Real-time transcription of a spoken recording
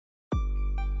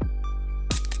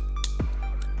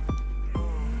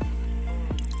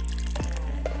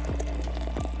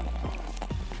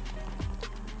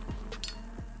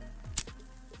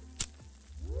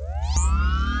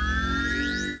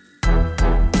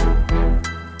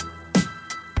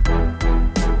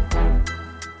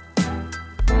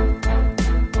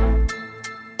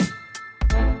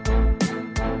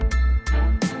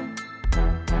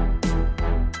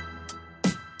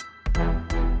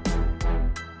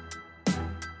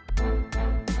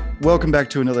Welcome back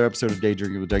to another episode of Day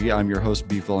Drinking with Dougie. I'm your host,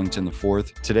 Beef Wellington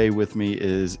IV. Today with me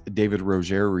is David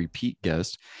Roger, repeat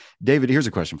guest. David, here's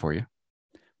a question for you.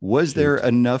 Was there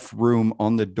enough room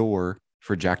on the door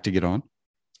for Jack to get on?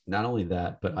 Not only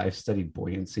that, but I've studied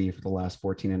buoyancy for the last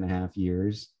 14 and a half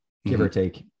years, give or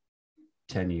take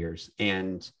 10 years.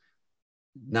 And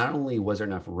not only was there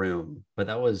enough room, but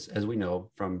that was, as we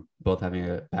know, from both having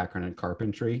a background in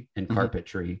carpentry and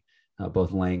carpetry,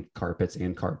 both laying carpets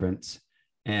and carpets.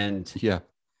 And yeah,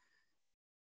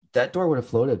 that door would have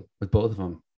floated with both of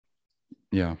them.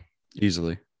 Yeah,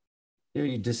 easily.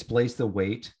 You displace the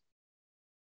weight,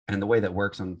 and the way that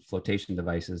works on flotation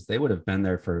devices, they would have been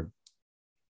there for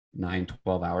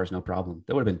 9-12 hours, no problem.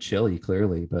 They would have been chilly,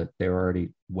 clearly, but they were already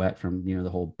wet from, the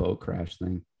whole boat crash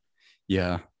thing.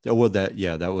 Yeah. Well,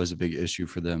 that was a big issue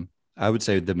for them. I would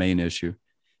say the main issue.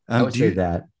 I would say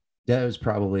that was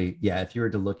probably, if you were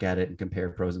to look at it and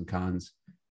compare pros and cons,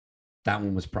 that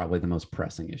one was probably the most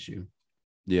pressing issue.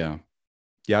 Yeah,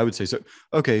 I would say so.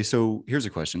 Okay, so here's a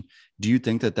question. Do you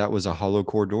think that was a hollow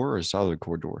core door or a solid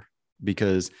core door?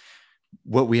 Because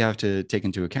what we have to take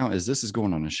into account is this is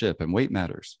going on a ship and weight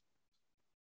matters.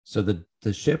 So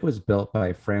the ship was built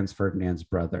by Franz Ferdinand's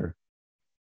brother.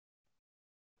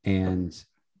 And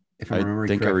if I remember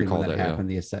correctly, when that happened,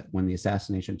 when the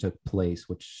assassination took place,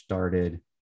 which started,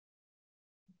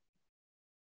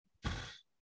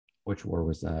 which war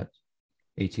was that?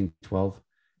 1812.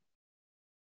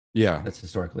 Yeah, that's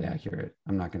historically accurate.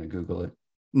 I'm not going to Google it.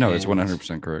 No, it's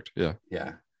 100% correct. Yeah,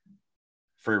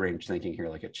 free range thinking here,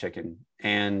 like a chicken.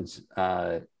 And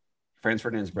Franz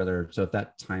Ferdinand's brother. So at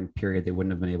that time period, they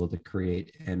wouldn't have been able to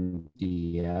create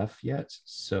MDF yet.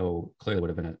 So clearly, would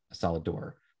have been a solid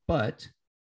door. But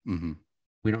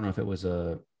we don't know if it was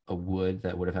a wood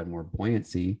that would have had more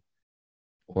buoyancy,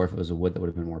 or if it was a wood that would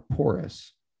have been more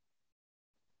porous.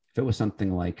 If it was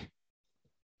something like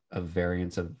a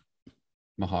variance of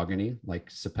mahogany, like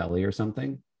sapelli or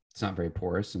something, it's not very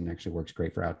porous and actually works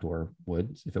great for outdoor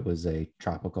woods. If it was a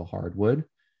tropical hardwood, it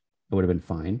would have been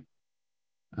fine.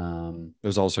 It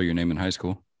was also your name in high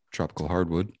school, Tropical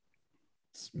Hardwood.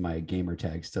 It's my gamer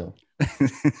tag still.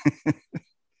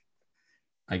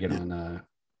 I get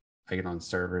on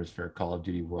servers for Call of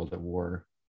Duty World at War,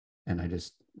 and I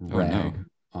just rag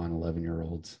on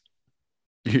 11-year-olds.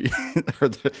 Are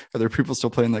there people still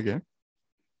playing that game?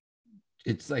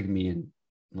 It's like me and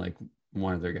like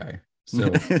one other guy. So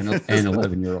an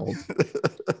 11-year-old,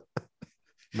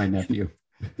 my nephew.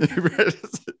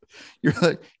 You're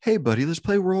like, hey buddy, let's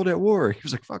play World at War. He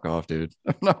was like, fuck off, dude.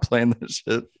 I'm not playing this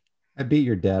shit. I beat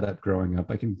your dad up growing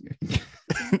up. I can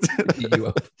beat you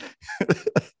up.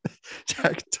 I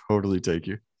could totally take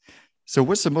you. So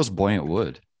what's the most buoyant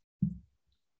wood?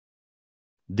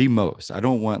 The most. I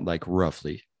don't want like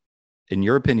roughly. In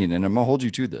your opinion, and I'm gonna hold you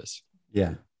to this.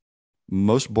 Yeah.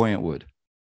 Most buoyant wood.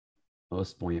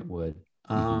 Most buoyant wood.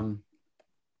 And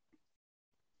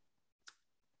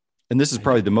this is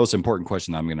probably the most important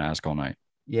question that I'm going to ask all night.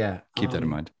 Yeah. Keep that in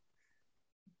mind.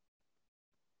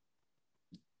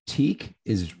 Teak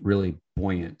is really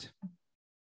buoyant.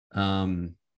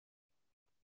 The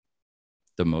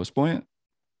most buoyant?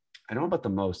 I don't know about the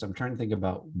most. I'm trying to think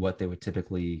about what they would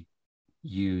typically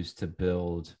use to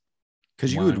build.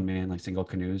 Because like single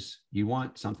canoes. You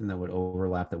want something that would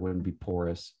overlap, that wouldn't be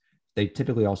porous. They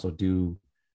typically also do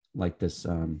like this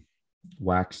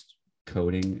waxed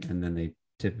coating, and then they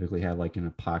typically have like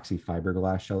an epoxy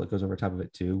fiberglass shell that goes over top of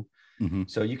it too.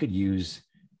 So you could use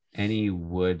any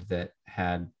wood that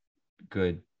had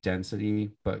good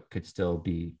density but could still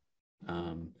be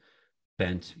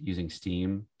bent using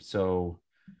steam. So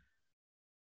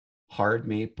hard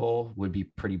maple would be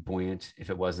pretty buoyant if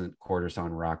it wasn't quarter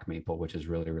sawn rock maple, which is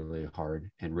really, really hard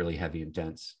and really heavy and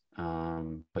dense.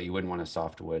 But you wouldn't want a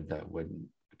soft wood that wouldn't,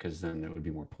 because then it would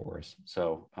be more porous.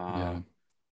 So I'm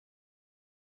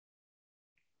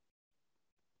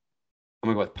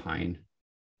gonna go with pine.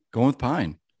 Going with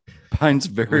pine. Pine's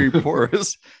very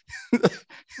porous.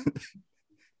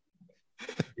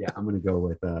 Yeah, I'm gonna go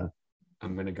with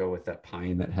that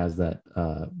pine that has that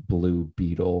blue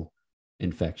beetle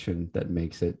infection that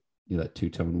makes it, that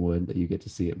two-tone wood that you get to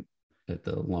see it at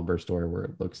the lumber store, where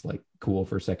it looks like cool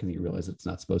for a second, you realize it's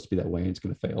not supposed to be that way and it's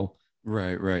going to fail.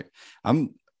 Right.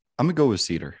 I'm gonna go with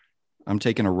cedar. I'm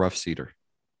taking a rough cedar,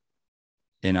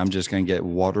 and I'm just gonna get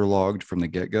waterlogged from the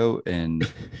get-go, and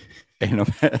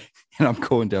I'm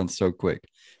going down so quick.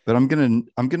 But I'm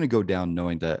gonna go down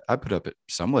knowing that I put up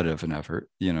somewhat of an effort,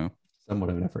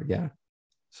 Somewhat of an effort, yeah.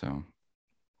 So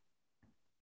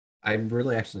I'm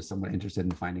really actually somewhat interested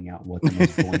in finding out what the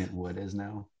most buoyant wood is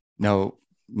now. Now,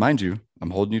 mind you,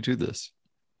 I'm holding you to this.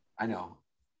 I know.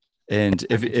 And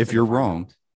if you're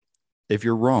wrong, If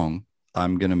you're wrong,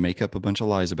 I'm gonna make up a bunch of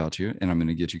lies about you, and I'm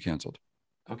gonna get you canceled.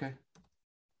 Okay.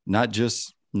 Not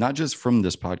just from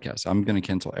this podcast. I'm gonna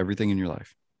cancel everything in your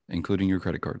life, including your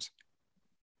credit cards.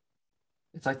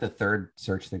 It's like the third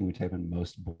search thing we type in,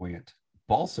 most buoyant.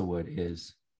 Balsa wood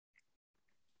is.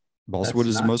 Balsa wood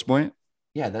is the most buoyant.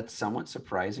 Yeah, that's somewhat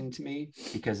surprising to me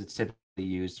because it's typically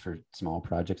used for small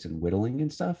projects and whittling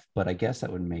and stuff. But I guess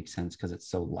that would make sense because it's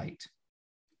so light.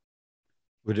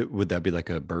 Would that be like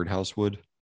a birdhouse wood?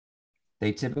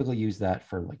 They typically use that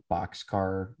for like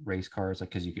boxcar race cars,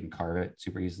 like because you can carve it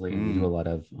super easily. And we do a lot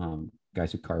of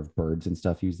guys who carve birds and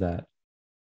stuff use that.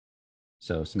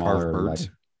 So smaller, Carve birds?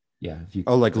 like, yeah. If you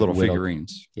like little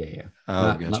figurines. Yeah.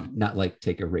 Oh, not like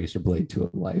take a razor blade to a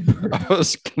live bird. I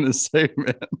was gonna say,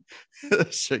 man,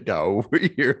 that shit got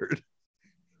weird.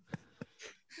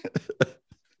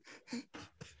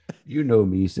 You know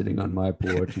me sitting on my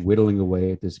porch whittling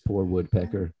away at this poor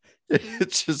woodpecker.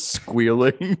 It's just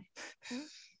squealing.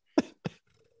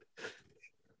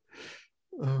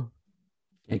 Oh.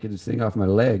 Can't get this thing off my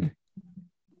leg.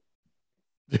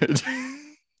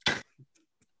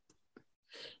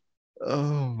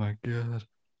 Oh my God.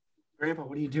 Grandpa,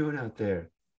 what are you doing out there?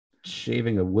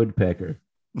 Shaving a woodpecker.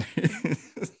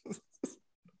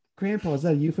 Grandpa, is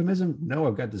that a euphemism? No,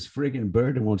 I've got this friggin'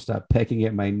 bird and won't stop pecking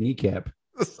at my kneecap.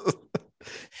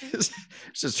 It's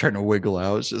just trying to wiggle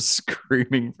out. It's just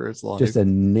screaming for its life. Just a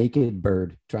naked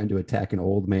bird trying to attack an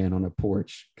old man on a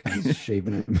porch. He's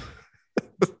shaving him.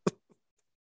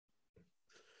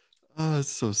 Oh, it's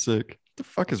so sick. What the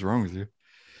fuck is wrong with you?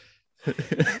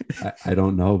 I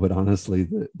don't know, but honestly,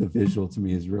 the visual to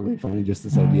me is really funny. Just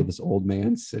this idea of this old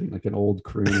man sitting like an old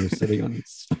crooner sitting on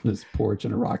his porch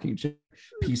in a rocking chair,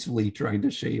 peacefully trying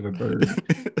to shave a bird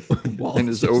while in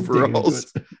his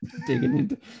overalls, digging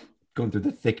into, going through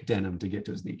the thick denim to get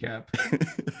to his kneecap.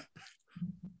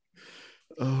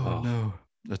 Oh no,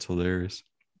 that's hilarious.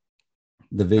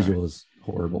 The visual is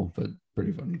horrible, but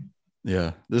pretty funny.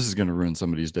 Yeah, this is going to ruin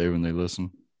somebody's day when they listen.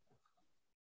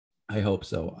 I hope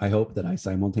so. I hope that I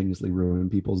simultaneously ruin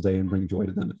people's day and bring joy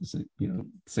to them at the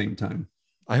same time.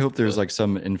 I hope there's like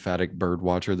some emphatic bird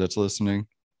watcher that's listening.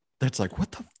 That's like,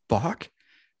 what the fuck?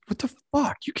 What the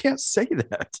fuck? You can't say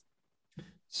that.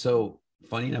 So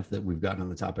funny enough that we've gotten on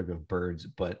the topic of birds,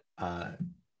 but I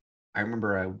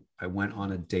remember I went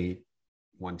on a date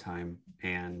one time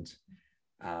and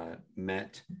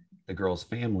met the girl's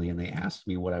family, and they asked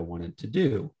me what I wanted to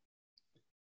do.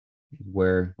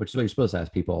 Which is what you're supposed to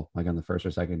ask people, like on the first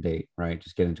or second date, right?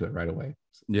 Just get into it right away.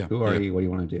 Yeah. Who are you? What do you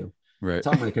want to do? Right.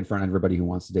 So I'm going to confront everybody who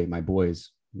wants to date my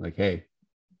boys. Like, hey,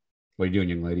 what are you doing,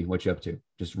 young lady? What you up to?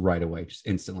 Just right away, just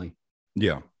instantly.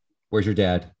 Yeah. Where's your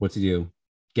dad? What's he do?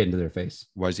 Get into their face.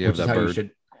 Why does he have that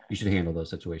bird? You should handle those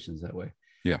situations that way.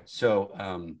 Yeah.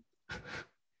 So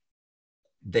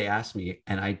they asked me,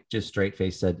 and I just straight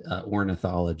face said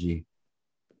ornithology.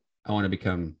 I want to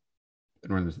become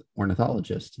an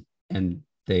ornithologist. And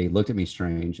they looked at me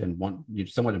strange and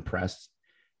somewhat impressed.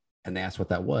 And they asked what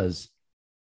that was.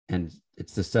 And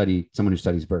it's someone who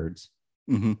studies birds.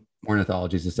 Mm-hmm.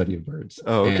 Ornithology is the study of birds.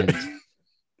 Oh, okay. And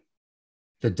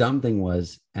the dumb thing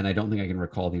was, and I don't think I can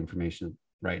recall the information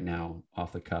right now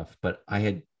off the cuff, but I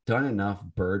had done enough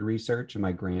bird research, and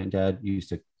my granddad used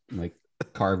to like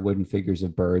carve wooden figures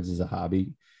of birds as a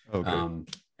hobby. Okay.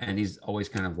 And he's always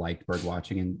kind of liked bird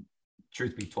watching. And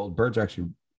truth be told, birds are actually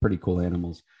pretty cool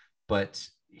animals. But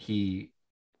he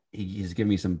has given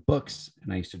me some books,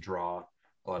 and I used to draw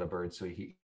a lot of birds. So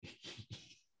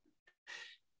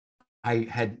I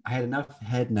had enough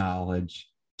head knowledge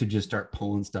to just start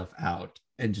pulling stuff out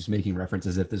and just making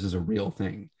references as if this is a real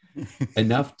thing,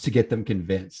 enough to get them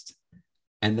convinced.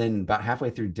 And then about halfway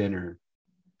through dinner,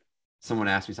 someone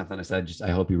asked me something. I said,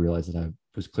 I hope you realize that I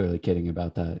was clearly kidding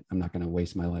about that. I'm not going to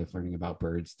waste my life learning about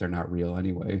birds. They're not real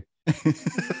anyway.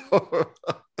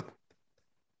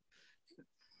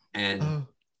 And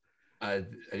I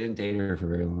didn't date her for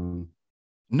very long.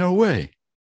 No way.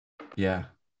 Yeah.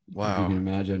 Wow. You can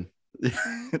imagine.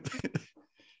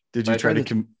 Did you try to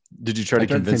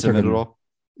convince him at all?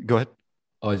 Go ahead.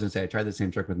 Oh, I was gonna say I tried the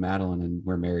same trick with Madeline, and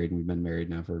we're married, and we've been married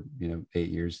now for 8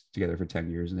 years, together for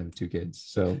 10 years, and have 2 kids.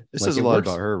 So this says a lot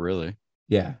about her, really.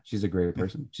 Yeah, she's a great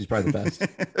person. She's probably the best.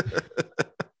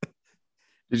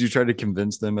 Did you try to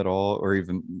convince them at all, or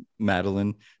even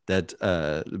Madeline, that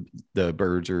the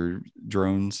birds are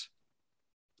drones?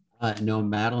 No,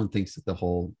 Madeline thinks that the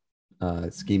whole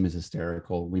scheme is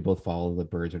hysterical. We both follow the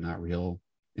birds are not real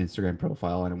Instagram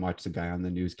profile, and I watched the guy on the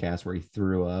newscast where he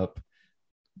threw up.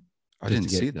 I didn't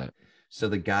see that. So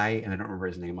the guy, and I don't remember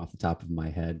his name off the top of my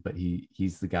head, but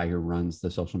he's the guy who runs the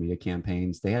social media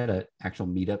campaigns. They had an actual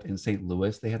meetup in St.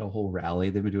 Louis. They had a whole rally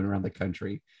they've been doing around the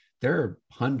country. There are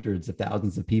hundreds of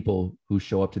thousands of people who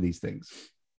show up to these things.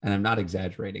 And I'm not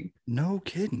exaggerating. No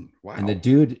kidding. Wow. And the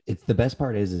dude, it's the best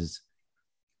part is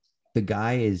the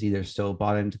guy is either so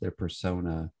bought into their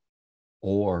persona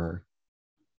or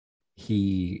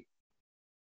he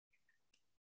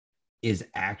is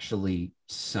actually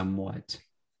somewhat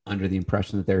under the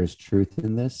impression that there is truth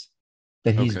in this,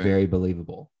 that he's very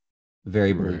believable,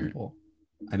 very believable.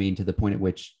 I mean, to the point at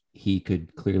which he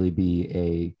could clearly be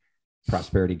a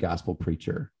prosperity gospel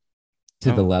preacher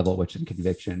to the level at which in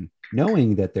conviction,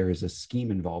 knowing that there is a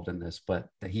scheme involved in this, but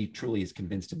that he truly has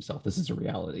convinced himself this is a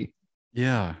reality.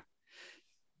 Yeah.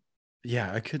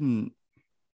 Yeah, I couldn't.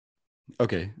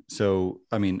 Okay. So,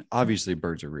 I mean, obviously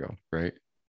birds are real, right?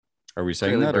 Are we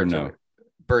saying that or no?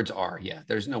 Birds are, yeah.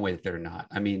 There's no way that they're not.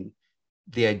 I mean,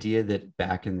 the idea that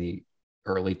back in the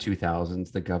early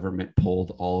 2000s, the government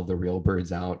pulled all of the real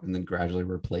birds out and then gradually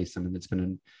replaced them. And it's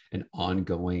been an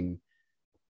ongoing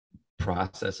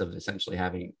process of essentially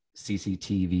having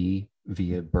CCTV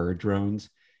via bird drones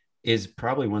is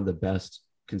probably one of the best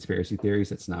conspiracy theories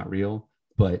that's not real,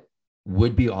 but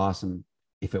would be awesome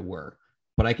if it were.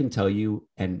 But I can tell you,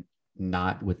 and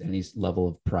not with any level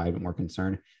of pride or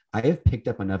concern, I have picked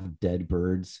up enough dead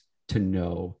birds to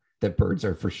know that birds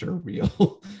are for sure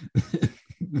real.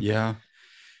 Yeah.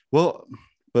 Well,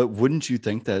 but wouldn't you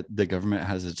think that the government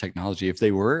has the technology, if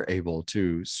they were able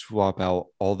to swap out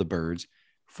all the birds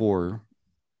for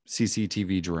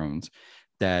CCTV drones,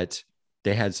 that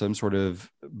they had some sort of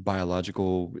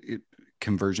biological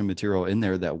conversion material in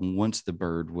there that once the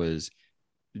bird was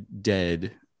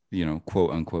dead, you know,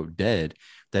 quote unquote dead,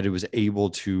 that it was able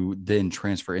to then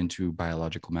transfer into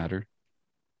biological matter?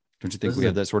 Don't you think we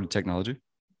have that sort of technology?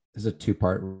 This is a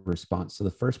two-part response. So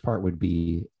the first part would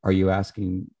be, are you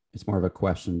asking, it's more of a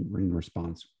question in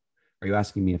response. Are you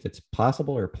asking me if it's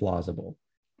possible or plausible?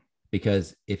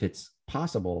 Because if it's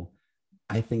possible,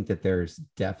 I think that there's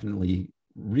definitely,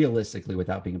 realistically,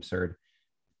 without being absurd,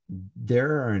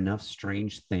 there are enough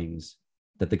strange things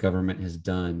that the government has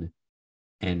done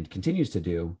and continues to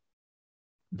do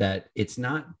that it's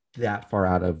not that far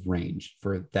out of range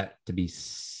for that to be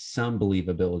some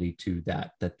believability to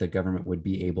that the government would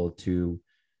be able to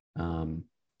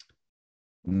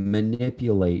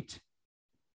manipulate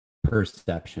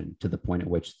perception to the point at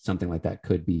which something like that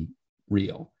could be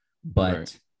real. But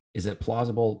right. Is it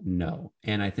plausible? No.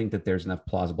 And I think that there's enough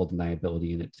plausible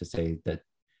deniability in it to say that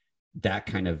that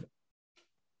kind of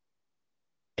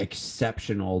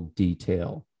exceptional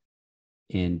detail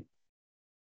in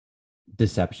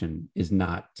deception is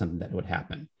not something that would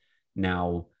happen.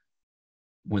 Now,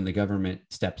 when the government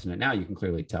steps in it now, you can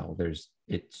clearly tell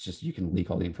it's just, you can leak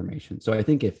all the information. So I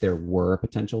think if there were a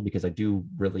potential, because I do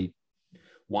really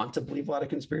want to believe a lot of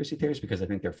conspiracy theories because I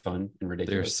think they're fun and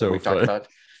ridiculous. They're so fun.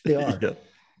 They are. Yeah.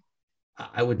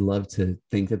 I would love to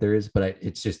think that there is, but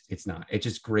it's not. It's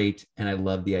just great. And I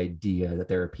love the idea that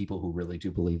there are people who really do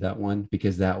believe that one,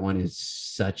 because that one is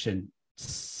such an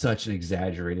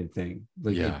exaggerated thing.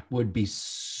 Like it would be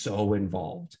so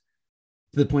involved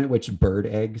to the point at which bird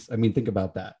eggs, I mean, think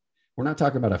about that. We're not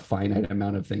talking about a finite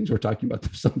amount of things. We're talking about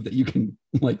something that you can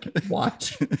like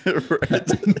watch right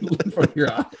in front of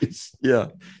your eyes. Yeah.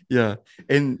 Yeah.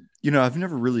 And, you know, I've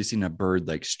never really seen a bird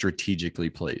like strategically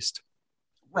placed.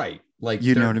 Right. Like,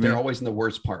 you know what I mean? They're always in the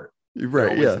worst part.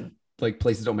 Right. Yeah. Like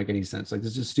places don't make any sense. Like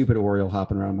there's just stupid Oriole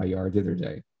hopping around my yard the other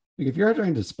day. Like if you're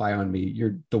trying to spy on me,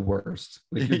 you're the worst.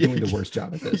 Like you're doing the worst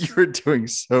job at this. You're doing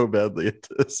so badly at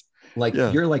this. Like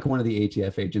you're like one of the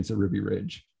ATF agents at Ruby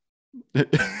Ridge.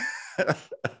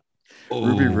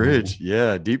 Ruby Ridge.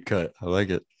 Yeah. Deep cut. I like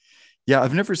it. Yeah.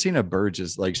 I've never seen a bird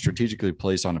just like strategically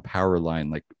placed on a power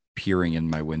line, like peering in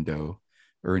my window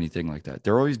or anything like that.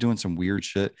 They're always doing some weird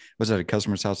shit. I was at a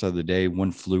customer's house the other day.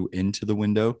 One flew into the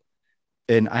window.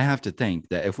 And I have to think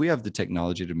that if we have the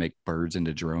technology to make birds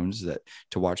into drones that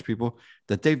to watch people,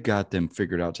 that they've got them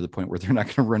figured out to the point where they're not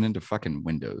going to run into fucking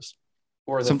windows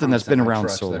or something that's been around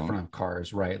so long. Front of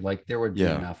cars, right? Like there would be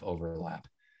enough overlap.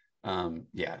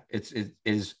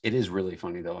 It is really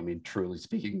funny though. I mean, truly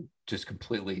speaking, just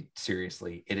completely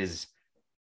seriously, it is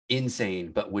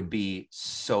insane, but would be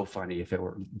so funny if it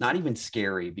were not even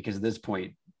scary, because at this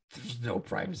point there's no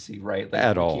privacy, right? Like,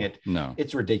 at all. No,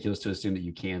 it's ridiculous to assume that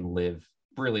you can live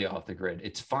really off the grid.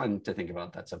 It's fun to think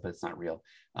about that stuff, but it's not real.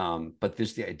 But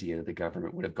just the idea that the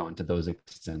government would have gone to those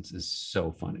extents is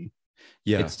so funny.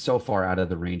 Yeah, it's so far out of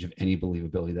the range of any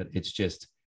believability that it's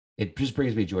it just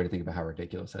brings me joy to think about how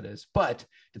ridiculous that is. But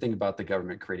to think about the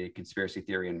government creating a conspiracy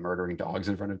theory and murdering dogs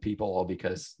in front of people all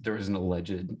because there was an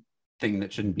alleged thing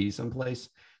that shouldn't be someplace,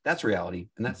 that's reality.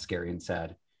 And that's scary and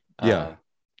sad. Yeah.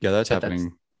 Yeah, that's but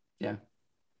happening. Yeah.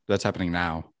 That's happening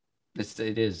now.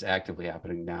 It is actively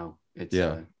happening now. It's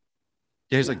Yeah.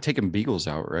 Yeah, he's like taking beagles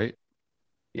out, right?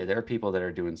 Yeah, there are people that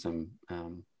are doing some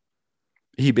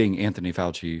he being Anthony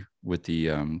Fauci with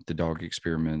the dog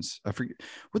experiments. I forget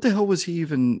what the hell was he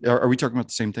even. Are we talking about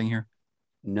the same thing here?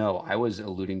 No, I was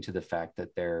alluding to the fact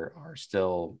that there are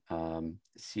still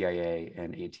CIA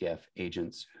and ATF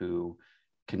agents who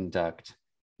conduct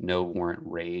no warrant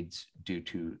raids due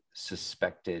to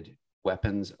suspected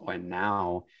weapons, and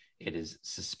now it is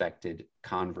suspected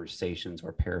conversations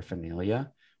or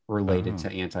paraphernalia related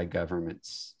to anti-government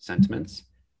sentiments.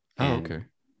 Oh, okay.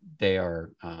 They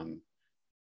are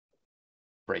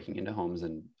breaking into homes,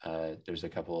 and there's a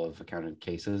couple of accounted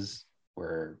cases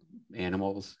where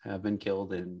animals have been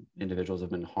killed and individuals have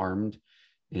been harmed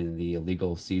in the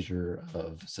illegal seizure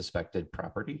of suspected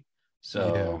property.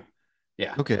 So,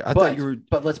 yeah. Okay, I thought you were.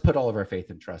 But let's put all of our faith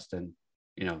and trust in,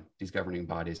 these governing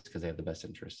bodies because they have the best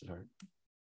interests at heart.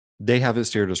 They haven't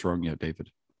steered us wrong yet, David.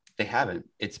 They haven't.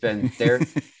 It's been there.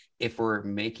 If we're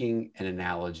making an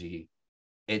analogy,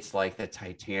 it's like the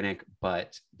Titanic,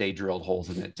 but they drilled holes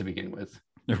in it to begin with.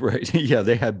 Right. Yeah,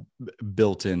 they had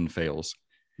built-in fails.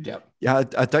 Yep. Yeah,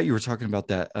 I thought you were talking about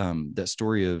that that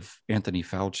story of Anthony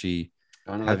Fauci.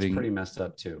 Oh no, that's pretty messed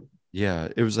up too. Yeah,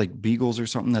 it was like beagles or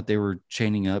something that they were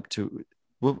chaining up to.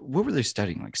 What were they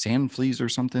studying? Like sand fleas or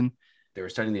something? They were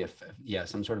studying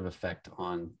some sort of effect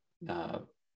on.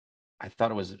 I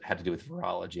thought it had to do with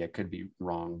virology. I could be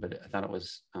wrong, but I thought it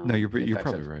was. No, you're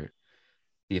probably right.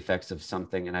 The effects of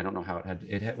something, and I don't know how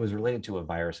it was related to a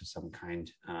virus of some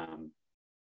kind.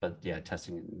 But yeah,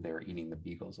 testing, they were eating the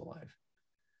beagles alive.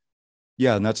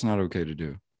 Yeah, and that's not okay to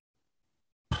do.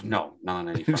 No, not on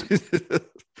any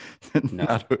front.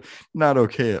 No. Not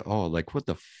okay at all. Like, what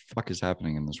the fuck is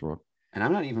happening in this world? And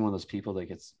I'm not even one of those people that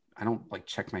I don't like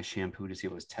check my shampoo to see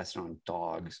what was tested on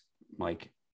dogs.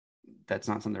 Like, that's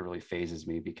not something that really phases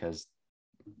me because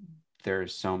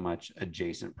there's so much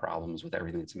adjacent problems with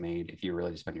everything that's made. If you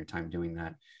really spend your time doing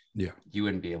that, you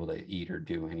wouldn't be able to eat or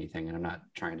do anything. And I'm not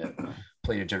trying to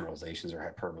play into generalizations or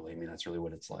hyperbole. I mean, that's really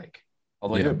what it's like.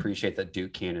 Although I do appreciate that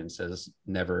Duke Cannon says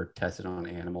never tested on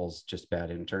animals, just bad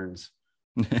interns.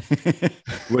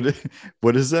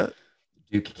 What is that?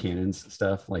 Duke Cannon's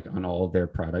stuff, like on all of their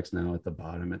products now at the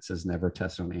bottom, it says never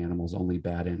tested on animals, only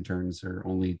bad interns or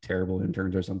only terrible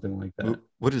interns or something like that.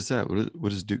 What is that?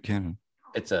 What is Duke Cannon?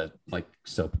 It's a like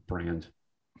soap brand.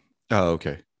 Oh,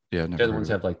 okay. Yeah, they're the ones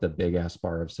that have like the big ass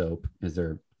bar of soap is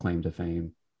their claim to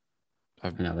fame.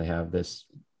 And now they have this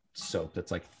soap that's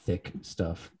like thick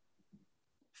stuff.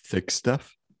 Thick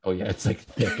stuff? Oh yeah, it's like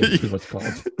thick is what's called.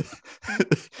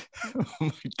 Oh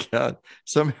my god!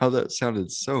 Somehow that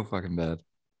sounded so fucking bad.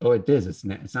 Oh, it is.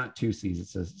 It's not two C's. It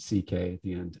says CK at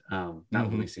the end.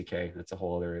 Not really CK. That's a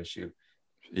whole other issue.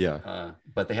 Yeah.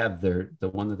 But they have the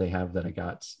one that they have that I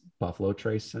got Buffalo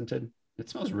Trace scented. It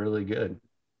smells really good.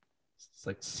 It's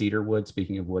like cedarwood.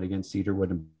 Speaking of wood again,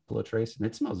 cedarwood and Buffalo Trace, and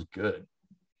it smells good.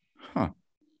 Huh.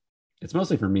 It's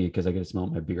mostly for me because I get to smell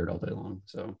my beard all day long.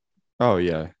 So. Oh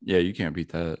yeah, you can't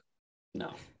beat that.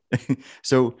 No.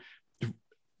 So,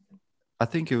 I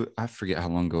forget how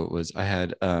long ago it was. I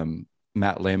had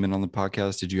Matt Lambman on the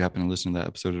podcast. Did you happen to listen to that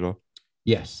episode at all?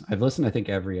 Yes, I've listened. I think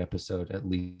every episode at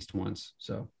least once.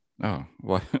 So. Oh,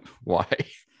 why? Why?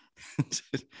 It's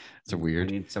a weird.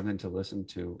 I need something to listen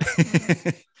to.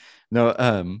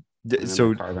 No.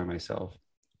 So car by myself.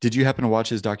 Did you happen to watch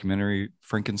his documentary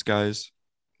Frankenskies?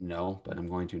 No, but I'm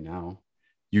going to now.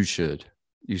 You should.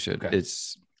 Okay.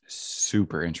 It's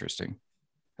super interesting.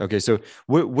 Okay, so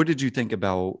what did you think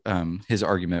about his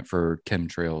argument for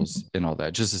chemtrails and all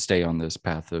that, just to stay on this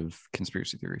path of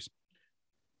conspiracy theories?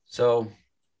 So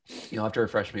you'll have to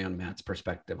refresh me on Matt's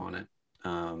perspective on it,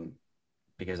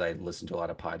 because I listened to a lot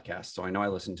of podcasts. So I know I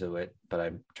listened to it, but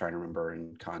I'm trying to remember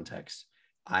in context.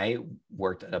 I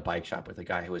worked at a bike shop with a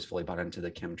guy who was fully bought into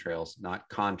the chemtrails, not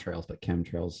contrails, but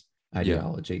chemtrails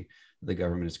ideology. Yeah. The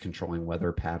government is controlling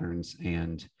weather patterns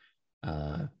and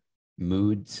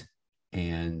moods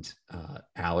and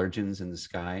allergens in the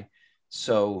sky.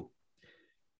 So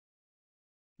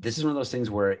this is one of those things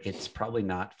where it's probably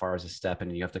not far as a step,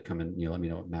 and you have to come and let me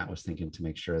know what Matt was thinking to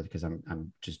make sure, because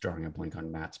I'm just drawing a blank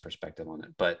on Matt's perspective on it.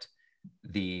 But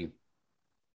the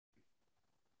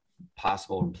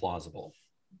possible and plausible.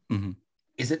 Mm-hmm.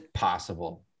 Is it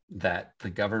possible that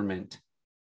the government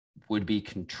would be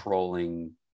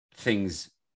controlling things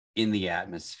in the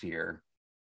atmosphere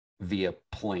via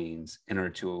planes in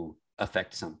order to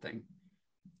affect something?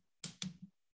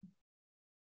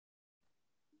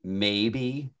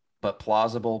 Maybe, but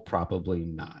plausible, probably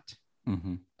not.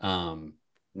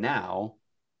 Now,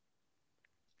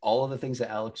 all of the things that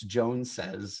Alex Jones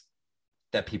says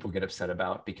that people get upset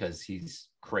about because he's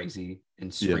crazy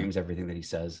and screams everything that he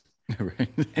says, Right.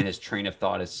 and his train of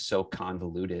thought is so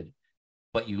convoluted.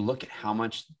 But you look at how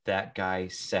much that guy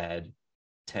said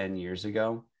 10 years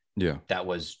ago, that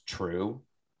was true,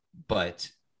 but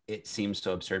it seems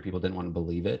so absurd people didn't want to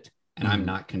believe it. And I'm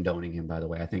not condoning him, by the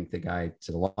way. I think the guy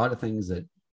said a lot of things that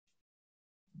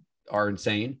are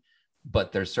insane,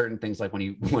 but there's certain things like when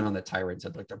he went on the tirade and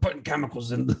said, like, they're putting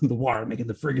chemicals in the water, making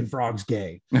the friggin' frogs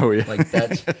gay. Oh yeah. Like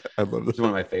that's, I love that. one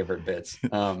of my favorite bits.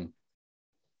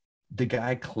 The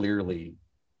guy clearly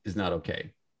is not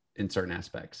okay in certain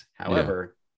aspects.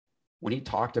 However, when he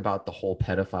talked about the whole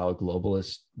pedophile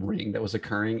globalist ring that was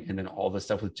occurring, and then all the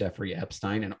stuff with Jeffrey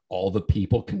Epstein and all the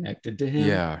people connected to him.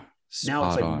 Yeah. Now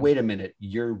it's like, wait a minute,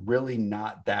 you're really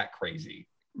not that crazy.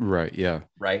 Right. Yeah.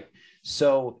 Right.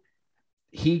 So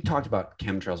he talked about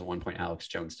chemtrails at one point, Alex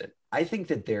Jones did. I think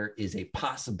that there is a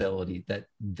possibility that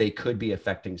they could be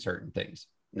affecting certain things.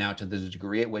 Now, to the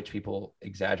degree at which people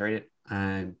exaggerate it,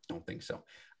 I don't think so.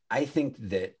 I think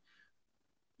that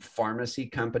pharmacy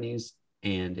companies,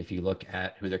 and if you look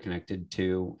at who they're connected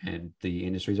to and the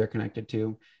industries they're connected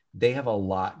to, they have a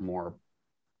lot more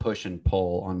push and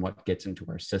pull on what gets into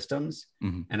our systems.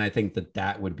 And I think that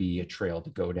that would be a trail to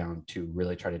go down to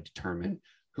really try to determine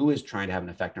who is trying to have an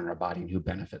effect on our body and who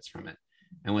benefits from it.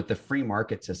 And with the free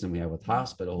market system we have with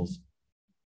hospitals,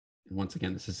 and once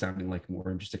again, this is sounding like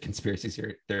more just a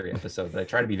conspiracy theory episode, but I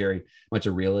try to be very much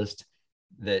a realist,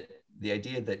 that the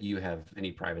idea that you have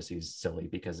any privacy is silly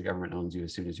because the government owns you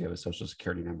as soon as you have a social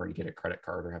security number and you get a credit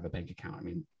card or have a bank account. I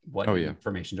mean, what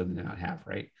information do they not have,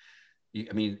 right?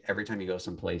 I mean, every time you go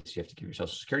someplace, you have to give your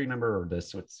social security number or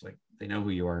this. So it's like, they know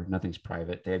who you are. Nothing's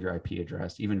private. They have your IP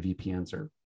address. Even VPNs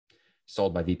are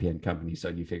sold by VPN companies. So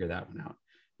you figure that one out.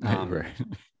 Right.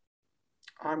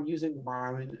 I'm using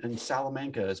Ramen and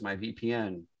Salamanca as my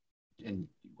VPN. And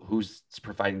who's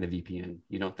providing the VPN?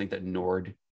 You don't think that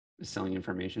Nord is selling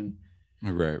information?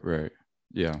 Right.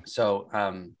 Yeah. So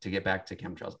to get back to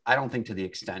chemtrails, I don't think to the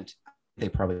extent they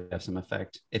probably have some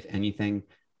effect. If anything,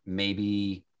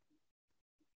 maybe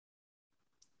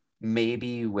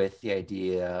with the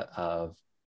idea of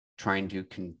trying to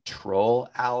control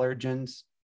allergens,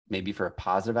 maybe for a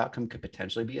positive outcome could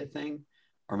potentially be a thing,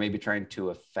 or maybe trying to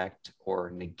affect or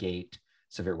negate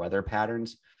severe weather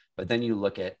patterns. But then you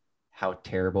look at how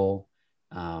terrible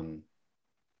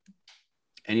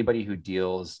anybody who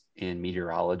deals in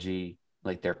meteorology,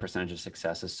 like their percentage of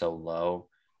success is so low.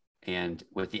 And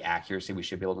with the accuracy we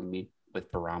should be able to meet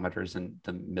with barometers and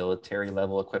the military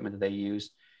level equipment that they use,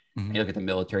 and you look at the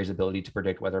military's ability to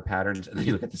predict weather patterns, and then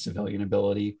you look at the civilian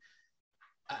ability.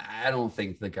 I don't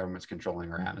think the government's controlling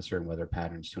our atmosphere and weather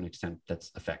patterns to an extent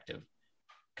that's effective,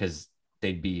 because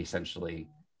they'd be essentially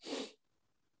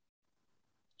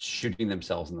shooting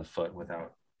themselves in the foot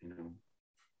without,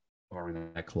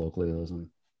 borrowing that colloquialism.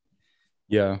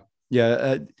 Yeah.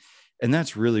 And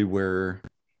that's really where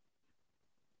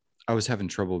I was having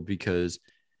trouble, because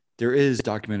there is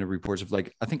documented reports of,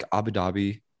 like, I think Abu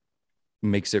Dhabi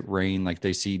makes it rain, like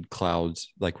they seed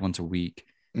clouds like once a week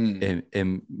and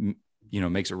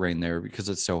makes it rain there because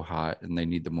it's so hot and they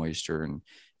need the moisture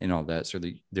and all that. So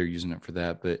they're using it for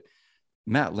that. But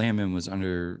Matt Landman was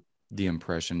under the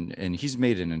impression, and he's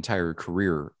made an entire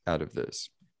career out of this.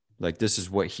 Like, this is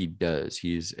what he does.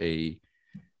 He's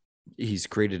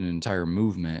created an entire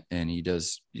movement, and he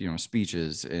does,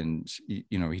 speeches, and,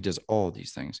 he does all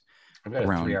these things. I've got a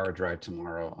 3-hour drive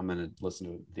tomorrow. I'm going to listen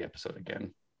to the episode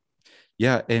again.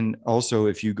 Yeah. And also,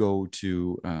 if you go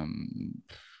to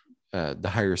the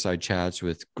Higher Side Chats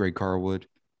with Greg Carlwood,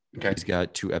 he's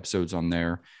got 2 episodes on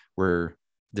there, where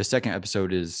the second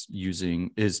episode is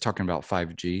talking about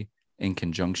 5G in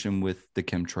conjunction with the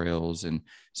chemtrails and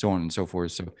so on and so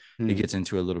forth. So it gets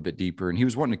into a little bit deeper, and he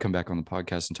was wanting to come back on the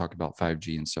podcast and talk about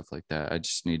 5G and stuff like that. I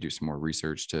just need to do some more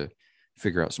research to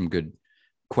figure out some good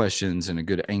questions and a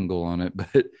good angle on it.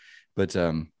 But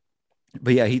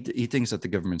yeah, he thinks that the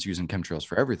government's using chemtrails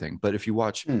for everything. But if you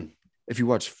watch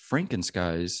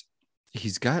Frankenskies,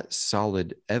 he's got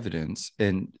solid evidence,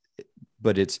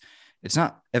 but it's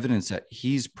not evidence that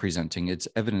he's presenting. It's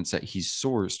evidence that he's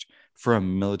sourced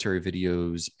from military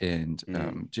videos and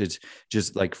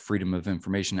just like Freedom of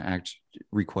Information Act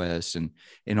requests and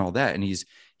all that. And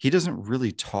he doesn't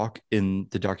really talk in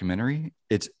the documentary.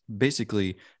 It's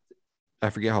basically, I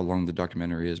forget how long the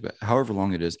documentary is, but however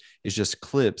long it is, it's just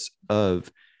clips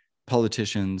of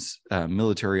politicians,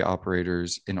 military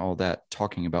operators, and all that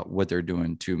talking about what they're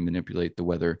doing to manipulate the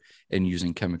weather and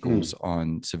using chemicals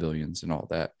on civilians and all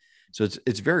that. So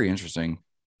it's very interesting.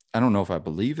 I don't know if I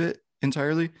believe it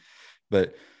entirely,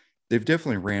 but they've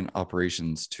definitely ran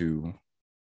operations to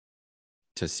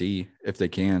see if they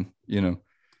can, you know.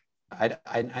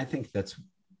 I think that's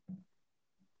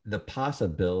the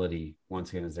possibility. Once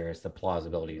again, is there is the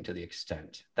plausibility, and to the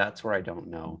extent that's where I don't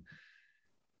know.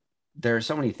 There are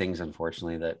so many things,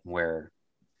 unfortunately, that where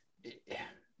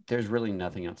there's really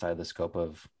nothing outside the scope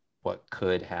of what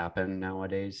could happen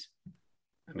nowadays.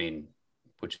 I mean,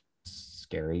 which is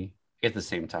scary. At the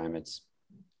same time, it's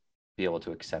be able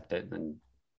to accept it and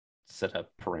set up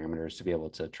parameters to be able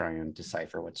to try and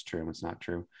decipher what's true and what's not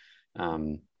true.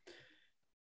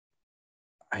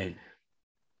 I,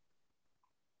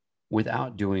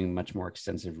 without doing much more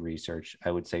extensive research,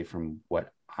 I would say from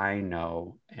what I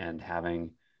know and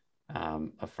having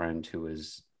a friend who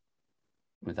is,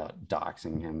 without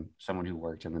doxing him, someone who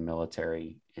worked in the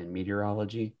military in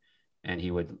meteorology, and he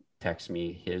would text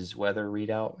me his weather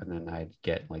readout, and then I'd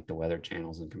get like the weather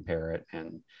channels and compare it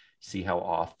and see how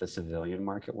off the civilian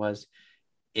market was.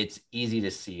 It's easy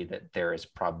to see that there is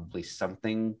probably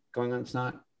something going on. It's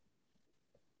not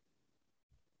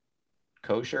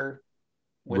kosher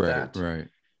with that, Right.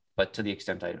 but to the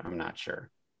extent I'm not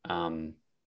sure.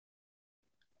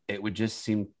 It would just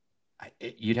seem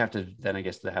you'd have to then, I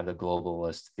guess, to have the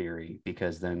globalist theory,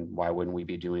 because then why wouldn't we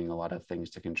be doing a lot of things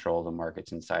to control the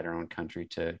markets inside our own country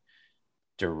to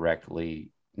directly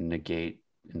negate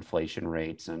inflation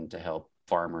rates and to help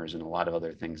farmers and a lot of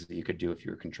other things that you could do if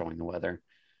you were controlling the weather?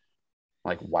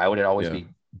 Like, why would it always be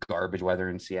garbage weather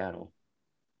in Seattle?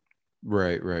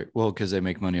 Right. Well, because they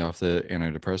make money off the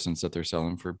antidepressants that they're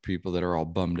selling for people that are all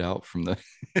bummed out from the.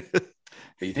 But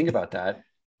you think about that,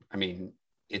 I mean,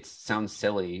 it sounds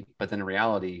silly, but then in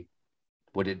reality,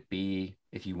 would it be,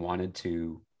 if you wanted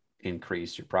to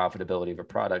increase your profitability of a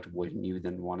product, wouldn't you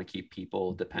then want to keep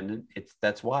people dependent?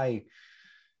 That's why,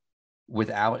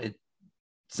 without it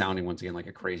sounding once again like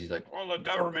a crazy, like, oh, the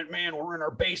government, man, we're in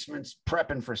our basements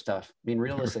prepping for stuff. I mean,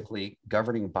 realistically,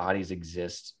 governing bodies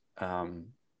exist,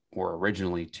 or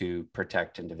originally to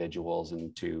protect individuals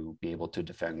and to be able to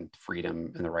defend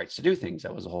freedom and the rights to do things.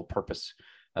 That was the whole purpose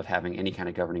of having any kind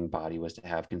of governing body, was to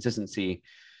have consistency,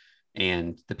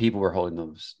 and the people were holding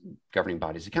those governing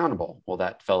bodies accountable. Well,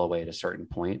 that fell away at a certain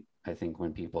point, I think,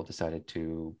 when people decided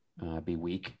to be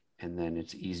weak, and then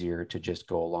it's easier to just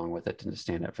go along with it and to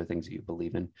stand up for things that you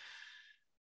believe in.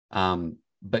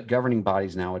 But governing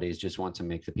bodies nowadays just want to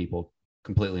make the people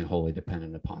completely and wholly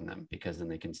dependent upon them, because then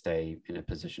they can stay in a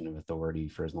position of authority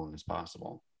for as long as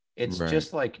possible. It's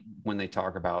just like when they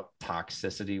talk about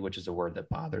toxicity, which is a word that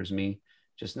bothers me.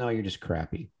 Just know you're just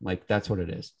crappy. Like, that's what it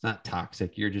is. It's not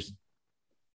toxic. You're just,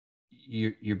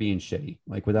 you're being shitty.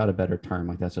 Like, without a better term,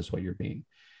 like, that's just what you're being.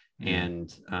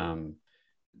 And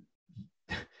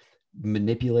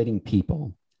manipulating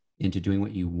people into doing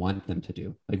what you want them to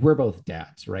do. Like, we're both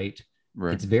dads, right?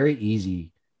 It's very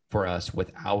easy for us,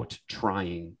 without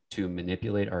trying, to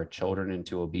manipulate our children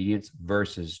into obedience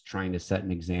versus trying to set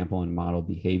an example and model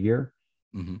behavior.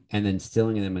 And then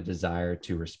instilling in them a desire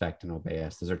to respect and obey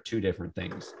us. Those are two different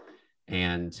things.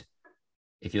 And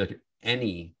if you look at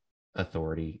any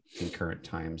authority in current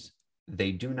times,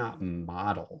 they do not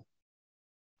model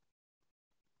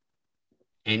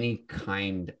any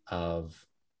kind of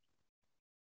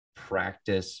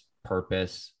practice,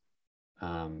 purpose,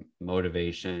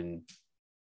 motivation,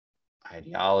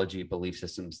 ideology, belief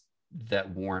systems that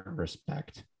warrant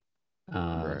respect.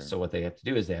 So what they have to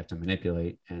do is they have to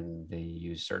manipulate, and they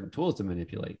use certain tools to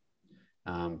manipulate,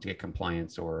 to get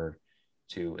compliance or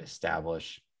to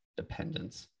establish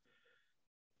dependence.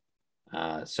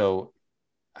 So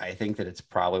I think that it's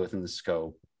probably within the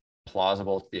scope,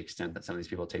 plausible to the extent that some of these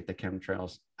people take the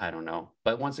chemtrails. I don't know.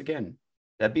 But once again,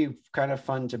 that'd be kind of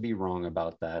fun to be wrong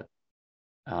about that,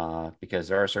 because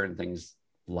there are certain things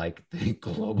like the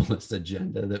globalist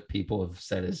agenda that people have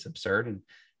said is absurd, and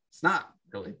it's not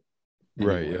really.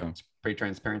 It's pretty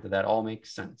transparent that all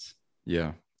makes sense.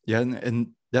 And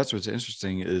that's what's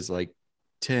interesting is, like,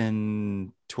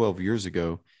 10 12 years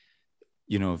ago,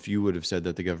 you know, if you would have said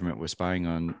that the government was spying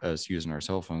on us using our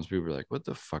cell phones, people were like, what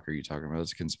the fuck are you talking about?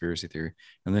 It's a conspiracy theory.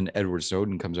 And then Edward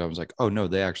Snowden comes out and was like, oh no,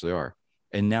 they actually are.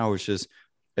 And now it's just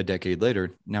a decade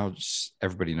later, now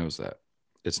everybody knows that.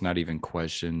 It's not even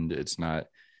questioned. It's not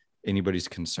anybody's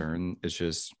concern. It's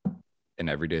just an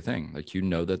everyday thing. Like, you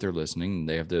know that they're listening, and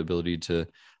they have the ability to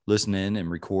listen in and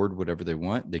record whatever they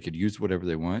want. They could use whatever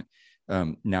they want.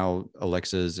 Now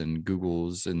Alexas and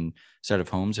Googles and set of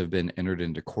homes have been entered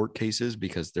into court cases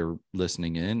because they're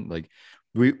listening in. Like,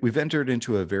 we've entered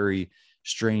into a very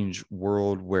strange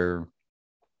world where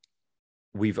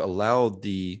we've allowed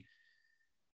the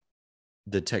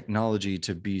technology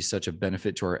to be such a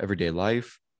benefit to our everyday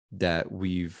life that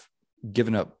we've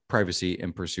given up privacy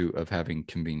in pursuit of having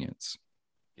convenience.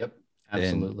 Yep,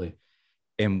 absolutely.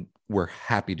 And we're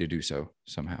happy to do so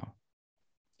somehow.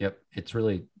 Yep, it's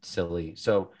really silly.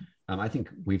 So I think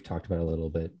we've talked about it a little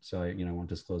bit. So I won't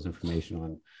disclose information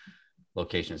on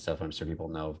location and stuff. I'm sure people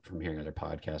know from hearing other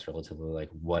podcasts relatively like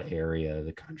what area of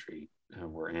the country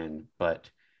we're in. But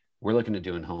we're looking at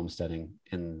doing homesteading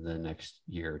in the next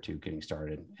year or two, getting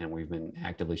started, and we've been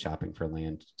actively shopping for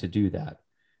land to do that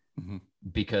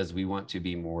because we want to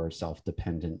be more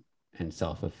self-dependent and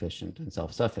self-efficient and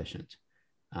self-sufficient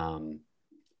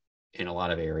in a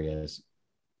lot of areas.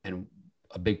 And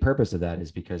a big purpose of that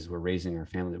is because we're raising our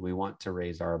family. We want to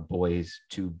raise our boys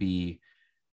to be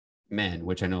men,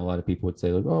 which I know a lot of people would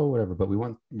say like, oh, whatever, but we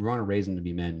want to raise them to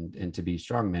be men and to be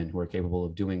strong men who are capable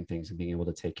of doing things and being able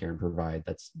to take care and provide.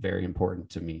 That's very important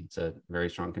to me. It's a very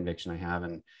strong conviction I have.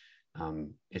 And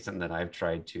it's something that I've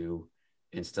tried to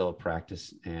instill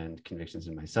practice and convictions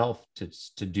in myself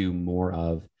to do more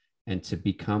of and to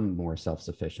become more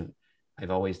self-sufficient.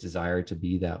 I've always desired to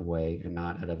be that way and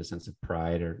not out of a sense of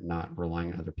pride or not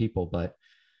relying on other people. But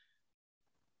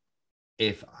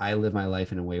if I live my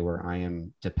life in a way where I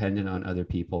am dependent on other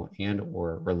people and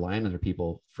or rely on other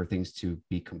people for things to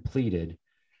be completed,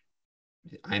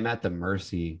 I'm at the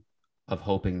mercy of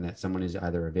hoping that someone is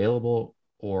either available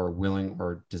or willing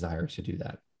or desire to do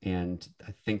that. And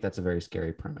I think that's a very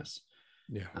scary premise.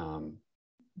 Yeah.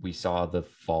 We saw the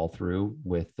fall through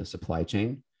with the supply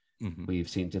chain. Mm-hmm. We've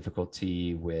seen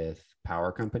difficulty with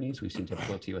power companies. We've seen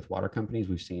difficulty with water companies.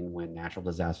 We've seen when natural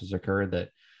disasters occur that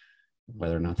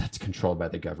whether or not that's controlled by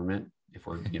the government, if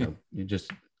we're, you're just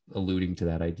alluding to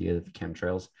that idea of the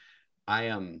chemtrails. I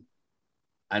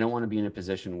don't want to be in a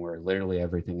position where literally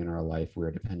everything in our life,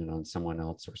 we're dependent on someone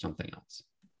else or something else.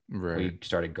 Right. We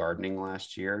started gardening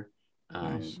last year.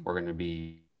 Nice. We're going to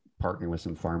be partnering with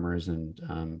some farmers and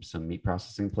some meat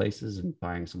processing places and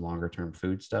buying some longer term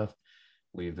food stuff.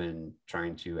 We've been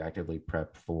trying to actively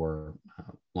prep for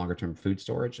longer term food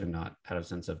storage and not out of a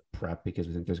sense of prep because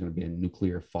we think there's going to be a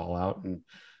nuclear fallout and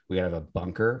we got to have a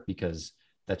bunker because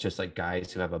that's just like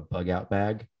guys who have a bug out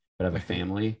bag but have a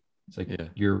family. It's like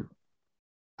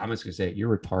I'm just going to say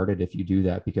you're retarded if you do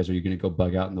that, because are you going to go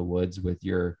bug out in the woods with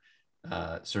your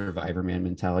survivor man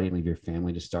mentality and leave your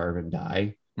family to starve and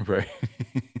die? Right.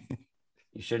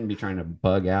 You shouldn't be trying to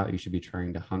bug out. You should be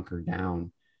trying to hunker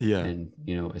down and,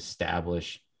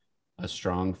 establish a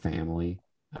strong family.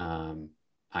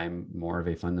 I'm more of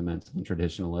a fundamental and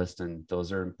traditionalist, and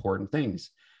those are important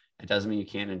things. It doesn't mean you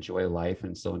can't enjoy life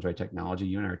and still enjoy technology.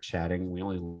 You and I are chatting. We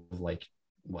only live like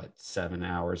 7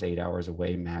 hours, 8 hours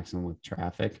away maximum with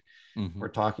traffic. Mm-hmm. We're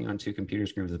talking on 2 computer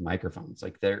screens with microphones.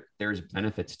 Like there's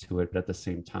benefits to it, but at the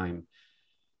same time,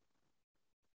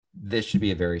 this should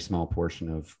be a very small portion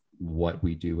of what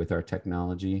we do with our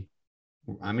technology.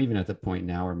 I'm even at the point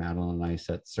now where Madeline and I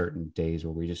set certain days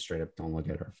where we just straight up don't look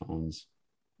at our phones.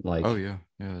 Like, oh yeah,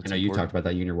 I know important. You talked about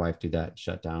that. You and your wife do that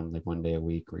shut down like one day a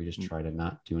week where you just try to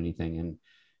not do anything. And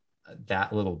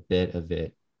that little bit of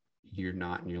it, you're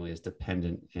not nearly as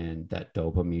dependent, and that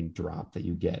dopamine drop that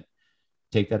you get,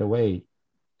 take that away,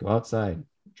 go outside,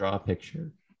 draw a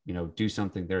picture, do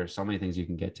something. There are so many things you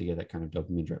can get to get that kind of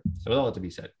dopamine drip. So with all that to be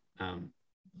said,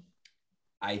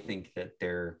 I think that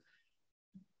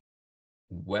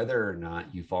whether or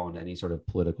not you fall into any sort of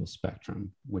political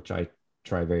spectrum, which I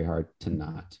try very hard to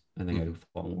not, I think I would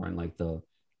fall more in like if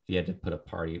you had to put a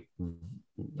party,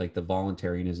 like the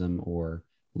voluntarism or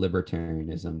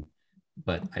libertarianism,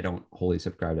 but I don't wholly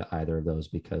subscribe to either of those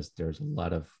because there's a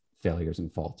lot of failures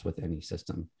and faults with any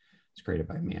system. It's created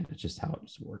by man. It's just how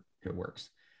it works.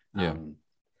 Yeah.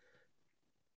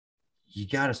 You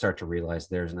got to start to realize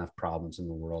there's enough problems in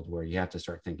the world where you have to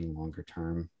start thinking longer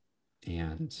term,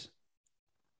 and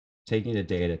taking it a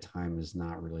day at a time is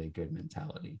not really a good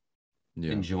mentality.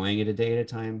 Yeah. Enjoying it a day at a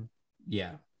time.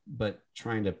 Yeah. But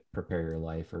trying to prepare your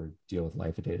life or deal with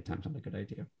life a day at a time is not a good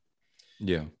idea.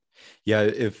 Yeah. Yeah.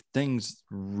 If things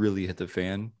really hit the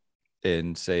fan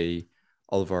and say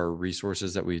all of our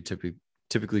resources that we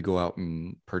typically go out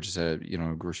and purchase at,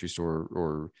 a grocery store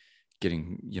or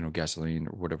getting, gasoline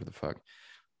or whatever the fuck,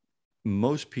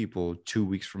 most people 2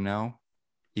 weeks from now,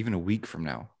 even a week from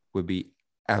now, would be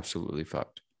absolutely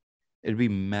fucked. It'd be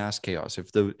mass chaos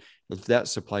if that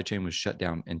supply chain was shut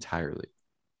down entirely.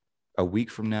 A week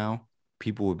from now,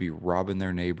 people would be robbing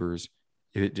their neighbors.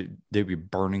 They'd be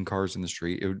burning cars in the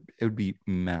street. It would be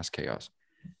mass chaos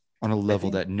on a level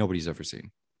that nobody's ever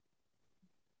seen.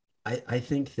 I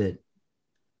think that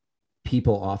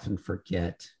people often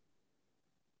forget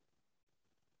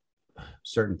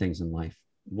certain things in life.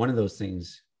 One of those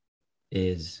things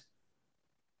is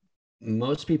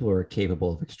most people are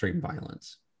capable of extreme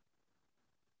violence.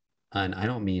 And I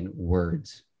don't mean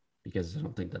words, because I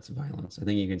don't think that's violence. I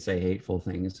think you can say hateful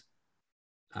things.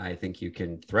 I think you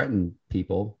can threaten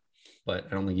people, but I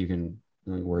don't think you can. I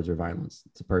don't think words are violence.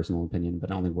 It's a personal opinion, but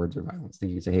I don't think words are violence. I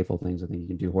think you can say hateful things. I think you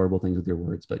can do horrible things with your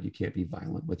words, but you can't be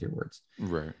violent with your words.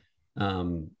 Right.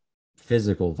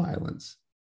 Physical violence.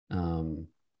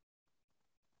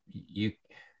 You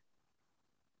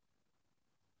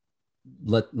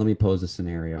let me pose a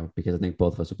scenario, because I think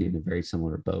both of us would be in a very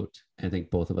similar boat. I think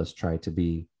both of us try to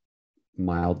be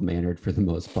mild mannered for the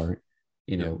most part,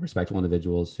 respectful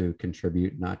individuals who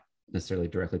contribute not necessarily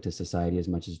directly to society as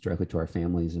much as directly to our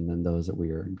families, and then those that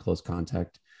we are in close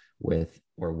contact with,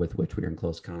 or with which we are in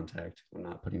close contact. I'm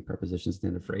not putting prepositions at the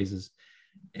end of phrases.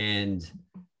 And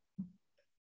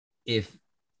if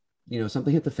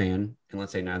something hit the fan, and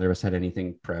let's say neither of us had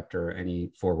anything prepped or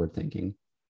any forward thinking,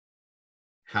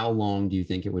 how long do you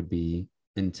think it would be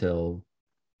until,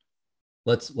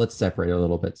 let's separate it a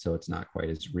little bit so it's not quite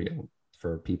as real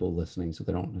for people listening, so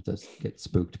they don't have to get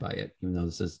spooked by it, even though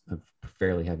this is a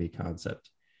fairly heavy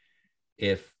concept.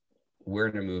 If we're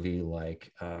in a movie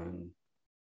like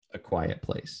A Quiet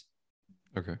Place,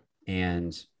 okay,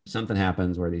 and something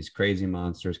happens where these crazy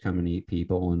monsters come and eat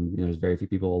people, and there's very few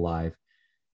people alive,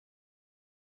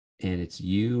 and it's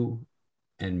you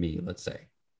and me, let's say,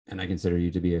 and I consider you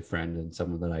to be a friend and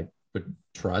someone that I would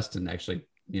trust, and actually,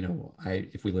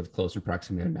 if we lived closer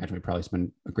proximity, I imagine we'd probably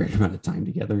spend a great amount of time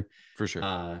together. For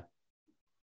sure.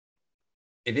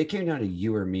 If it came down to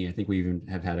you or me, I think we even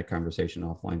have had a conversation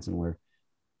offline somewhere.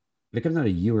 If it comes down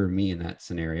to you or me in that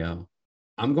scenario,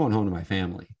 I'm going home to my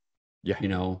family. Yeah.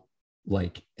 And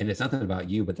it's nothing about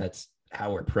you, but that's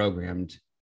how we're programmed.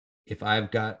 If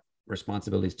I've got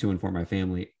responsibilities to and for my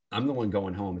family, I'm the one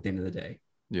going home at the end of the day.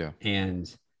 Yeah. And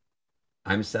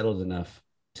I'm settled enough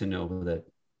to know that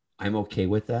I'm okay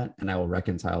with that, and I will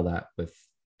reconcile that with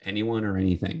anyone or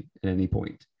anything at any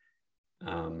point.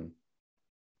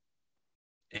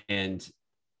 And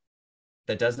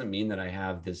that doesn't mean that I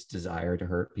have this desire to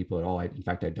hurt people at all. In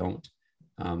fact, I don't.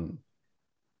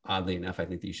 Oddly enough, I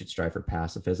think that you should strive for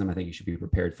pacifism. I think you should be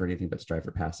prepared for anything but strive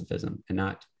for pacifism, and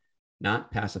not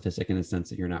pacifistic in the sense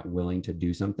that you're not willing to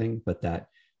do something, but that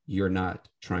you're not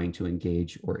trying to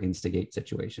engage or instigate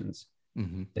situations.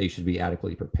 Mm-hmm. That you should be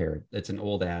adequately prepared. It's an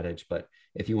old adage, but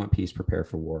if you want peace, prepare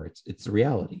for war. It's the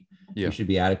reality. Yeah. You should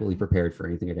be adequately prepared for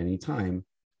anything at any time,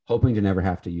 hoping to never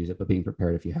have to use it, but being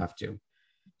prepared if you have to.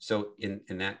 So in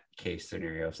that case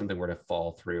scenario, if something were to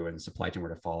fall through and the supply chain were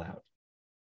to fall out,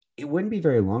 it wouldn't be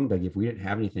very long, Doug, if we didn't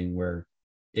have anything where,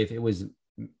 if it was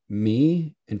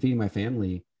me and feeding my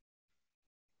family,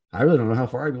 I really don't know how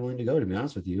far I'd be willing to go, to be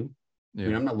honest with you. Yeah. I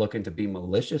mean, I'm not looking to be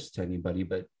malicious to anybody,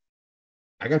 but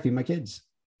I got to feed my kids.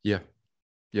 Yeah.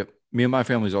 Yep. Me and my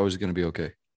family's always going to be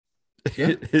okay.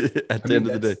 Yeah. At the end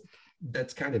of the day.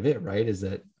 That's kind of it, right? Is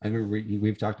that, I mean,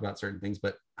 we've talked about certain things,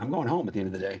 but I'm going home at the end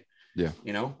of the day. Yeah.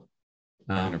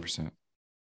 100%.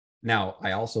 Now,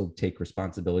 I also take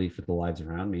responsibility for the lives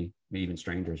around me, even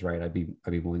strangers, right? I'd be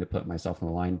willing to put myself on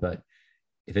the line, but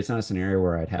if it's not a scenario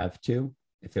where I'd have to,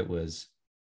 if it was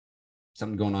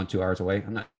something going on 2 hours away,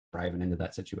 I'm not driving into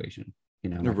that situation,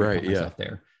 right? Yeah.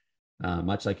 There.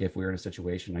 Much like if we were in a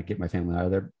situation, I get my family out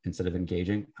of there instead of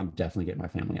engaging, I'm definitely getting my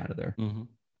family out of there. Mm-hmm.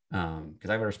 Because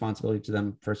I have a responsibility to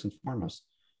them first and foremost.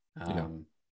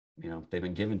 They've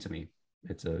been given to me.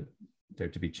 They're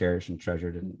to be cherished and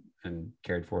treasured and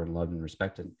cared for and loved and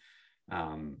respected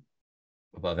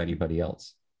above anybody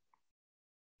else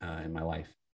in my life.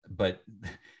 But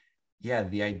yeah,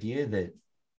 the idea that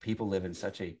people live in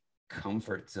such a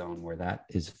comfort zone where that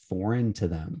is foreign to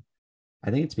them,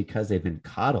 I think it's because they've been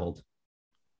coddled.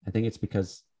 I think it's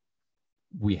because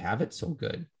we have it so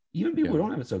good. Even people who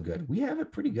don't have it so good, we have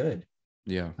it pretty good.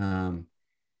 Yeah.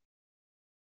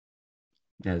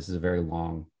 This is a very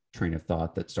long train of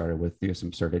thought that started with some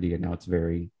absurdity, and now it's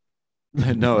very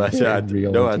no, I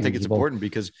think it's important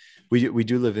because we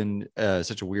do live in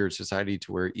such a weird society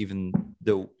to where even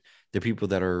the people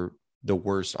that are the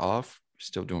worst off are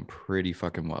still doing pretty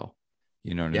fucking well.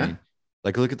 You know what I mean?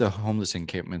 Like, look at the homeless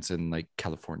encampments in like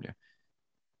California.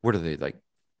 What are they, like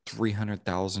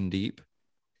 300,000 deep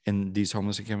in these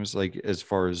homeless encampments? Like, as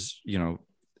far as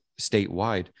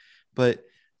statewide, but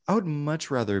I would much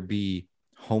rather be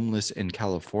homeless in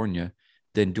California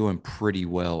than doing pretty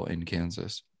well in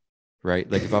Kansas, right?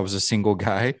 Like, if I was a single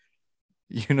guy,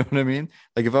 you know what I mean?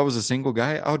 Like, if I was a single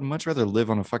guy, I would much rather live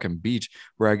on a fucking beach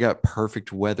where I got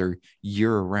perfect weather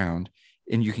year round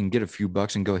and you can get a few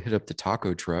bucks and go hit up the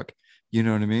taco truck. You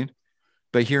know what I mean?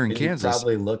 But here in And you Kansas,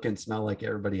 probably look and smell like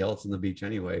everybody else on the beach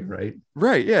anyway, right?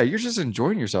 right? Yeah, you're just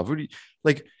enjoying yourself. What do you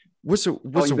like? What's the Oh,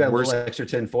 the you got a worst? little extra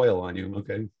tin foil on you.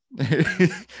 Okay.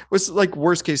 What's like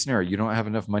worst case scenario? You don't have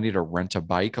enough money to rent a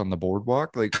bike on the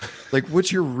boardwalk. Like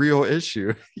what's your real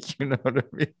issue? You know what I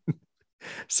mean?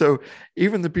 So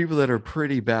even the people that are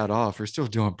pretty bad off are still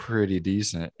doing pretty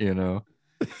decent. You know?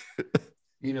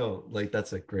 Like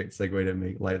that's a great segue to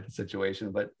make light of the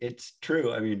situation, but it's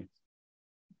true. I mean,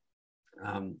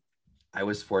 um, I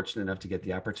was fortunate enough to get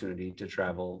the opportunity to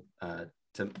travel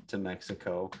to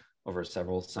Mexico over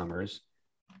several summers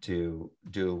to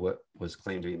do what was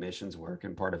claimed to be missions work.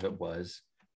 And part of it was,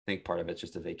 I think part of it's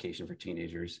just a vacation for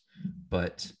teenagers,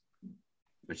 but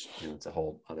which, it's a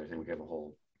whole other thing. We have a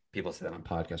whole, people say that on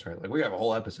podcasts, right? Like we have a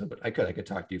whole episode, but I could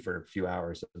talk to you for a few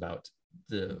hours about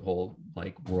the whole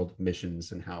like world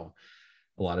missions and how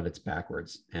a lot of it's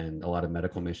backwards, and a lot of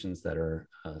medical missions that are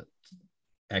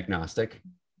agnostic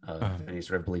of any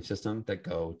sort of belief system that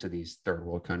go to these third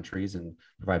world countries and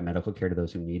provide medical care to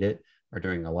those who need it are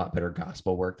doing a lot better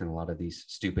gospel work than a lot of these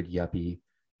stupid yuppie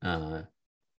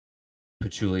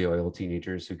patchouli oil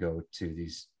teenagers who go to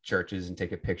these churches and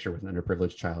take a picture with an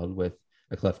underprivileged child with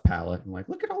a cleft palate and like,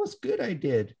 look at all this good I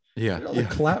did. Yeah. Look at all the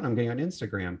clout I'm getting on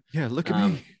Instagram. Yeah. Look at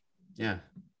me. Yeah.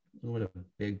 What a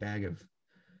big bag of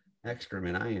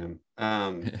excrement I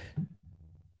am.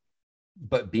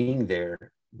 But being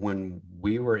there when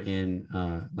we were in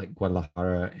like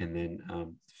Guadalajara and then a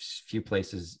few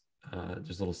places,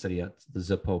 there's a little city at the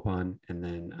Zapopan and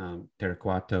then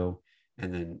Taracuato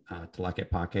and then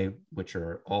Tlaquepaque, which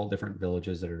are all different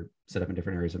villages that are set up in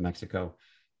different areas of Mexico.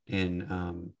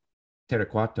 In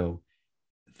Taracuato,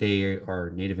 they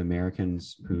are Native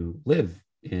Americans who live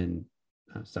in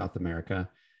South America,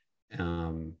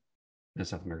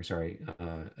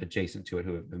 adjacent to it,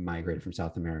 who have migrated from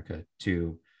South America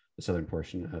to the southern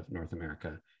portion of North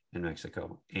America and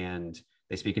Mexico. And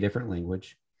they speak a different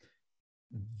language.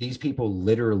 These people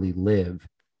literally live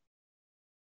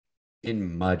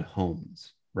in mud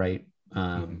homes, right?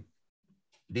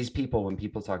 These people, when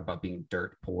people talk about being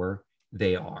dirt poor,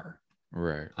 they are.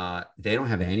 Right. They don't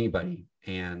have anybody.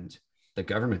 And the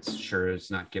government sure is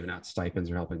not giving out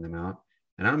stipends or helping them out.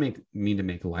 And I don't mean to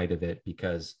make light of it,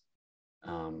 because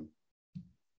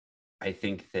I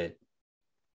think that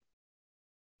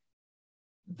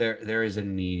there is a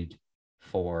need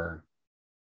for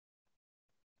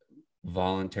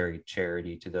voluntary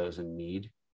charity to those in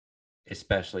need,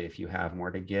 especially if you have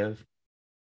more to give.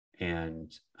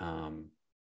 And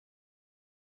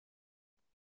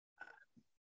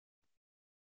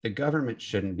the government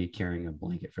shouldn't be carrying a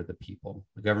blanket for the people.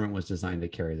 The government was designed to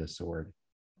carry the sword.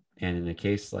 And in a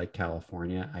case like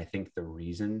California, I think the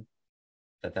reason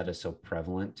that is so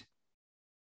prevalent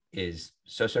is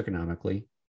socioeconomically.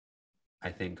 I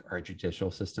think our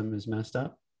judicial system is messed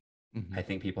up. I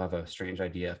think people have a strange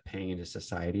idea of paying into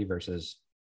society versus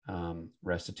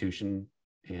restitution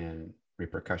and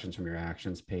repercussions from your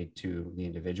actions paid to the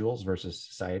individuals versus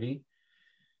society.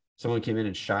 Someone came in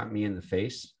and shot me in the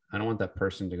face. I don't want that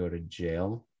person to go to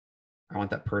jail. I want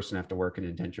that person to have to work in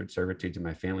indentured servitude to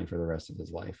my family for the rest of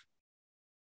his life.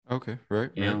 Okay.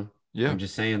 Right. You know, yeah. I'm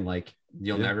just saying, like,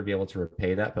 you'll never be able to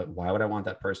repay that. But why would I want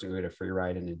that person to go get a free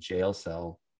ride in a jail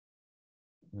cell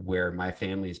where my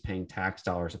family is paying tax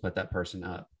dollars to put that person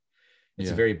up? It's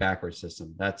a very backward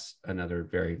system. That's another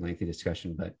very lengthy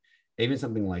discussion. But even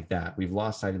something like that, we've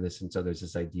lost sight of this. And so there's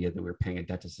this idea that we're paying a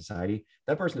debt to society.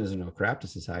 That person doesn't owe crap to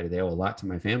society. They owe a lot to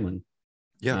my family.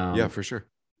 Yeah, for sure.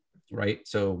 Right.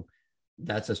 So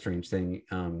that's a strange thing.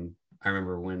 I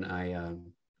remember when I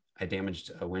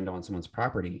damaged a window on someone's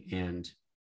property, and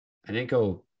I didn't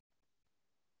go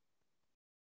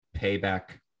pay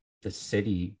back the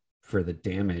city for the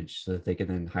damage so that they could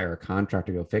then hire a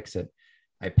contractor to go fix it.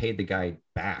 I paid the guy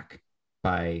back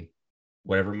by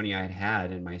whatever money I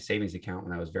had in my savings account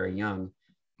when I was very young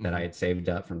that I had saved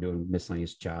up from doing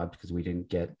miscellaneous jobs because we didn't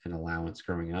get an allowance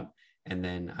growing up. And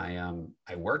then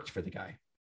I worked for the guy.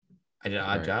 I did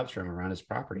odd jobs for him around his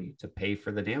property to pay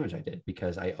for the damage I did,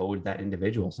 because I owed that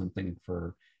individual something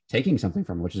for taking something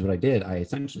from him, which is what I did. I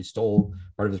essentially stole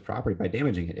part of his property by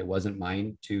damaging it. It wasn't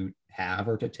mine to have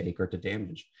or to take or to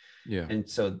damage. Yeah. And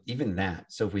so even that,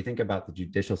 so if we think about the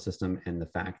judicial system and the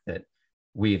fact that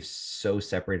we've so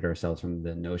separated ourselves from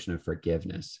the notion of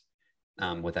forgiveness,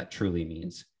 what that truly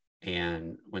means.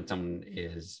 And when someone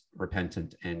is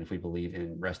repentant, and if we believe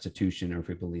in restitution, or if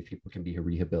we believe people can be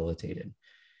rehabilitated,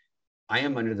 I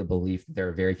am under the belief that there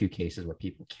are very few cases where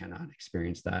people cannot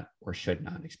experience that or should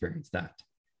not experience that.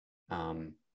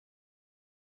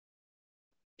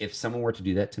 if someone were to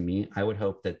do that to me, I would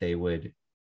hope that they would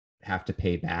have to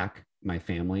pay back my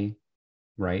family,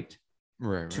 right?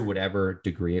 Right. To whatever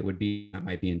degree it would be. That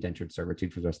might be indentured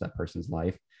servitude for the rest of that person's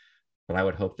life. But I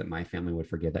would hope that my family would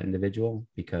forgive that individual,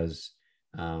 because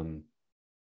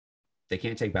they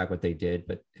can't take back what they did,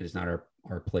 but it is not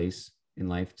our place in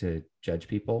life to judge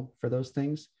people for those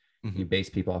things. Mm-hmm. You base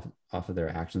people off of their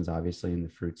actions, obviously, and the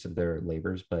fruits of their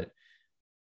labors, but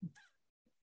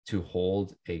to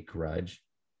hold a grudge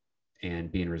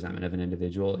and be in resentment of an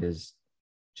individual is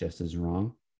just as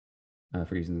wrong,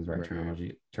 for using the right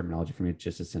terminology for me. It's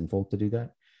just as sinful to do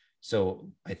that. So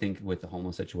I think with the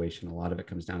homeless situation, a lot of it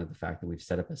comes down to the fact that we've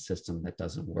set up a system that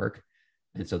doesn't work.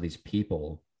 And so these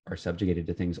people are subjugated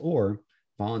to things, or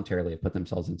voluntarily put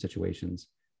themselves in situations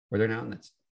where they're not in that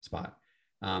spot.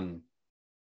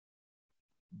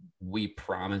 We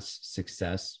promise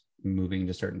success moving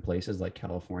to certain places like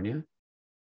California.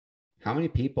 How many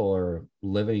people are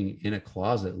living in a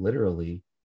closet, literally?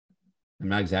 I'm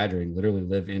not exaggerating, literally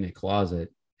live in a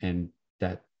closet, and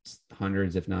that's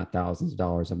hundreds, if not thousands of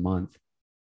dollars a month.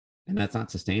 And that's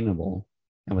not sustainable.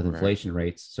 And with inflation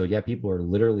rates. So yeah, people are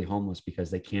literally homeless because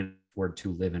they can't afford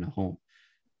to live in a home,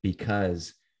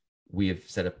 because we have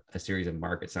set up a series of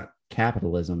markets, not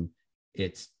capitalism.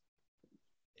 It's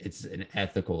an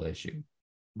ethical issue.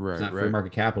 It's not free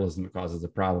market capitalism that causes the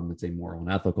problem. It's a moral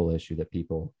and ethical issue that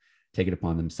people take it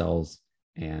upon themselves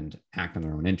and act on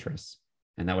their own interests.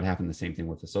 And that would happen the same thing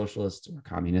with the socialists or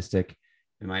communistic.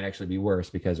 It might actually be worse,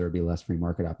 because there would be less free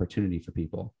market opportunity for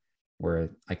people, where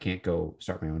I can't go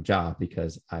start my own job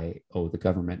because I owe the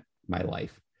government my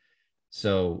life.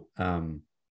 So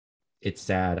it's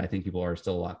sad. I think people are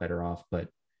still a lot better off, but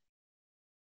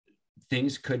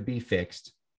things could be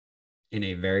fixed in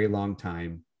a very long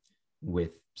time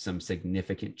with some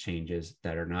significant changes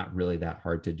that are not really that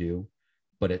hard to do,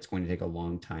 but it's going to take a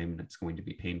long time and it's going to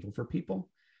be painful for people.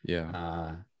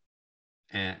 Yeah.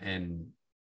 And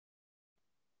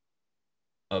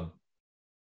a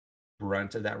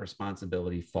brunt of that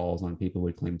responsibility falls on people who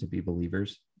would claim to be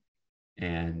believers,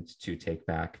 and to take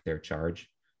back their charge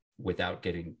without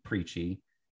getting preachy.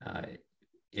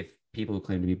 If people who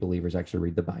claim to be believers actually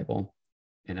read the Bible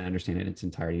and understand it in its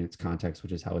entirety, in its context,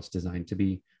 which is how it's designed to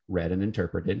be read and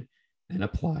interpreted and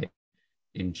applied.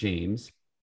 In James,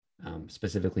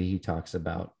 specifically, he talks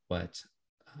about what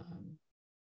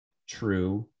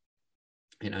true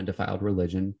and undefiled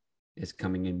religion is: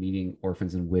 coming and meeting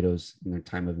orphans and widows in their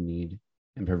time of need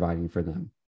and providing for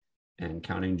them, and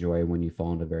counting joy when you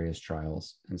fall into various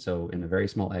trials. And so in a very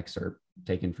small excerpt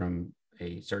taken from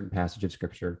a certain passage of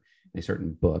scripture, a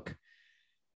certain book,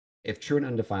 if true and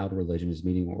undefiled religion is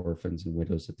meeting orphans and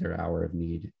widows at their hour of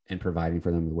need and providing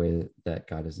for them the way that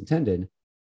God has intended,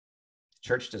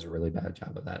 church does a really bad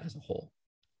job of that as a whole.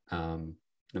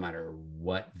 No matter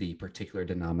what the particular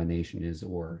denomination is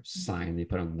or sign they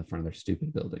put on the front of their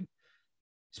stupid building.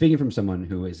 Speaking from someone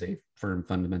who is a firm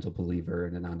fundamental believer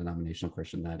and a non-denominational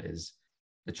Christian, that is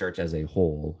the church as a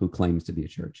whole, who claims to be a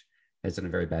church, has done a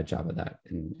very bad job of that.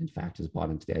 And in fact, has bought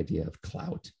into the idea of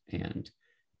clout and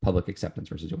public acceptance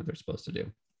versus doing what they're supposed to do.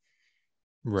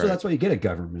 So that's why you get a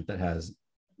government that has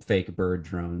fake bird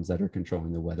drones that are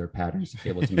controlling the weather patterns to be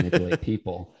able to manipulate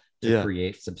people to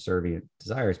create subservient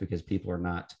desires, because people are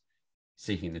not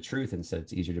seeking the truth. Instead,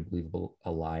 it's easier to believe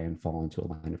a lie and fall into a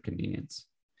line of convenience.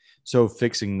 So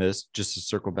fixing this, just to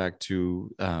circle back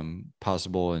to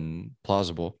possible and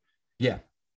plausible. Yeah.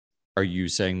 Are you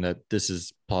saying that this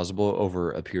is plausible over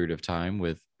a period of time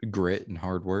with grit and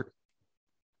hard work?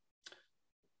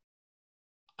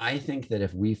 I think that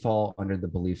if we fall under the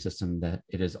belief system that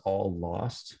it is all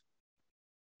lost,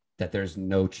 that there's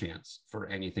no chance for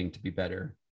anything to be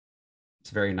better, it's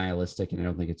very nihilistic, and I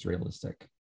don't think it's realistic.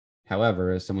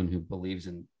 However, as someone who believes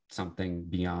in something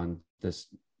beyond this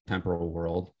temporal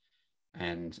world,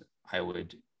 and I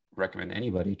would recommend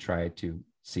anybody try to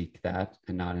seek that,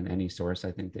 and not in any source.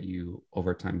 I think that you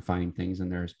over time find things,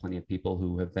 and there's plenty of people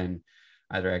who have been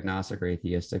either agnostic or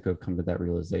atheistic who have come to that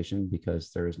realization, because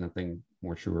there is nothing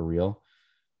more true or real.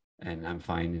 And I'm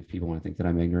fine if people want to think that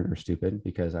I'm ignorant or stupid,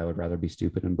 because I would rather be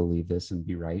stupid and believe this and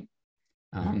be right.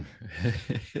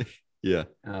 Yeah.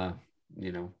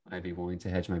 I'd be willing to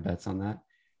hedge my bets on that.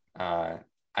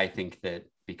 I think that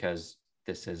because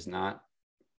this is not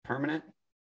permanent,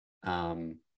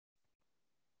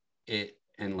 it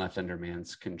and left under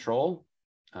man's control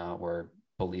or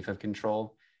belief of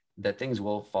control, that things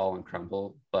will fall and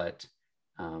crumble, but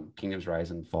kingdoms rise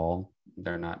and fall.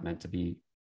 They're not meant to be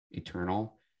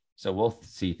eternal. So we'll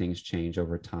see things change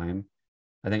over time.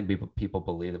 I think people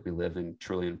believe that we live in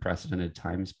truly unprecedented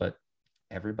times, but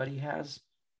everybody has.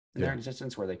 in their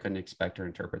existence where they couldn't expect or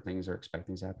interpret things or expect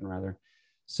things to happen rather.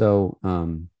 So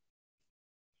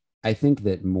I think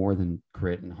that more than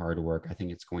grit and hard work, I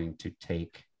think it's going to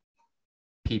take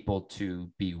people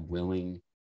to be willing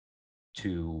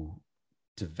to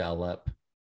develop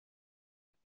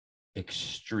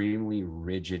extremely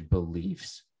rigid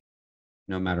beliefs,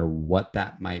 no matter what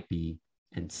that might be,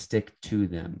 and stick to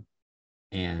them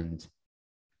and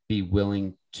be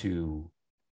willing to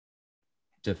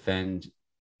defend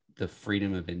the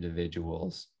freedom of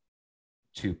individuals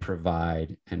to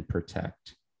provide and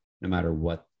protect, no matter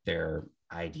what their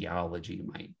ideology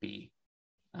might be.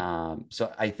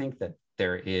 So I think that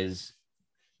there is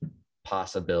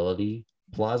plausibility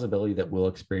that we'll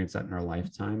experience that in our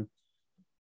lifetime.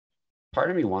 Part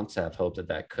of me wants to have hope that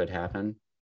that could happen.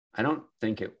 I don't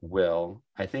think it will.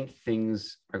 I think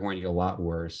things are going to get a lot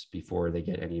worse before they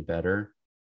get any better.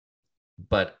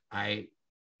 But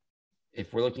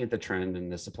if we're looking at the trend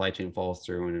and the supply chain falls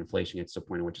through and inflation gets to a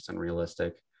point in which it's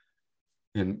unrealistic,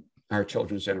 and our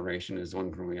children's generation is the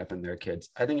one growing up and their kids,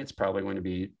 I think it's probably going to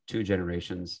be 2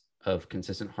 generations of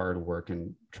consistent hard work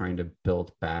and trying to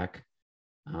build back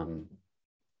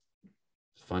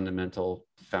fundamental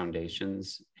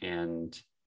foundations and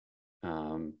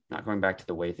not going back to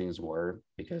the way things were,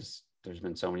 because there's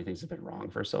been so many things that have been wrong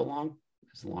for so long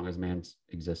as man's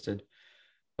existed,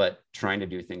 but trying to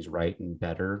do things right and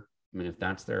better. I mean, if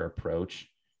that's their approach,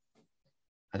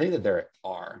 I think that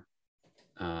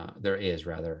there is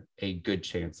rather a good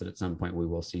chance that at some point we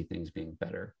will see things being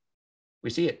better. We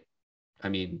see it. I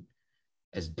mean,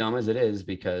 as dumb as it is,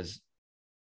 because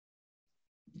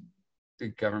the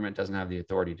government doesn't have the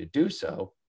authority to do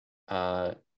so.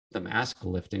 The mask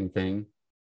lifting thing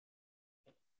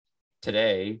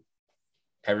today,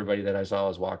 everybody that I saw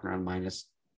was walking around minus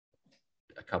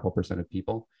a couple % of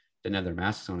people didn't have their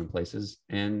masks on in places,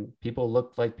 and people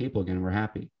looked like people again and were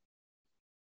happy.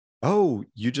 Oh,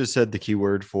 you just said the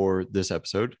keyword for this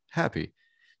episode, happy.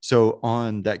 So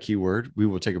on that keyword, we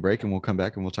will take a break and we'll come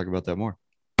back and we'll talk about that more.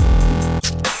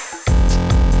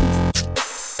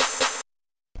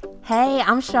 Hey,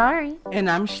 I'm Shari. And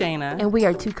I'm Shayna. And we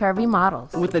are 2 curvy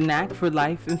models with a knack for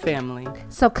life and family.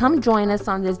 So come join us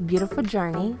on this beautiful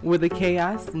journey where the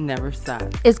chaos never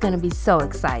stops. It's going to be so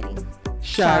exciting.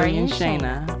 Shari and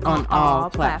Shayna on all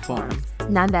platforms.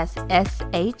 Now that's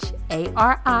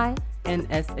SHARI and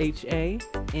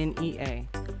SHANEA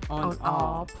on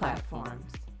all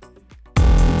platforms.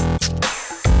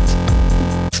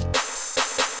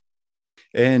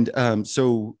 And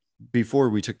so before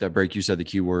we took that break, you said the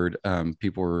keyword,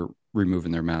 people were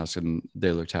removing their masks and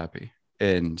they looked happy.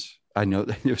 And I know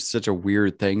that it was such a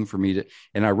weird thing for me to,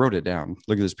 and I wrote it down.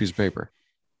 Look at this piece of paper.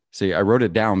 See, I wrote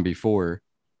it down before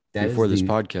this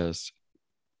podcast.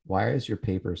 Why is your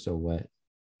paper so wet?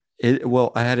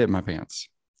 Well, I had it in my pants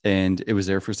and it was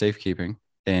there for safekeeping.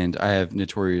 And I have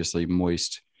notoriously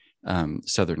moist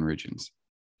southern regions.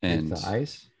 And the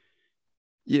ice?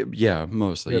 Yeah,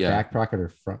 mostly. You're a back pocket or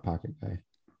front pocket guy?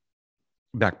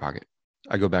 Back pocket.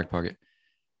 I go back pocket.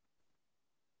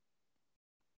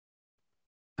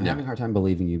 I'm having a hard time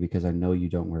believing you because I know you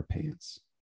don't wear pants.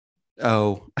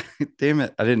 Oh, damn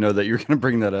it. I didn't know that you were going to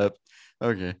bring that up.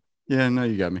 Okay. Yeah, no,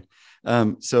 you got me.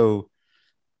 So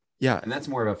yeah. And that's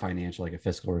more of a financial, like a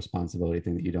fiscal responsibility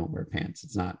thing, that you don't wear pants.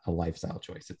 It's not a lifestyle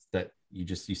choice. It's that you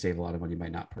save a lot of money by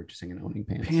not purchasing and owning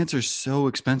pants. Pants are so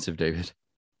expensive, David.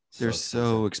 They're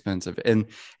so expensive. And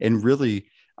really,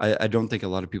 I don't think a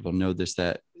lot of people know this,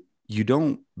 that you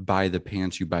don't buy the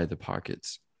pants, you buy the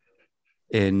pockets.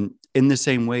 And in the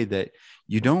same way that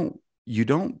you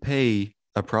don't pay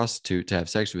a prostitute to have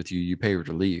sex with you, you pay her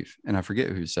to leave. And I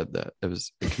forget who said that. It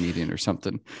was a comedian or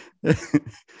something.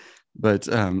 But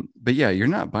yeah, you're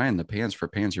not buying the pants for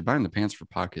pants. You're buying the pants for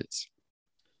pockets.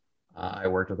 I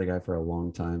worked with a guy for a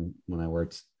long time when I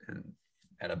worked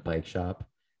at a bike shop,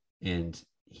 and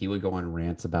he would go on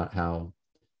rants about how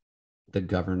the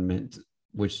government,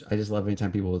 which I just love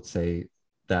anytime people would say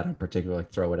that in particular,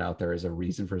 like throw it out there as a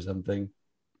reason for something,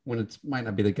 when it might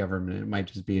not be the government, it might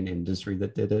just be an industry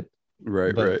that did it.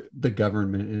 Right. The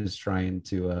government is trying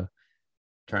to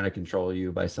control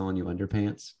you by selling you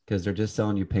underpants, because they're just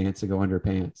selling you pants to go under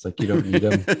pants. Like, you don't need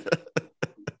them.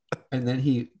 And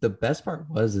then the best part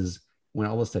is when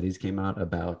all the studies came out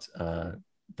about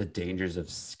the dangers of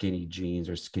skinny jeans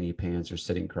or skinny pants or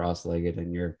sitting cross-legged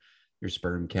and your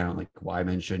sperm count, like why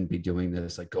men shouldn't be doing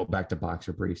this, like go back to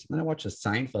boxer briefs. And then I watched a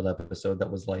Seinfeld episode that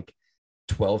was like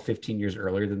 12, 15 years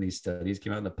earlier than these studies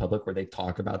came out in the public, where they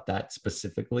talk about that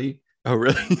specifically. Oh,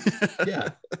 really? Yeah.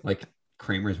 Like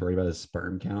Kramer's worried about his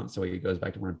sperm count, so he goes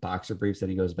back to wearing boxer briefs, then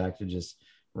he goes back to just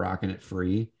rocking it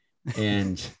free.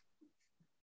 And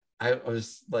I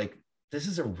was like, this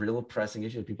is a real pressing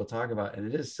issue that people talk about,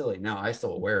 and it is silly. Now I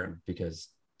still wear them because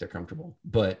they're comfortable,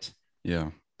 but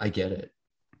Yeah. I get it.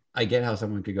 I get how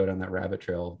someone could go down that rabbit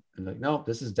trail and like, no,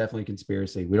 this is definitely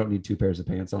conspiracy. We don't need two pairs of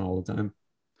pants on all the time.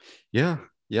 Yeah.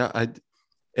 Yeah.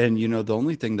 And the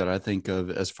only thing that I think of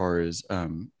as far as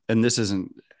and this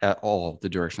isn't at all the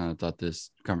direction I thought this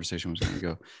conversation was going to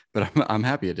go, but I'm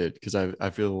happy it did because I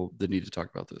feel the need to talk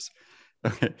about this.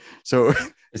 Okay. So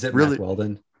Is it really, Mack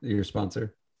Weldon, your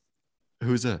sponsor?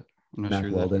 who's that? I'm not Mack sure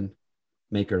who Weldon,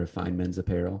 maker of fine men's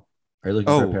apparel. Are you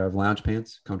looking for a pair of lounge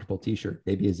pants, comfortable t-shirt,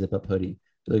 maybe a zip-up hoodie?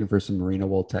 You're looking for some merino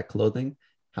wool tech clothing?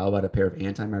 How about a pair of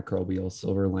antimicrobial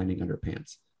silver lining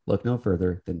underpants? Look no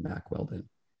further than Mack Weldon.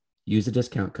 Use the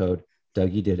discount code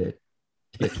Dougie Did It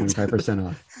to get 25%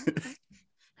 off.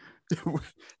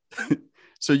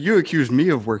 So you accused me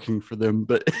of working for them,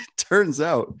 but it turns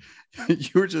out you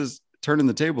were just turning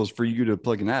the tables for you to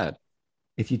plug an ad.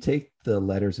 If you take the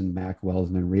letters in Mack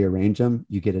Weldon and rearrange them,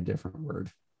 you get a different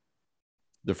word.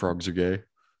 The frogs are gay.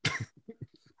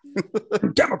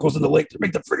 Chemicals in the lake to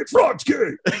make the friggin' frogs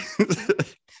gay.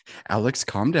 Alex,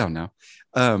 calm down now.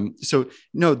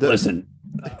 Listen,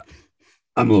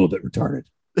 I'm a little bit retarded.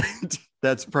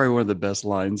 That's probably one of the best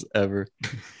lines ever.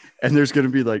 And there's going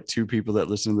to be like two people that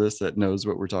listen to this that knows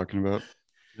what we're talking about.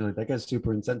 You're like, that guy's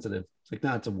super insensitive. It's like,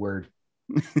 no, it's a word.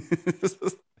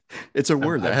 It's a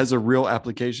word that has a real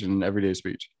application in everyday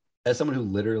speech. As someone who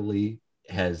literally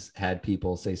has had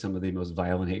people say some of the most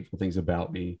violent, hateful things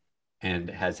about me and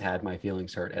has had my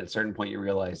feelings hurt, at a certain point you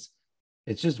realize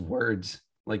it's just words.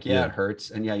 Like, yeah, it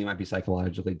hurts. And yeah, you might be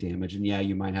psychologically damaged. And yeah,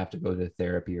 you might have to go to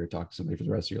therapy or talk to somebody for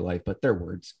the rest of your life, but they're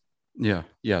words. Yeah.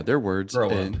 Yeah. They're words. Grow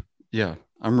up. Yeah.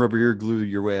 I'm rubber ear glue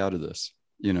your way out of this,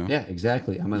 Yeah,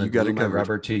 exactly. I'm going to glue my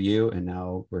rubber to you. And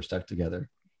now we're stuck together.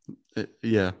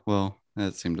 Yeah. Well,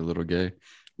 that seemed a little gay,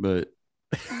 but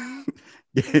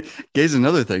gay's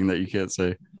another thing that you can't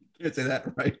say. You can't say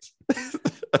that, right?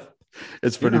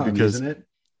 It's funny because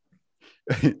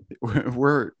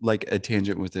we're like a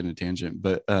tangent within a tangent,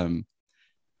 but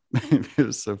it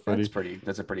was so funny.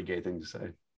 That's a pretty gay thing to say.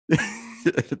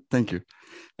 Thank you.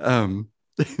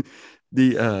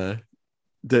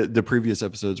 The previous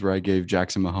episodes where I gave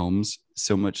Jackson Mahomes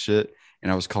so much shit,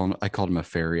 and I called him a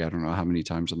fairy. I don't know how many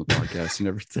times on the podcast and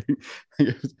everything.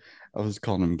 I was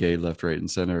calling him gay left, right, and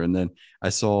center. And then I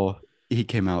saw he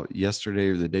came out yesterday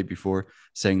or the day before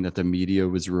saying that the media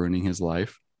was ruining his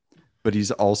life. But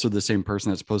he's also the same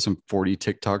person that's posting 40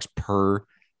 TikToks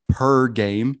per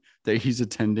game that he's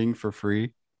attending for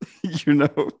free,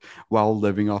 while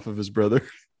living off of his brother.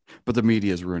 But the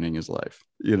media is ruining his life,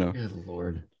 Good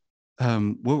Lord.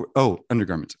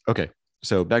 Undergarments. Okay.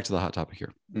 So back to the hot topic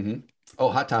here. Mm-hmm. Oh,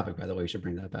 Hot Topic, by the way, you should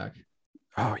bring that back.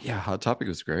 Oh yeah. Hot Topic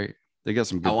was great. They got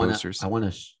some good posters. I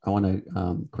want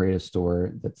to create a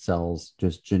store that sells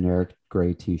just generic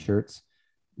gray t-shirts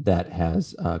that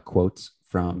has quotes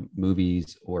from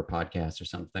movies or podcasts or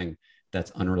something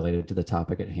that's unrelated to the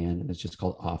topic at hand. And it's just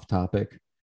called Off Topic.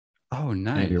 Oh,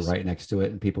 nice. And you're right next to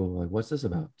it. And people are like, what's this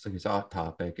about? It's like, it's Off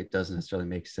Topic. It doesn't necessarily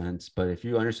make sense. But if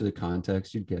you understood the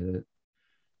context, you'd get it.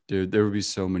 Dude, there would be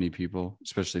so many people,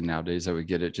 especially nowadays, that would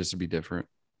get it just to be different.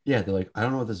 Yeah, they're like, I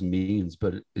don't know what this means,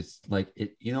 but it's like,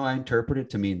 I interpret it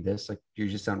to mean this. Like, you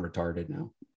just sound retarded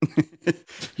now.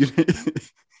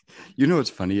 What's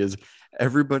funny is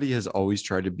everybody has always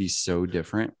tried to be so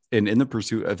different. And in the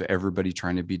pursuit of everybody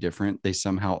trying to be different, they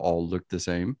somehow all look the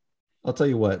same. I'll tell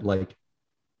you what, like,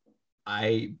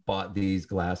 I bought these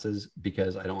glasses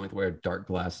because I don't like to wear dark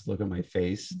glasses look at my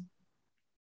face.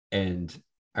 And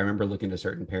I remember looking at a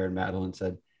certain pair and Madeline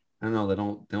said, I don't know, they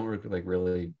don't look like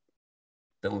really,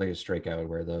 they don't look like a straight guy would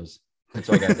wear those. And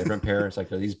so I got a different pair. It's like,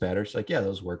 are these better? She's like, yeah,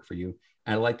 those work for you.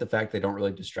 And I like the fact they don't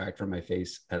really distract from my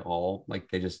face at all. Like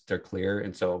they're clear.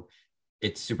 And so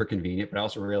it's super convenient, but I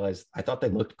also realized I thought they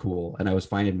looked cool. And I was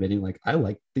fine admitting like, I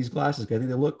like these glasses. I think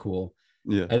they look cool.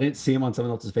 Yeah. I didn't see them on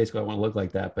someone else's face because I want to look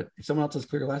like that. But if someone else has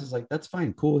clear glasses, like that's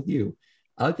fine. Cool with you.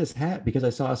 I like this hat because I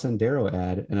saw a Sendero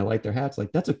ad and I like their hats.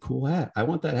 Like, that's a cool hat. I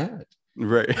want that hat.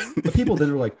 Right. But people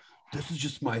then were like, this is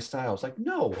just my style. It's like,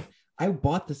 no, I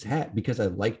bought this hat because I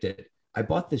liked it. I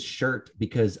bought this shirt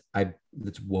because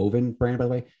it's Woven brand, by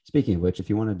the way. Speaking of which, if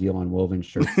you want a deal on Woven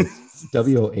shirts, it's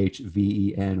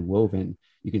WOHVEN Woven.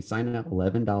 You can sign up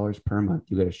 $11 per month.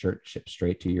 You get a shirt shipped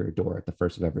straight to your door at the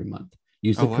first of every month.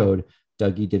 Use the code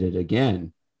Dougie Did It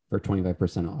Again for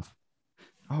 25% off.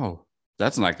 Oh,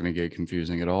 that's not going to get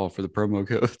confusing at all for the promo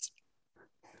codes.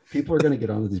 People are going to get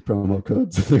onto these promo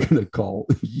codes. They're going to call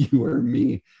you or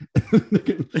me.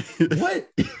 What?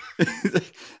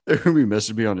 They're going to be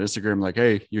messaging me on Instagram like,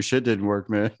 hey, your shit didn't work,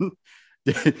 man.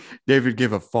 David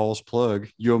gave a false plug.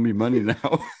 You owe me money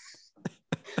now.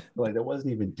 Like, that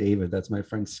wasn't even David. That's my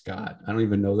friend Scott. I don't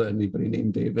even know that anybody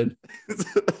named David.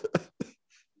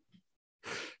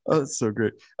 Oh, that's so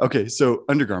great. Okay, so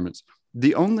undergarments.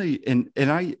 The only and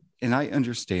I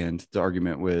understand the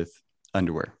argument with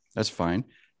underwear. That's fine.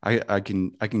 I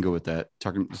can go with that.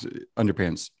 Talking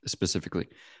underpants specifically.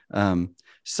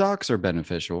 Socks are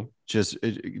beneficial just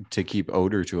to keep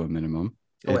odor to a minimum.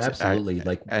 Oh, absolutely.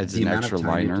 Like adds the an amount extra of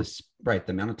time you liner. have to, right,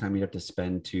 the amount of time you have to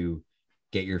spend to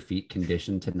get your feet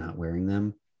conditioned to not wearing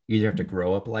them. You either have to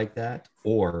grow up like that,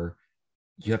 or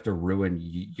you have to ruin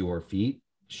your feet,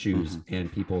 shoes,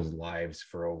 and people's lives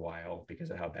for a while because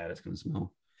of how bad it's going to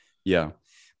smell. Yeah,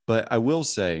 but I will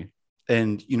say,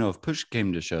 and if push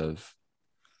came to shove,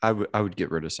 I would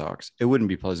get rid of socks. It wouldn't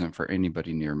be pleasant for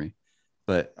anybody near me,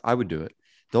 but I would do it.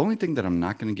 The only thing that I'm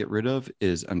not going to get rid of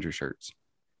is undershirts.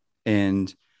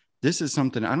 And this is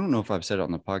something I don't know if I've said it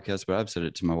on the podcast, but I've said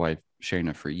it to my wife,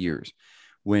 Shayna, for years.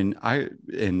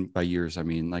 And by years, I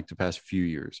mean like the past few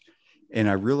years. And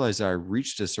I realized I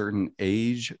reached a certain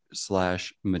age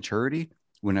 / maturity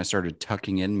when I started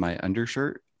tucking in my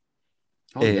undershirt.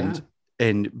 Oh, yeah.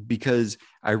 And because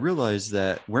I realized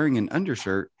that wearing an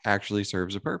undershirt actually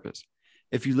serves a purpose.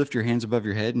 If you lift your hands above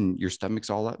your head and your stomach's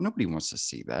all out, nobody wants to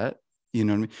see that. You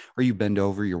know what I mean? Or you bend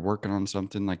over, you're working on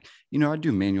something like, I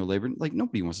do manual labor. Like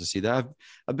nobody wants to see that.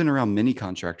 I've been around many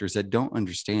contractors that don't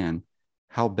understand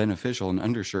how beneficial an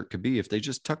undershirt could be if they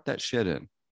just tuck that shit in,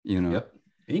 Yep.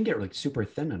 And you can get like super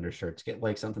thin undershirts. Get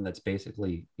like something that's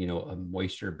basically, a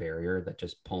moisture barrier that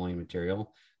just pulling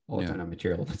material. All the time, not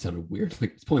material. That sounded weird.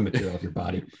 Like it's pulling material off your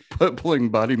body. Pulling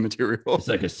body material. It's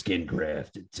like a skin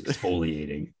graft. It's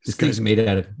exfoliating. This thing's made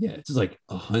out of, it's just like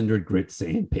 100 grit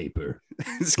sandpaper.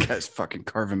 This guy's fucking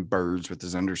carving birds with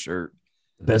his undershirt.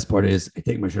 The best part is I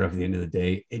take my shirt off at the end of the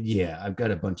day, and yeah, I've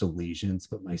got a bunch of lesions,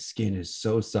 but my skin is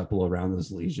so supple around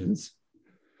those lesions.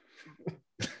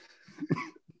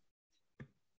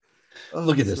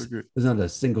 Look at this. So there's not a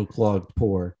single clogged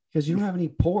pore because you don't have any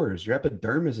pores. Your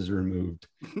epidermis is removed.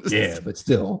 Yeah, but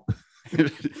still.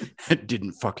 I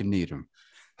didn't fucking need them.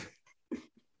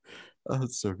 Oh,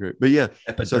 that's so great. But yeah.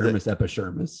 Epidermis,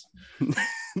 epidermis.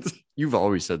 You've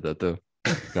always said that though,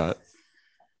 Scott.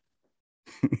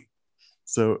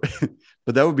 So,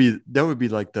 but that would be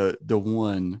like the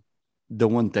one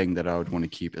thing that I would want to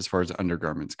keep as far as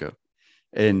undergarments go.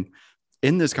 And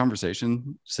in this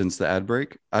conversation, since the ad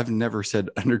break, I've never said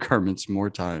undergarments more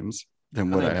times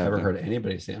than what I have. I've never heard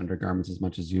anybody say undergarments as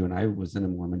much as you. And I was in a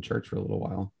Mormon church for a little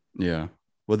while. Yeah.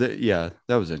 Well, that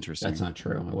was interesting. That's not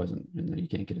true. I wasn't. You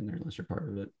can't get in there unless you're part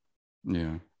of it.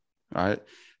 Yeah. I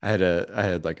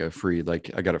had like a free, like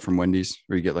I got it from Wendy's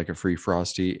where you get like a free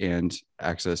Frosty and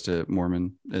access to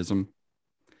Mormonism.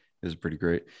 It was pretty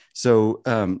great. So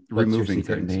removing your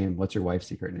secret things. name. What's your wife's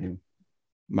secret name?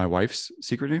 My wife's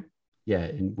secret name? Yeah,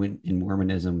 in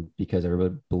Mormonism, because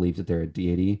everybody believes that they're a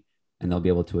deity and they'll be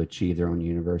able to achieve their own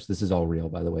universe. This is all real,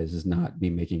 by the way. This is not me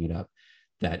making it up.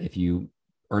 That if you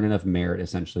earn enough merit,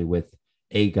 essentially, with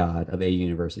a god of a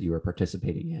universe that you are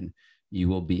participating in, you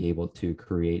will be able to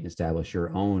create and establish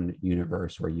your own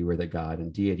universe where you are the god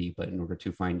and deity. But in order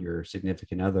to find your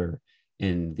significant other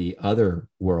in the other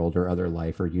world or other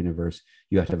life or universe,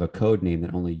 you have to have a code name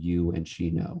that only you and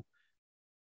she know.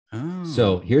 Oh.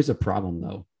 So here's a problem,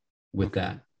 though, with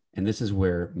that. And this is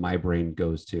where my brain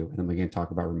goes to. And then we're going to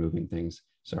talk about removing things.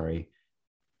 Sorry.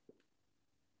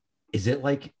 Is it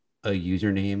like a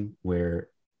username where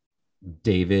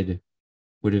David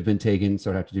would have been taken?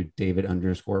 So I'd have to do David_1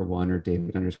 or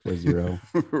David_0.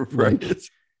 Right. Like,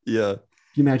 Yeah. Can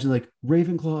you imagine like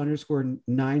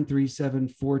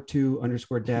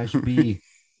Ravenclaw_93742_-B?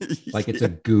 Like it's a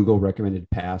Google recommended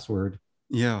password.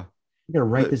 Yeah. You got to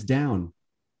write this down.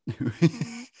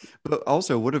 But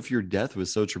also, what if your death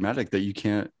was so traumatic that you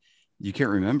can't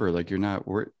remember? Like you're not,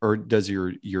 or does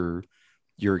your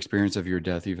experience of your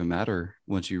death even matter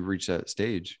once you reach that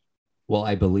stage? Well,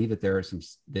 I believe that there are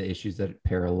the issues that are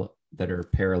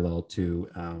parallel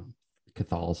to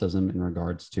Catholicism in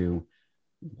regards to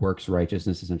works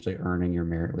righteousness, essentially earning your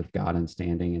merit with God and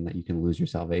standing, and that you can lose your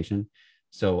salvation.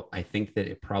 So I think that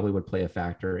it probably would play a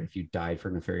factor if you died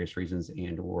for nefarious reasons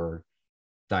and or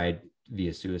died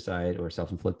via suicide or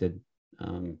self-inflicted,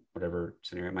 whatever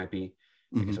scenario it might be.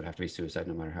 I guess it would have to be suicide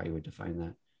no matter how you would define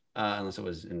that, unless it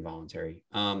was involuntary.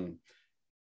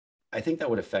 I think that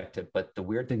would affect it. But the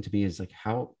weird thing to me is like,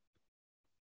 how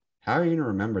are you going to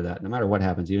remember that no matter what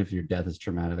happens, even if your death is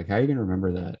traumatic? Like, how are you going to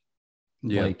remember that?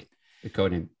 Yeah. Like the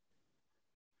code name.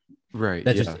 Right.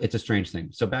 That's just, it's a strange thing.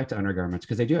 So back to undergarments,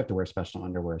 because they do have to wear special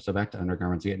underwear. So back to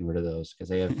undergarments, getting rid of those because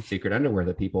they have secret underwear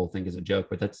that people think is a joke,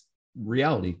 but that's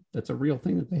reality. That's a real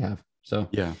thing that they have. So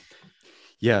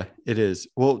Yeah, it is.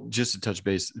 Well, just to touch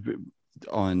base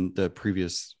on the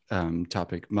previous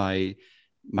topic, my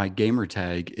gamer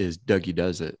tag is Dougie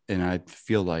Does It, and I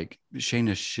feel like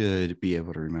Shayna should be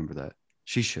able to remember that.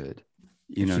 She should,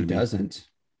 you know, she what I mean? doesn't.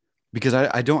 Because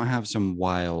I don't have some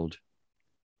wild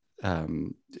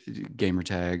gamer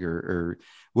tag or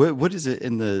what is it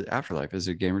in the afterlife? Is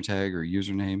it gamer tag or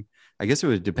username? I guess it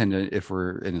would depend on if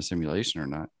we're in a simulation or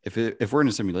not. If we're in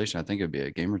a simulation, I think it'd be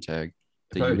a gamer tag.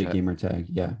 It'd probably be gamer tag.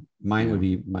 Yeah. Mine Yeah. would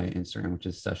be my Instagram, which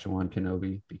is Szechuan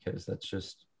Kenobi, because that's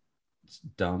just, it's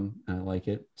dumb and I like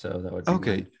it. So that would be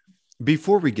Okay. mine.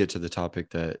 Before we get to the topic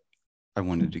that I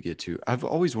wanted to get to, I've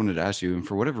always wanted to ask you, and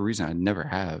for whatever reason, I never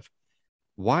have.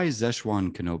 Why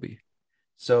Szechuan Kenobi?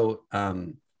 So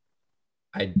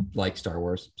I like Star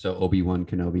Wars. So Obi-Wan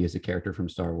Kenobi is a character from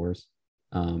Star Wars.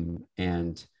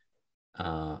 And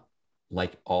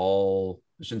like all,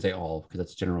 I shouldn't say all because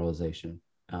that's generalization.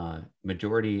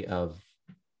 Majority of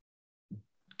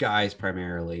guys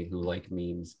primarily who like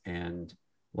memes and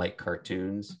like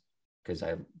cartoons, because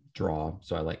I draw,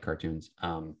 so I like cartoons.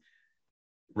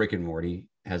 Rick and Morty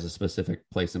has a specific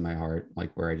place in my heart,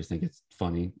 like where I just think it's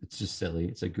funny. It's just silly.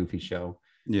 It's a goofy show.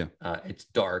 Yeah. It's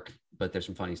dark, but there's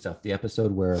some funny stuff. The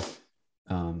episode where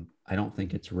I don't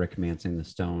think it's Rick Mancing the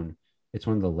Stone. It's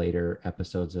one of the later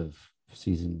episodes of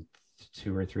season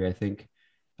 2 or 3, I think,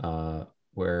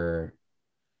 where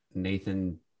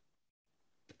Nathan,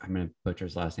 I'm going to butcher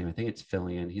his last name. I think it's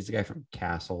Fillion. He's the guy from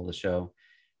Castle, the show.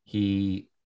 He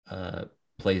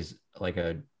plays like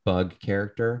a bug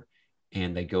character,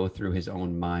 and they go through his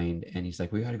own mind. And he's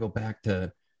like, we got to go back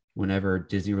to whenever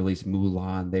Disney released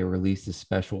Mulan. They released a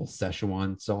special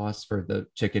Szechuan sauce for the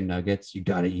chicken nuggets. You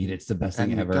got to eat it. It's the best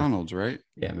thing ever. McDonald's, right?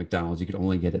 Yeah, McDonald's. You could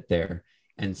only get it there.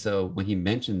 And so when he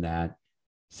mentioned that,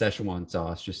 Szechuan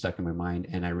sauce just stuck in my mind.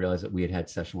 And I realized that we had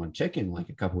Szechuan chicken like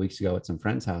a couple weeks ago at some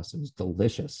friend's house. It was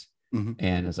delicious. Mm-hmm.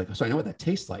 And I was like, so I know what that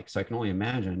tastes like. So I can only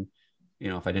imagine, you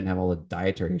know, if I didn't have all the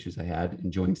dietary issues I had,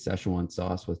 enjoying Szechuan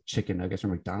sauce with chicken nuggets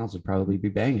from McDonald's would probably be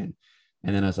banging.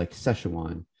 And then I was like,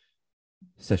 Szechuan.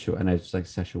 And I was just like,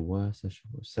 Szechuan,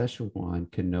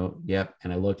 yep.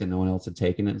 And I looked and no one else had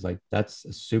taken it. It's like, that's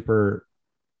a super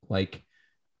like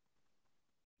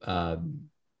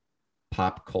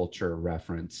pop culture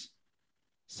reference,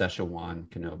 Szechuan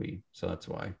Kenobi. So that's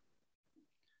why.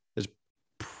 It's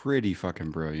pretty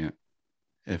fucking brilliant,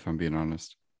 if I'm being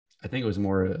honest. I think it was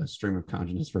more a stream of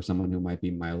consciousness for someone who might be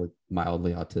mildly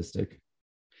autistic.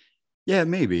 Yeah,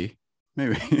 maybe.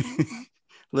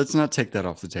 Let's not take that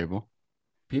off the table.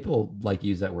 People like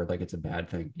use that word like it's a bad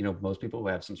thing. You know, most people who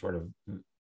have some sort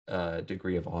of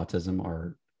degree of autism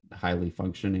are highly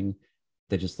functioning.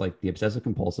 They just like the obsessive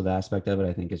compulsive aspect of it.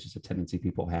 I think it's just a tendency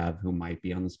people have who might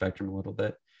be on the spectrum a little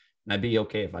bit. And I'd be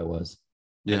okay if I was.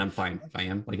 Yeah. And I'm fine if I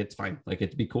am. Like, it's fine. Like,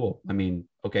 it'd be cool. I mean,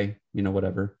 okay, you know,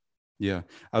 whatever. Yeah.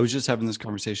 I was just having this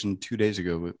conversation 2 days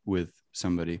ago with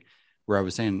somebody where I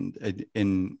was saying,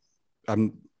 and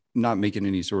I'm not making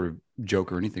any sort of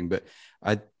joke or anything, but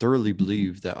I thoroughly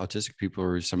believe that autistic people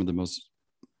are some of the most,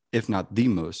 if not the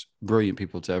most brilliant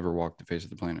people to ever walk the face of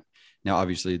the planet. Now,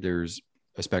 obviously there's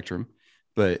a spectrum,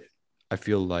 but I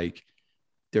feel like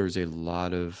there's a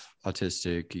lot of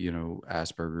autistic, you know,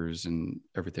 Asperger's and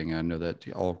everything. I know that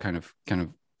all kind of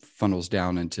funnels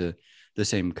down into the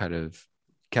same kind of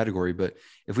category. But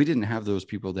if we didn't have those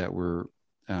people that were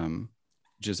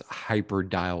just hyper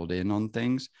dialed in on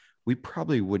things, we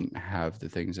probably wouldn't have the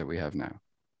things that we have now.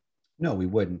 No, we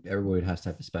wouldn't. Everybody has to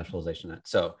have a specialization in it.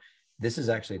 So this is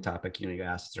actually a topic, you know, you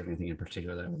asked, is there anything in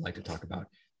particular that I would like to talk about?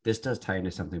 This does tie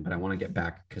into something, but I want to get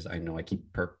back because I know I keep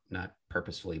not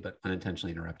purposefully, but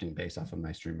unintentionally interrupting based off of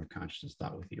my stream of consciousness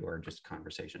thought with you or just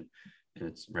conversation. And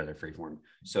it's rather freeform.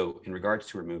 So in regards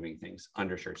to removing things,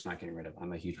 undershirts, not getting rid of,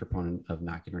 I'm a huge proponent of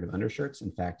not getting rid of undershirts.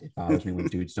 In fact, it bothers me when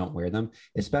dudes don't wear them,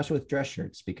 especially with dress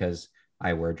shirts, because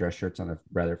I wear dress shirts on a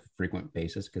rather frequent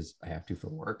basis because I have to for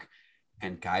work.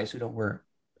 And guys who don't wear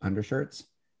undershirts,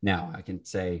 now I can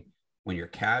say when you're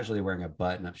casually wearing a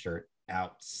button-up shirt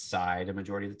outside a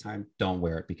majority of the time, don't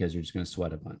wear it because you're just going to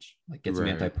sweat a bunch. Like, get some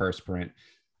antiperspirant.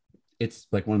 It's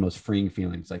like one of the most freeing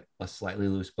feelings. Like a slightly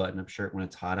loose button-up shirt when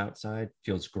it's hot outside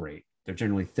feels great. They're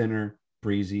generally thinner,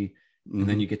 breezy, and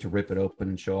then you get to rip it open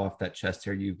and show off that chest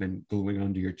hair you've been gluing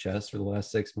onto your chest for the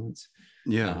last 6 months.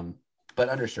 Yeah. But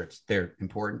undershirts, they're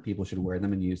important. People should wear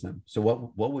them and use them. So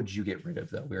what would you get rid of,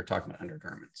 though? We were talking about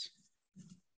undergarments.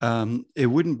 It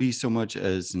wouldn't be so much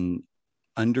as an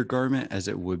undergarment as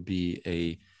it would be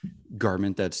a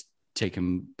garment that's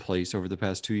taken place over the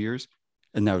past 2 years,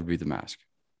 and that would be the mask.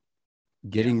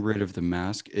 Getting rid of the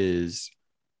mask is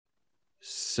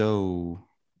so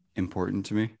important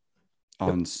to me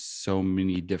on so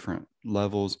many different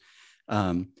levels.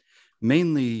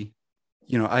 Mainly,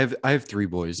 I have three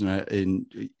boys,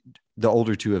 and the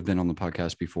older two have been on the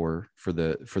podcast before for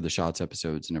the shots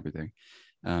episodes and everything.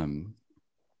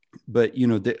 But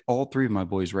all three of my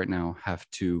boys right now have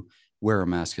to wear a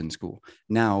mask in school.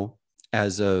 Now,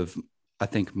 as of, I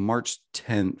think March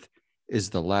 10th is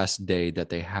the last day that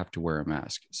they have to wear a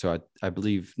mask. So I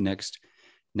believe next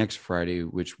Friday,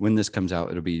 which when this comes out,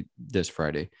 it'll be this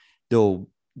Friday.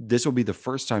 This will be the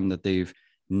first time that they've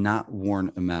not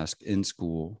worn a mask in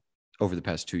school over the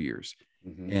past 2 years.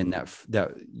 Mm-hmm. And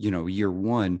that year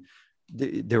one,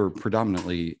 they were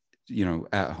predominantly,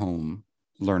 at home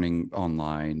learning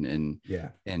online.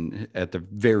 And at the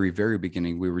very, very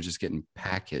beginning, we were just getting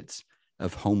packets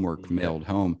of homework mailed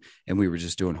home, and we were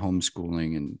just doing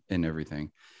homeschooling and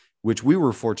everything, which we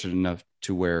were fortunate enough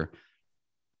to where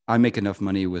I make enough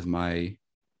money with my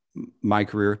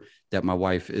career that my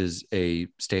wife is a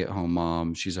stay-at-home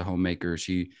mom. She's a homemaker.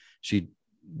 She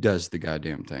does the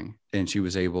goddamn thing. And she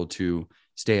was able to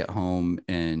stay at home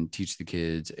and teach the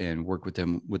kids and work with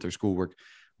them with their schoolwork,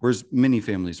 whereas many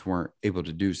families weren't able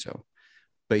to do so.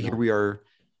 But here we are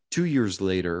 2 years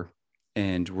later,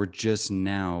 and we're just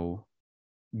now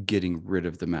getting rid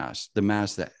of the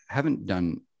masks that haven't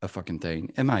done a fucking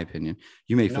thing, in my opinion.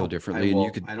 You may feel differently, and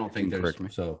you could. I don't think correct me.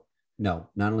 So no,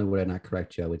 not only would I not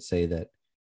correct you, I would say that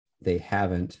they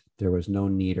haven't. There was no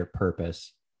need or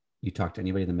purpose. You talk to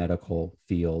anybody in the medical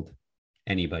field,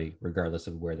 anybody, regardless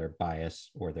of where their bias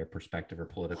or their perspective or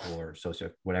political or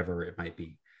socio, whatever it might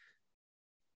be.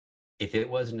 If it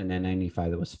wasn't an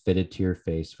N95 that was fitted to your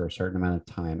face for a certain amount of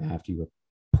time after you were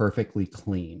perfectly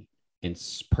clean in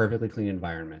perfectly clean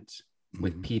environments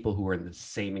with people who are in the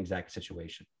same exact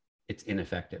situation, it's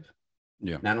ineffective.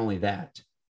 Yeah. Not only that,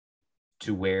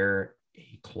 to wear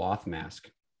a cloth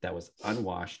mask that was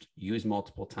unwashed, used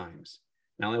multiple times,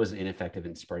 not only was it ineffective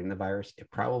in spreading the virus, it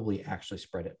probably actually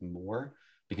spread it more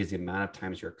because the amount of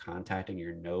times you're contacting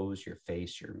your nose, your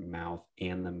face, your mouth,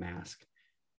 and the mask,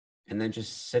 and then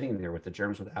just sitting there with the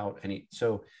germs without any.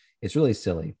 So it's really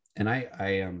silly. And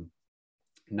I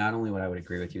not only would I would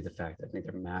agree with you, the fact that I think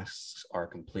their masks are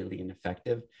completely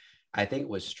ineffective, I think it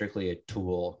was strictly a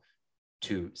tool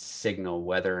to signal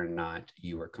whether or not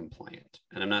you were compliant.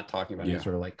 And I'm not talking about any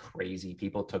sort of like crazy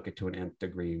people took it to an nth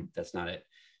degree. That's not it.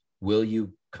 Will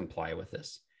you comply with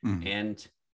this? Mm-hmm. And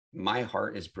my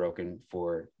heart is broken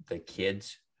for the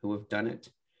kids who have done it.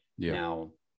 Yeah.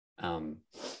 Now,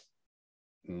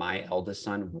 my eldest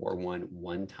son wore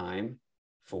one time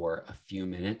for a few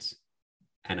minutes,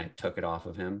 and I took it off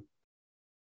of him.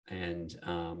 And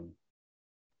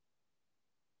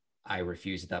I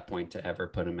refused at that point to ever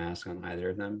put a mask on either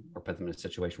of them or put them in a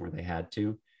situation where they had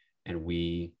to. And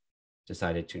we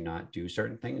decided to not do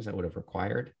certain things that would have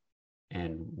required.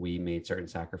 And we made certain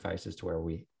sacrifices to where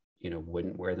we,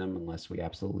 wouldn't wear them unless we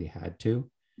absolutely had to.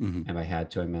 Mm-hmm. And by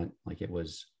had to, I meant like it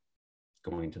was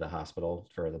going to the hospital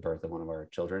for the birth of one of our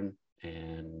children,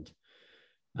 and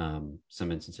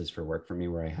some instances for work for me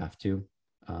where I have to.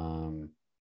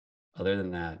 Other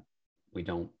than that, we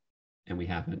don't, and we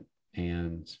haven't,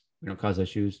 and we don't cause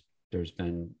issues. There's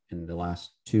been, in the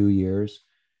last 2 years,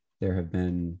 there have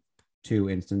been 2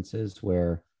 instances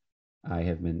where I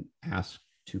have been asked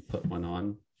to put one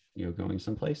on, going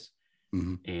someplace.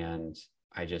 Mm-hmm. And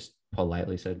I just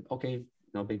politely said, okay,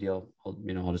 no big deal.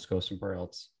 I'll just go somewhere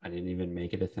else. I didn't even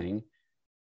make it a thing.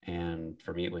 And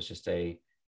for me, it was just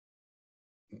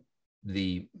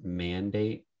the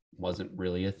mandate wasn't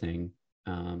really a thing.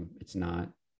 It's not,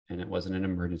 and it wasn't an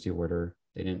emergency order.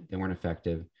 They weren't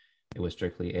effective. It was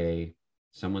strictly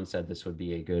someone said this would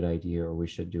be a good idea or we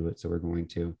should do it, so we're going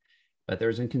to. But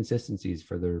there's inconsistencies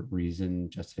for the reason,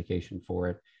 justification for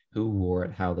it, who wore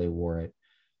it, how they wore it.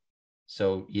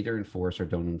 So either enforce or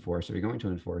don't enforce. If you're going to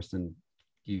enforce, then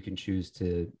you can choose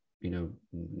to,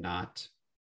 not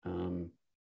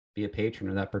be a patron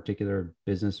of that particular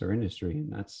business or industry,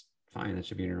 and that's fine. That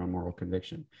should be in your own moral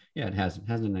conviction. Yeah, it hasn't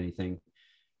done anything.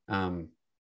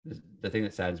 The thing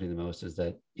that saddens me the most is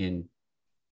that in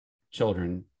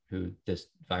children who this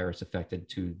virus affected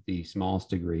to the smallest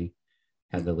degree,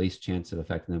 had the least chance of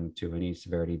affecting them to any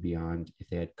severity beyond if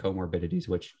they had comorbidities,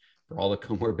 which for all the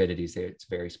comorbidities, it's a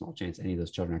very small chance any of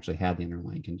those children actually had the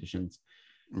underlying conditions.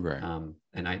 Right.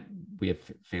 And we have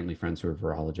family friends who are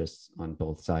virologists on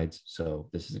both sides. So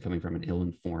this is coming from an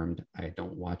ill-informed, I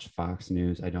don't watch Fox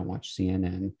News. I don't watch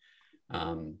CNN.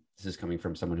 This is coming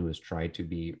from someone who has tried to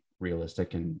be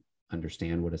realistic and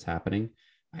understand what is happening.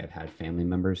 I have had family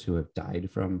members who have died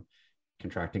from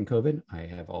contracting COVID. I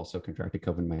have also contracted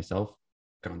COVID myself,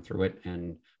 gone through it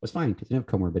and was fine because I didn't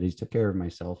have comorbidities, took care of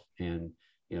myself. And,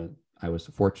 I was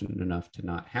fortunate enough to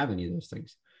not have any of those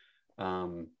things.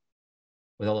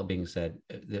 With all that being said,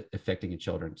 affecting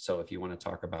children. So if you want to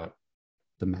talk about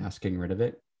the mask, getting rid of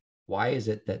it, why is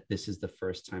it that this is the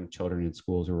first time children in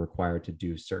schools are required to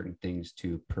do certain things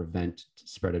to prevent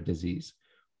spread of disease?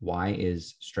 Why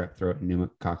is strep throat and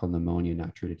pneumococcal pneumonia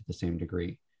not treated to the same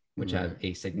degree, which have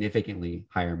a significantly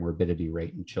higher morbidity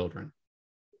rate in children,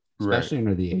 especially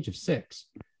under the age of 6?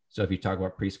 So if you talk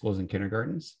about preschools and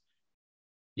kindergartens,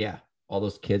 yeah, all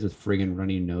those kids with friggin'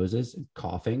 runny noses and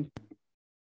coughing.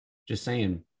 Just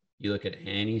saying, you look at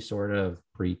any sort of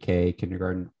pre-K,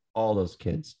 kindergarten, all those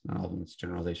kids, not all of them, it's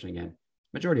generalization again,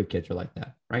 majority of kids are like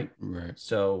that, right? Right.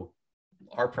 So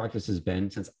our practice has been,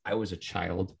 since I was a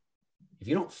child, if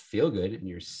you don't feel good and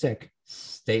you're sick,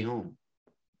 stay home.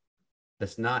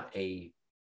 That's not a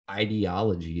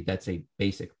ideology. That's a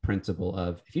basic principle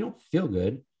of, if you don't feel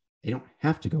good, you don't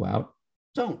have to go out,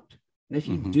 don't. And if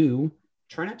you do,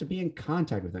 try not to be in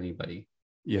contact with anybody.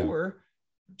 Or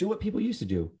do what people used to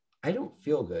do. I don't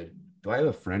feel good. Do I have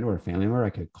a friend or a family member I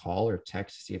could call or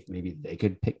text to see if maybe they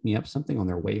could pick me up something on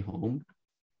their way home?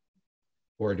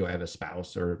 Or do I have a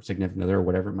spouse or significant other or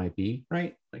whatever it might be,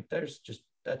 right? Like that's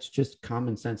just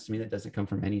common sense to me. That doesn't come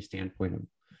from any standpoint of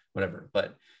whatever.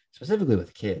 But specifically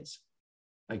with kids,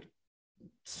 like,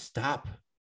 stop.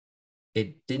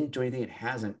 It didn't do anything. It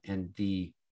hasn't. And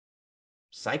the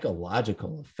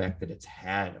psychological effect that it's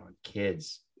had on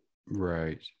kids.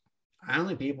 Right. I don't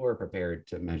think people are prepared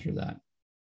to measure that.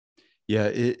 Yeah,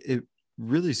 it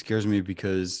really scares me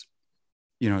because,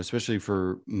 especially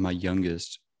for my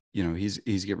youngest, he's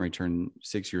getting ready to turn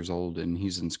 6 years old and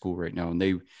he's in school right now, and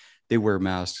they wear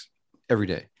masks every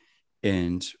day.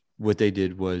 And what they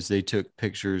did was they took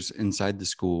pictures inside the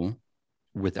school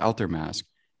without their mask,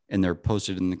 and they're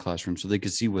posted in the classroom so they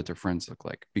could see what their friends look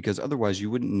like, because otherwise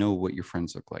you wouldn't know what your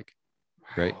friends look like.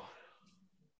 Right.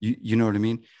 You know what I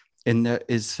mean? And that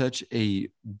is such a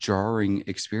jarring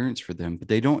experience for them, but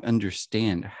they don't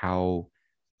understand how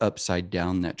upside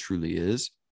down that truly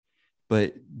is.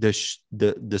 But the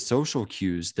social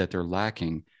cues that they're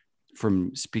lacking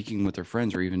from speaking with their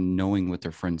friends or even knowing what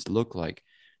their friends look like,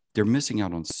 they're missing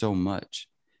out on so much.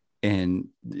 And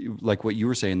like what you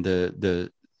were saying, the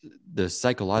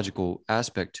psychological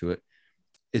aspect to it,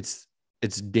 it's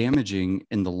damaging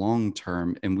in the long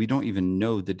term, and we don't even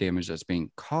know the damage that's being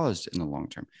caused in the long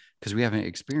term because we haven't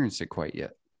experienced it quite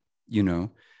yet,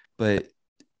 but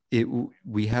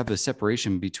we have a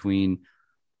separation between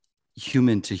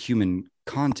human to human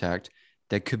contact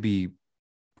that could be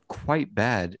quite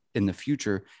bad in the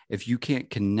future if you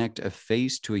can't connect a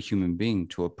face to a human being,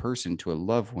 to a person, to a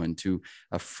loved one, to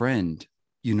a friend.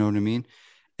 You know what I mean?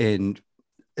 And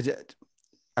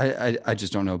I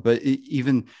just don't know. But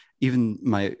even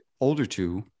my older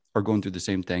two are going through the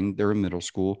same thing. They're in middle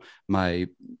school. My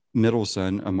middle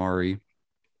son, Amari,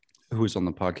 who was on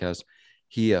the podcast,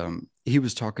 he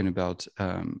was talking about,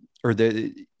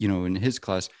 in his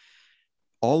class,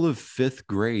 all of 5th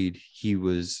grade, he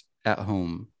was at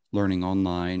home learning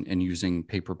online and using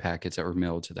paper packets that were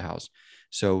mailed to the house.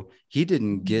 So he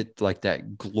didn't get like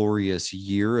that glorious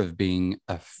year of being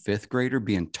a 5th grader,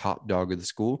 being top dog of the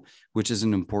school, which is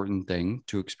an important thing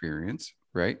to experience,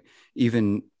 right?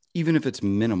 Even if it's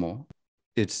minimal,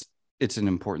 it's an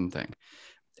important thing.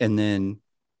 And then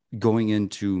going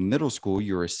into middle school,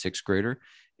 you're a 6th grader,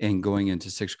 and going into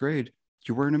 6th grade,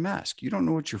 you're wearing a mask. You don't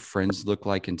know what your friends look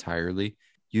like entirely.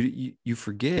 You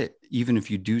forget, even if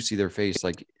you do see their face,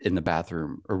 like in the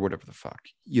bathroom or whatever the fuck,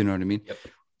 you know what I mean? Yep.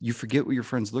 You forget what your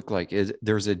friends look like.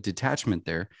 There's a detachment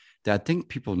there that I think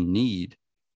people need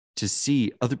to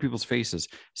see other people's faces,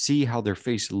 see how their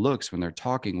face looks when they're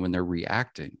talking, when they're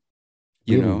reacting,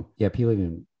 Yeah. People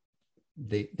even,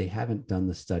 they haven't done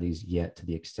the studies yet to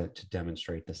the extent to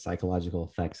demonstrate the psychological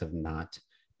effects of not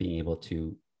being able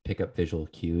to pick up visual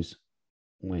cues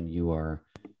when you are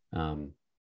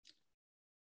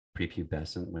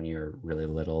prepubescent, when you're really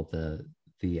little,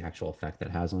 the actual effect that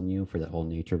has on you for the whole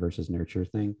nature versus nurture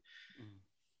thing.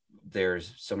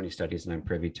 There's so many studies, and I'm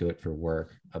privy to it for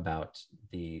work, about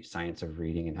the science of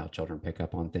reading and how children pick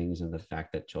up on things, and the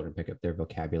fact that children pick up their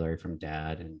vocabulary from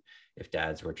dad. And if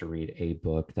dads were to read a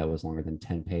book that was longer than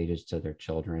 10 pages to their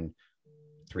children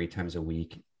 3 times a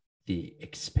week, the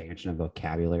expansion of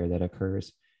vocabulary that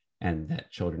occurs, and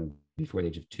that children before the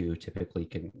age of 2 typically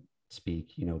can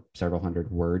speak, several hundred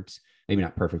words, maybe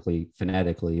not perfectly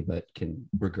phonetically, but can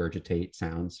regurgitate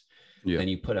sounds. Yeah. Then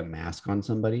you put a mask on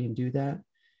somebody and do that.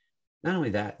 Not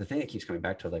only that, the thing that keeps coming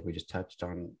back to it, like we just touched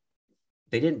on,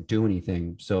 they didn't do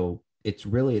anything. So it's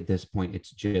really, at this point,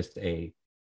 it's just a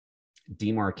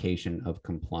demarcation of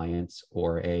compliance,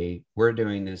 or we're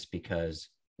doing this because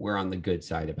we're on the good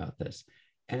side about this.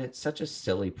 And it's such a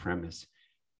silly premise.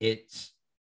 It's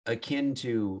akin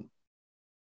to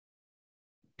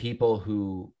people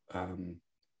who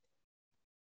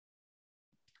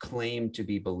claim to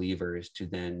be believers to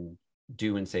then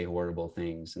do and say horrible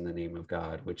things in the name of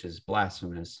God, which is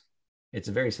blasphemous. It's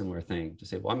a very similar thing to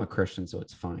say, well, I'm a Christian, so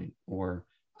it's fine. Or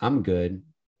I'm good,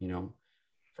 you know,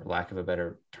 for lack of a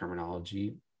better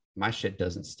terminology, my shit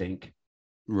doesn't stink.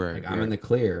 Right. Like I'm in the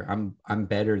clear. I'm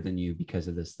better than you because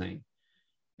of this thing.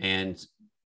 And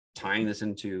tying this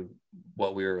into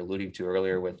what we were alluding to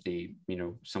earlier with the, you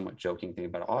know, somewhat joking thing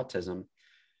about autism,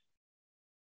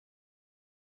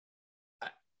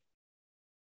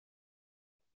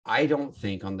 I don't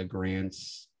think on the grand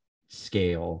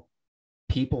scale,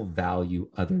 people value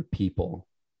other people.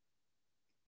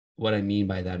 What I mean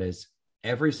by that is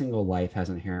every single life has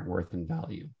inherent worth and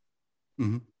value.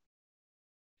 Mm-hmm.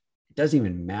 It doesn't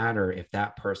even matter if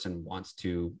that person wants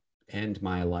to end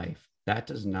my life. That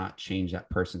does not change that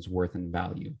person's worth and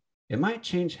value. It might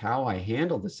change how I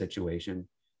handle the situation,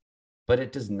 but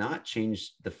it does not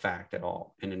change the fact at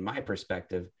all. And in my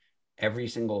perspective, every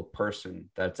single person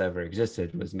that's ever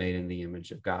existed was made in the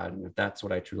image of God. And if that's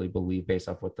what I truly believe based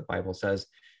off what the Bible says,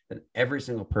 then every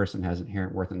single person has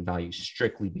inherent worth and value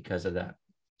strictly because of that.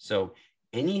 So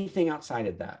anything outside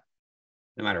of that,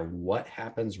 no matter what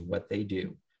happens, what they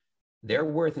do, their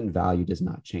worth and value does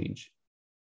not change.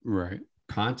 Right.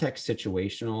 Context,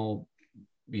 situational,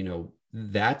 you know,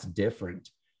 that's different.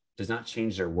 Does not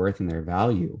change their worth and their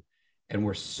value. And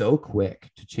we're so quick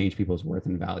to change people's worth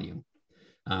and value.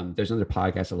 There's another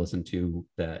podcast I listen to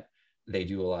that they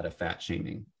do a lot of fat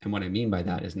shaming. And what I mean by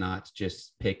that is not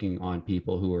just picking on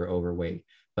people who are overweight,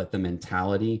 but the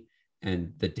mentality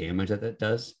and the damage that that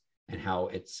does and how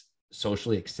it's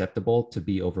socially acceptable to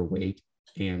be overweight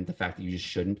and the fact that you just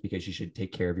shouldn't because you should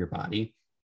take care of your body.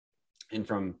 And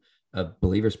from a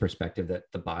believer's perspective, that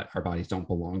our bodies don't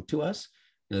belong to us.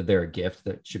 They're a gift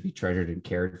that should be treasured and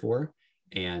cared for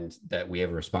and that we have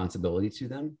a responsibility to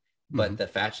them. But Mm-hmm. the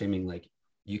fat shaming, like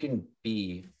you can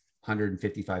be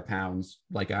 155 pounds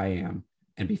like I am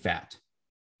and be fat.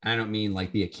 I don't mean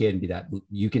like be a kid and be that.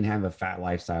 You can have a fat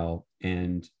lifestyle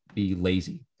and be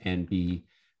lazy and be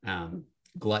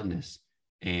gluttonous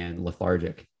and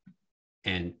lethargic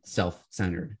and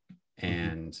self-centered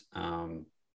and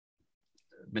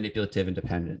manipulative and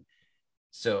dependent.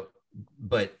 So,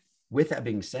 but with that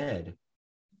being said,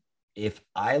 if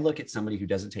I look at somebody who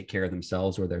doesn't take care of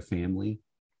themselves or their family,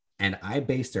 and I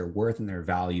base their worth and their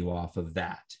value off of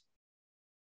that,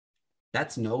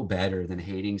 that's no better than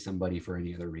hating somebody for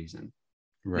any other reason.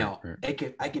 Right. Now,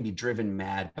 Right. I can be driven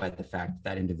mad by the fact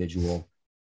that individual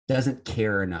doesn't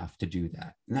care enough to do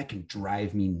that. And that can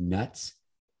drive me nuts.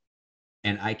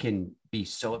 And I can be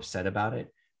so upset about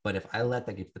it. But if I let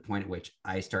that get to the point at which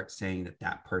I start saying that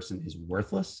that person is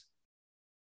worthless,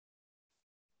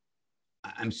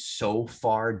 I'm so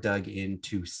far dug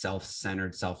into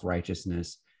self-centered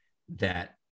self-righteousness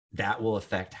that will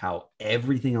affect how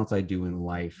everything else I do in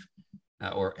life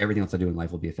or everything else I do in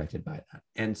life will be affected by that.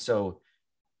 And so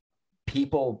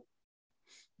people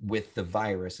with the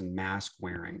virus and mask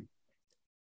wearing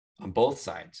on both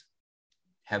sides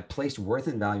have placed worth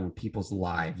and value in people's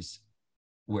lives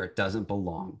where it doesn't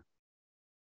belong,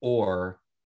 or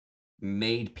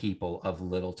made people of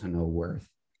little to no worth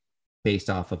based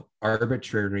off of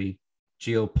arbitrary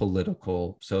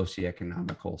geopolitical,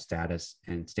 socioeconomical status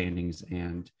and standings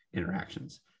and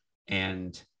interactions.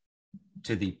 And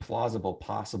to the plausible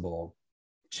possible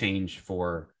change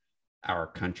for our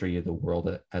country, the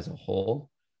world as a whole,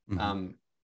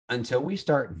 until we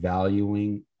start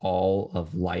valuing all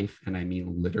of life, and I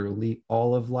mean literally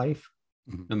all of life,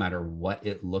 no matter what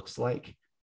it looks like,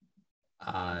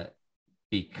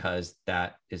 because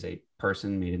that is a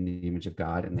person made in the image of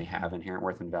God and they have inherent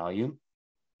worth and value,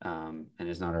 and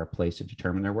it's not our place to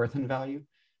determine their worth and value,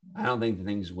 I don't think the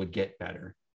things would get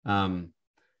better. And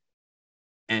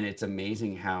it's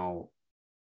amazing how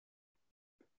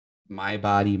my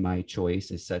body, my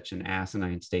choice is such an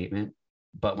asinine statement,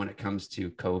 but when it comes to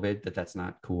COVID, that's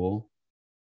not cool.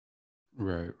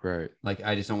 Right. Right. Like,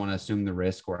 I just don't want to assume the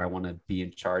risk, or I want to be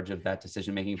in charge of that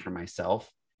decision-making for myself,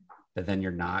 but then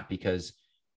you're not, because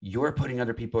you're putting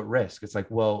other people at risk. It's like,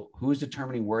 well, who's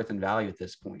determining worth and value at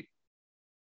this point?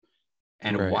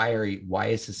 And Right. why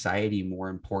is society more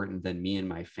important than me and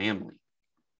my family?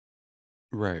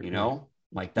 Right. You know,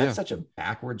 like that's such a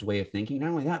backwards way of thinking. Not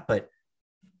only that, but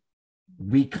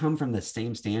we come from the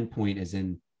same standpoint as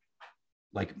in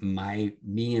like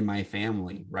me and my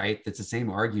family, right? That's the same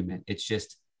argument. It's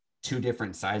just two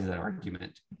different sides of that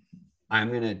argument. I'm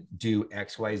going to do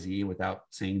XYZ without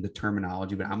saying the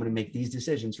terminology, but I'm going to make these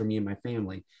decisions for me and my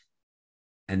family.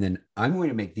 And then I'm going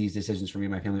to make these decisions for me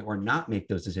and my family, or not make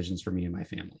those decisions for me and my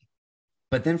family.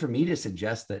 But then for me to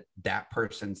suggest that that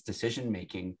person's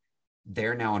decision-making,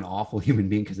 they're now an awful human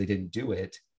being because they didn't do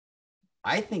it,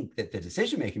 I think that the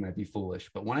decision-making might be foolish.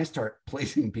 But when I start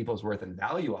placing people's worth and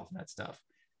value off of that stuff,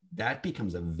 that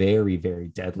becomes a very, very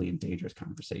deadly and dangerous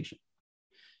conversation.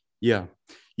 Yeah.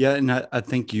 Yeah. And I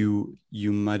think you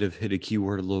might have hit a key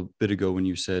word a little bit ago when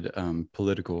you said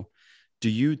political. Do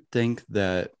you think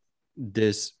that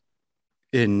this,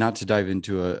 and not to dive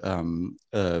into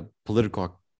a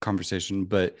political conversation,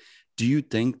 but do you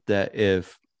think that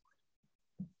if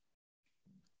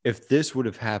this would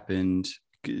have happened,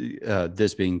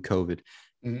 this being COVID,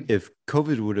 if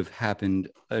COVID would have happened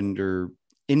under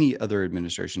any other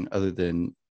administration other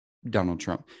than Donald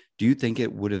Trump, do you think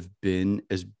it would have been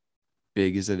as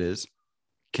big as it is,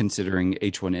 considering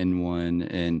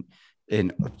H1N1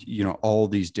 and all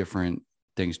these different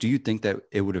things? Do you think that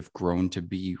it would have grown to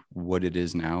be what it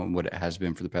is now and what it has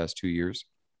been for the past 2 years?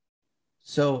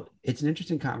 So it's an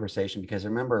interesting conversation, because I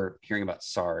remember hearing about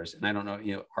SARS, and I don't know,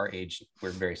 our age,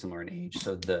 we're very similar in age.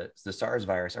 So the SARS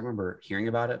virus, I remember hearing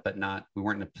about it, but we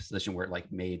weren't in a position where it like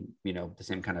made, the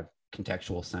same kind of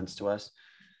contextual sense to us,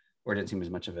 or it didn't seem as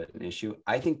much of an issue.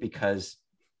 I think because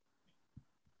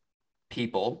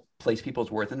people place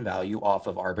people's worth and value off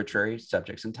of arbitrary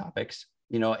subjects and topics.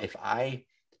 If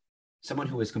someone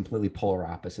who is completely polar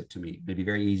opposite to me, it'd be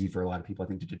very easy for a lot of people, I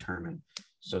think, to determine.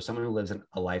 So someone who lives in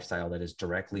a lifestyle that is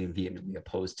directly and vehemently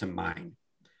opposed to mine.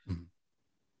 Mm-hmm.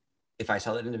 If I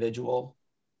saw that individual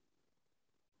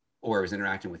or was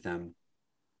interacting with them,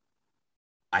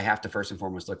 I have to first and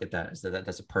foremost look at that as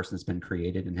that's a person that's been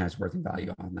created and has worth and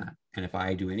value on that. And if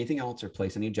I do anything else or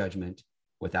place any judgment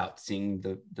without seeing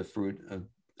the fruit of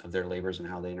their labors and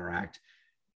how they interact,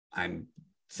 I'm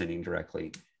sinning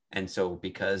directly. And so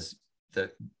because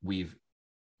we've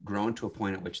grown to a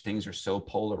point at which things are so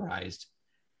polarized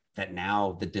that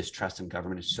now the distrust in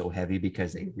government is so heavy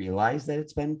because they realize that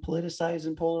it's been politicized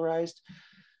and polarized.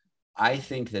 I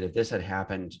think that if this had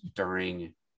happened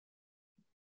during,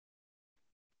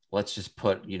 let's just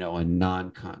put, a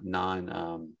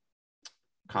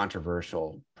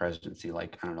non-controversial presidency,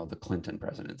 like, I don't know, the Clinton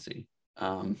presidency.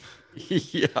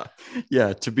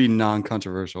 Yeah, to be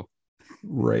non-controversial.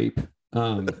 Rape.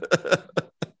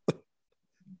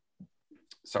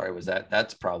 Sorry,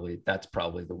 that's probably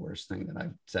the worst thing that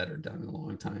I've said or done in a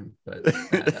long time. But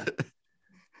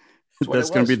that's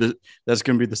gonna be the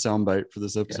soundbite for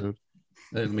this episode.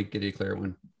 Yeah. Let me get a clear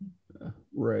one.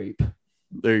 Rape.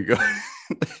 There you go.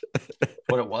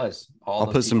 What it was. I'll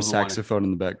put some saxophone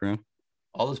in the background.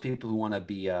 All those people who want to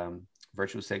be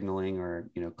virtue signaling or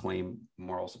claim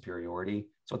moral superiority.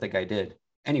 That's what that guy did.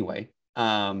 Anyway.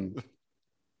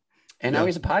 And now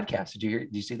he's a podcast. Did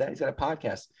you see that? He's got a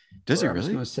podcast. Does he really? I'm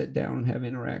just going to sit down and have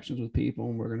interactions with people,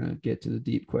 and we're going to get to the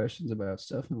deep questions about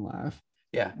stuff in life.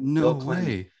 Yeah. No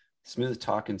way. Smooth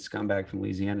talking scumbag from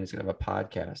Louisiana is going to have a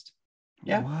podcast.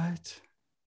 Yeah. What?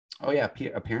 Oh, yeah.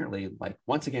 Apparently,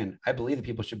 once again, I believe that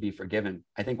people should be forgiven.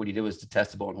 I think what he did was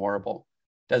detestable and horrible.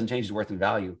 Doesn't change his worth and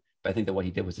value, but I think that what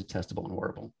he did was detestable and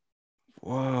horrible.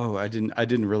 Whoa. I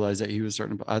didn't realize that he was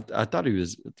starting to, I thought he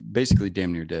was basically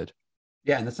damn near dead.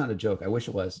 Yeah, and that's not a joke. I wish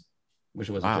it was. A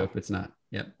joke, but it's not.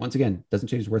 Yeah. Once again, doesn't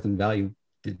change his worth and value.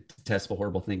 Did detestable,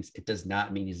 horrible things. It does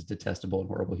not mean he's a detestable and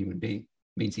horrible human being. It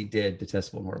means he did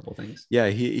detestable and horrible things. Yeah,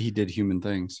 he did human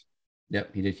things.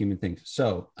 Yep, he did human things.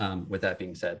 So, with that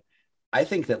being said, I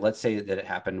think that let's say that it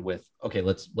happened with. Okay,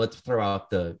 let's throw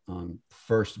out the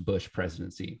first Bush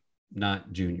presidency,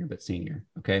 not junior but senior.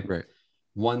 Okay, right.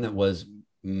 One that was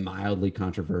mildly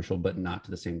controversial, but not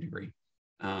to the same degree.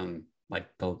 Like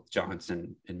the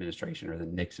Johnson administration or the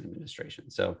Nixon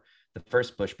administration. So the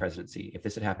first Bush presidency, if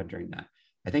this had happened during that,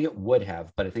 I think it would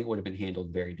have, but I think it would have been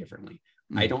handled very differently.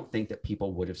 Mm-hmm. I don't think that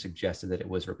people would have suggested that it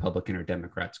was Republican or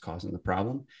Democrats causing the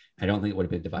problem. I don't think it would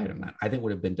have been divided on that. I think it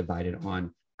would have been divided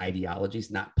on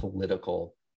ideologies, not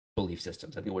political belief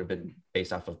systems. I think it would have been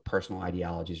based off of personal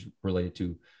ideologies related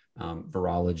to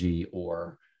virology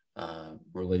or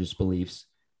religious beliefs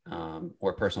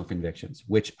or personal convictions,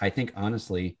 which I think,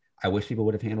 honestly, I wish people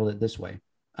would have handled it this way.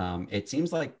 It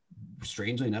seems like,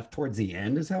 strangely enough, towards the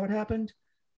end is how it happened,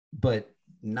 but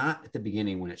not at the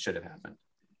beginning when it should have happened.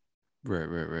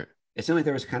 Right. It seemed like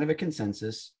there was kind of a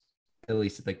consensus, at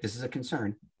least like this is a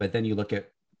concern. But then you look at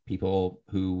people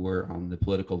who were on the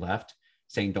political left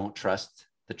saying, don't trust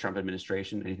the Trump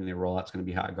administration. Anything they roll out is going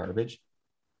to be hot garbage.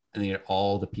 And then you get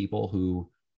all the people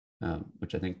who,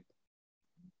 which I think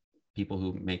people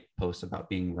who make posts about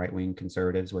being right-wing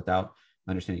conservatives without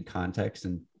understanding context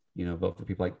and, vote for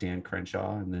people like Dan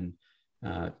Crenshaw and then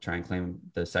try and claim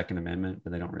the Second Amendment,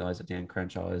 but they don't realize that Dan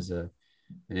Crenshaw is an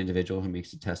individual who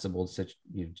makes detestable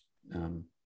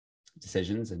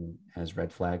decisions and has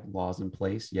red flag laws in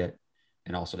place, yet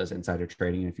and also does insider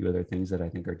trading and a few other things that I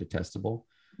think are detestable.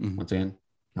 Mm-hmm. Once again,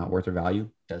 not worth or value,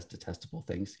 does detestable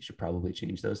things. You should probably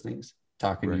change those things.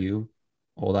 Talking to you,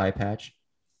 old eye patch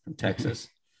from Texas.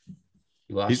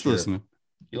 He's listening.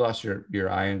 You lost your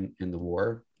eye in the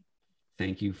war.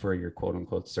 Thank you for your quote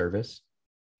unquote service.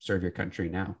 Serve your country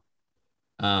now.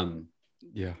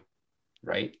 Yeah.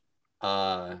 Right.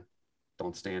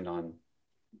 Don't stand on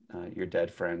your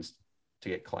dead friends to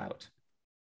get clout.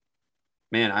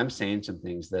 Man, I'm saying some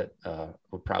things that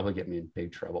would probably get me in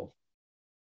big trouble.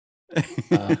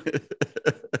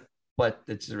 But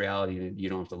it's the reality. You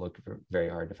don't have to look very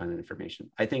hard to find that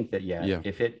information. I think that,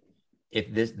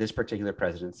 if this particular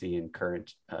presidency and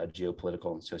current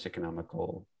geopolitical and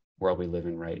socioeconomical world we live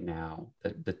in right now,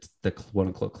 the quote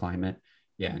unquote climate,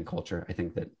 and culture, I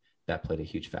think that played a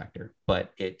huge factor.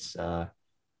 But it's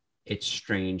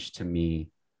strange to me.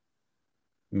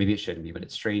 Maybe it shouldn't be, but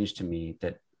it's strange to me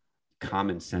that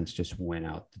common sense just went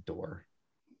out the door.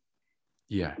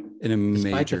 Yeah, in a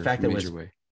major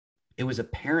way. It was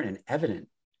apparent and evident,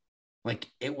 like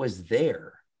it was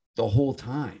there the whole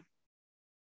time.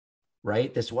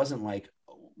 Right? This wasn't like,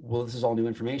 well, this is all new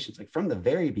information. It's like from the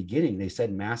very beginning, they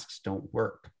said masks don't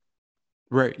work.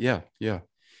 Right. Yeah.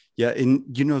 And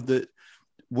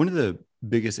one of the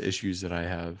biggest issues that I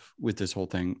have with this whole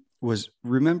thing was,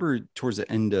 remember towards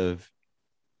the end of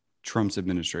Trump's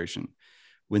administration,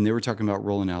 when they were talking about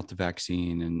rolling out the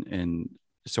vaccine and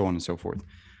so on and so forth,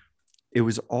 it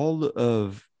was all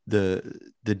of the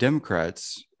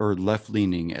Democrats, or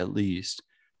left-leaning at least,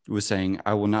 was saying,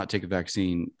 I will not take a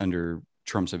vaccine under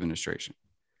Trump's administration.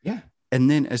 Yeah. And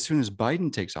then as soon as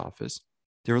Biden takes office,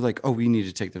 they were like, oh, we need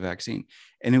to take the vaccine.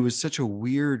 And it was such a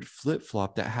weird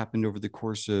flip-flop that happened over the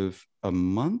course of a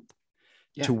month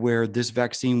to where this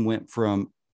vaccine went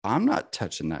from, I'm not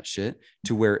touching that shit,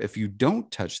 to where if you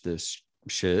don't touch this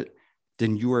shit,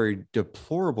 then you are a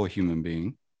deplorable human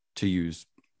being, to use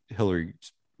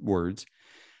Hillary's words.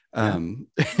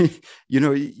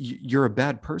 You're a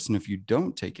bad person if you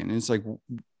don't take it. And it's like,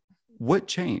 what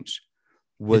changed?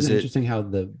 Isn't it interesting how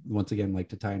once again, like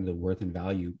to tie into the worth and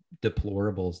value,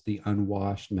 deplorables, the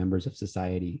unwashed members of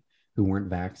society who weren't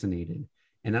vaccinated.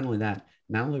 And not only that,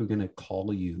 not only are we going to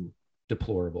call you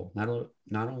deplorable, not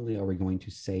only are we going to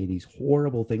say these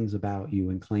horrible things about you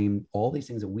and claim all these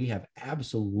things that we have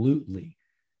absolutely,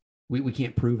 we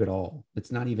can't prove at all.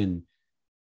 It's not even,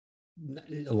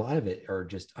 a lot of it are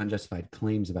just unjustified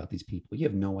claims about these people. You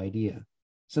have no idea.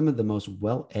 Some of the most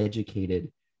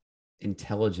well-educated,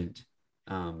 intelligent,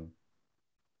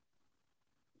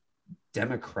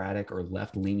 democratic or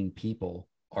left-leaning people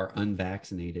are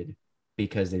unvaccinated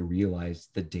because they realize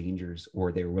the dangers,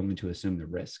 or they're willing to assume the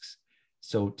risks.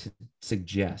 So to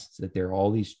suggest that there are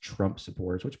all these Trump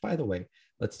supporters, which, by the way,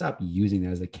 let's stop using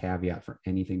that as a caveat for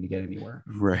anything to get anywhere.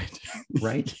 Right.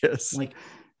 Yes. Like,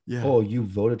 oh, you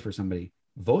voted for somebody.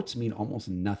 Votes mean almost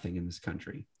nothing in this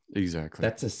country. Exactly.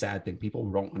 That's a sad thing.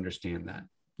 People don't understand that.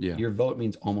 Yeah. Your vote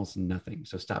means almost nothing.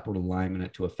 So stop relying on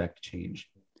it to affect change.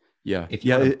 Yeah. If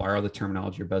you want to borrow the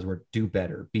terminology or buzzword, do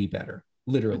better, be better.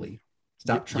 Literally.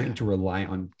 Stop trying to rely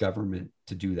on government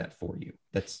to do that for you.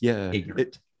 That's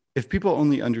ignorant. If people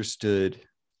only understood,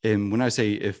 and when I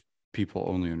say if people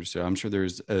only understood, I'm sure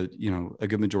there's a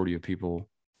good majority of people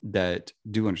that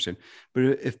do understand, but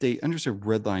if they understood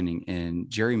redlining and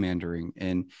gerrymandering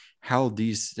and how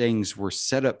these things were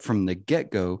set up from the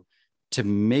get-go to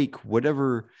make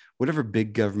whatever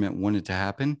big government wanted to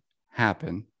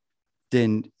happen,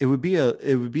 then it would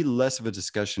be less of a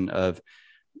discussion of,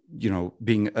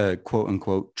 being a quote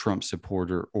unquote Trump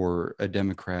supporter or a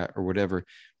Democrat or whatever.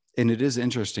 And it is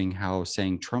interesting how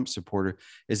saying Trump supporter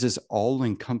is this all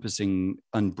encompassing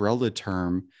umbrella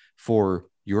term for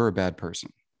you're a bad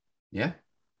person. Yeah.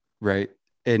 Right.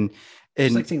 And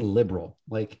it's like saying liberal,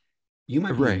 like you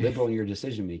might be liberal in your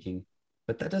decision making,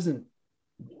 but that doesn't,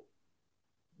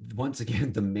 once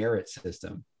again, the merit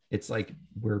system. It's like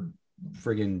we're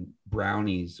friggin'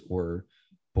 brownies or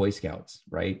Boy Scouts,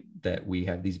 right? That we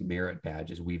have these merit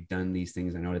badges. We've done these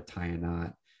things. I know how to tie a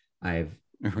knot. I've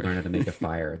learned how to make a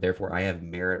fire. Therefore, I have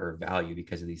merit or value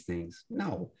because of these things.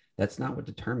 No, that's not what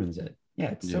determines it.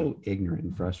 Yeah, it's so ignorant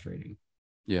and frustrating.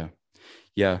 Yeah,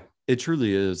 it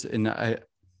truly is. And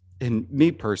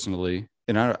me personally,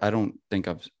 and I don't think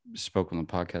I've spoken on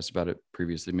the podcast about it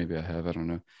previously. Maybe I have. I don't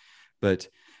know. But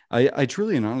I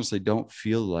truly and honestly don't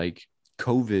feel like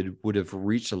COVID would have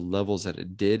reached the levels that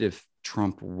it did if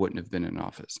Trump wouldn't have been in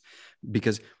office,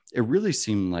 because it really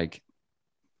seemed like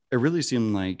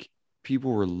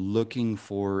people were looking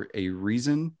for a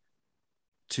reason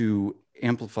to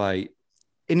amplify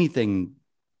anything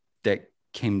that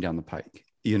came down the pike.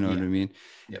 You know what I mean?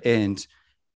 Yep. And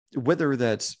whether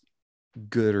that's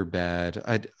good or bad,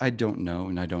 I don't know,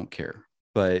 and I don't care.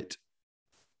 But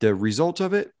the result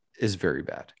of it is very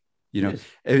bad. You know,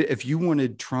 if you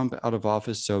wanted Trump out of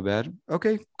office so bad,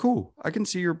 okay, cool. I can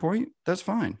see your point. That's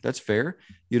fine. That's fair.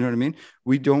 You know what I mean?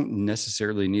 We don't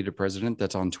necessarily need a president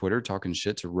that's on Twitter talking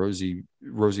shit to Rosie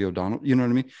O'Donnell. You know what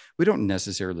I mean? We don't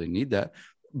necessarily need that.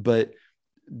 But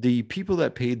the people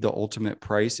that paid the ultimate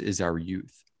price is our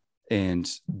youth. And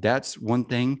that's one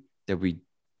thing that we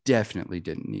definitely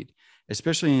didn't need,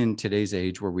 especially in today's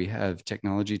age where we have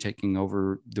technology taking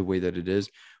over the way that it is,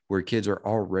 where kids are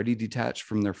already detached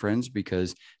from their friends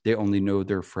because they only know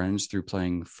their friends through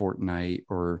playing Fortnite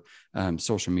or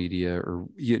social media, or,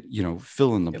 you know,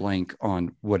 fill in the blank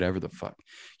on whatever the fuck.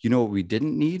 You know, what we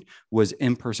didn't need was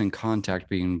in-person contact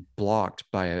being blocked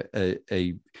by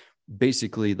a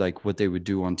basically like what they would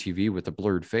do on TV with a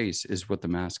blurred face is what the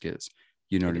mask is.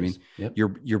 You know what I mean? Yep.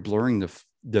 You're blurring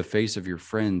the face of your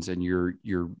friends, and you're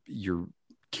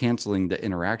canceling the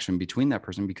interaction between that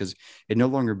person, because it no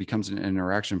longer becomes an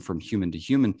interaction from human to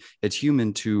human. It's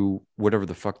human to whatever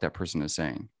the fuck that person is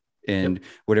saying. And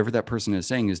whatever that person is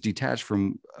saying is detached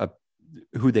from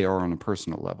who they are on a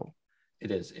personal level.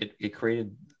 It is. It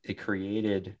created, I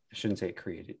shouldn't say it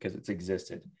created because it's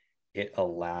existed. It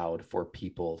allowed for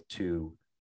people to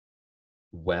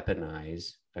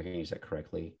weaponize, if I can use that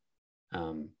correctly,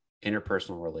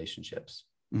 interpersonal relationships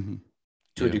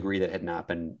to a degree that had not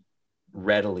been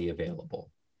readily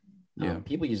available.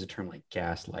 People use a term like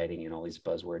gaslighting and all these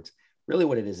buzzwords. Really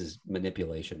what it is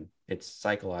manipulation. It's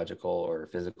psychological or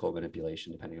physical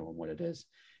manipulation, depending on what it is.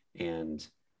 And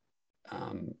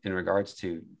in regards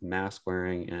to mask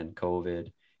wearing and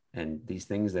COVID and these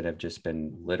things that have just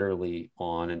been literally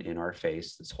on and in our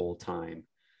face this whole time,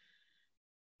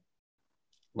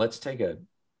 let's take a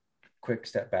quick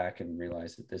step back and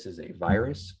realize that this is a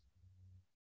virus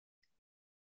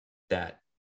that,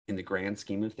 in the grand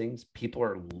scheme of things, people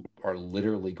are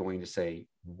literally going to say,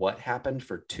 what happened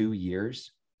for 2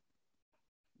 years?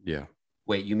 Yeah.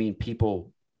 Wait, you mean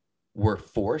people were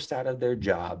forced out of their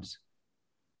jobs?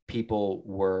 People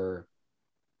were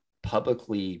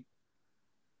publicly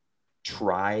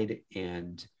tried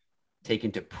and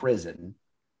taken to prison,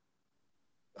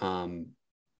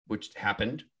 which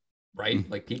happened, right?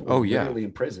 Like people were literally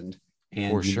imprisoned.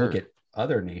 And for sure. Look at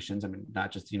other nations, I mean,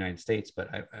 not just the United States, but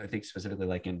I think specifically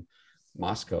like in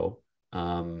Moscow,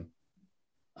 in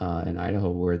Idaho,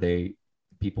 where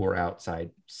people were outside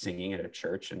singing at a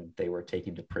church and they were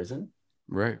taken to prison.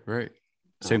 Right.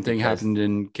 Same thing happened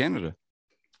in Canada.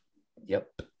 Yep.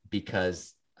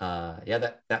 Because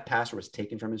that pastor was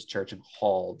taken from his church and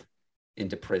hauled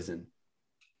into prison.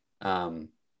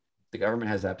 The government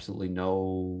has absolutely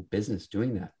no business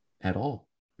doing that at all.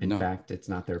 In fact, it's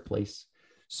not their place.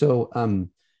 So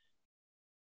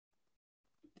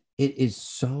it is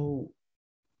so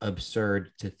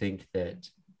absurd to think that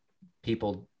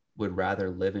people would rather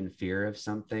live in fear of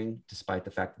something, despite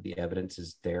the fact that the evidence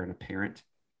is there and apparent,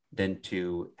 than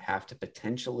to have to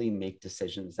potentially make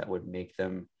decisions that would make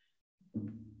them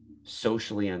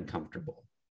socially uncomfortable.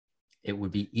 It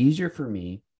would be easier for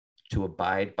me to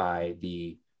abide by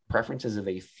the preferences of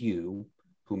a few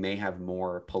who may have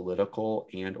more political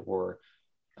and or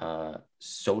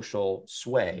social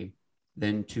sway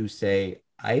than to say,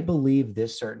 I believe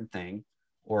this certain thing,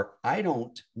 or I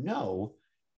don't know,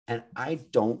 and I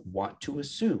don't want to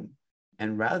assume.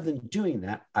 And rather than doing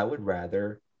that, I would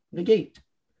rather negate.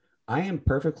 I am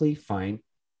perfectly fine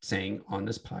saying on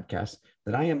this podcast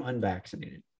that I am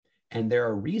unvaccinated. And there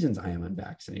are reasons I am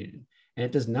unvaccinated. And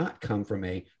it does not come from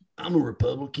I'm a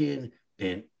Republican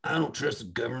and I don't trust the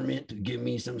government to give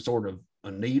me some sort of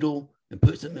a needle and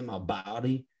put something in my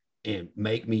body and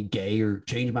make me gay or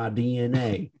change my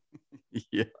DNA.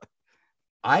 Yeah.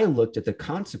 I looked at the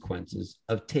consequences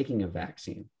of taking a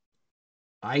vaccine.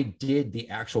 I did the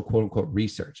actual quote unquote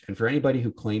research. And for anybody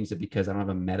who claims that because I don't have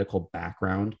a medical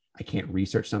background, I can't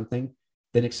research something,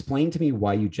 then explain to me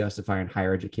why you justify in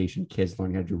higher education kids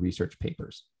learning how to do research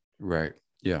papers. Right.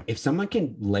 Yeah. If someone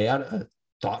can lay out a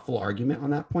thoughtful argument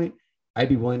on that point, I'd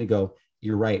be willing to go,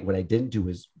 you're right. What I didn't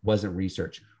do wasn't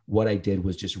research. What I did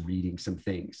was just reading some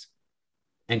things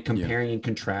and comparing and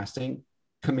contrasting,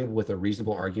 coming up with a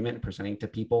reasonable argument and presenting to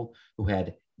people who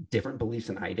had different beliefs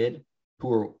than I did, who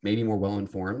were maybe more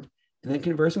well-informed, and then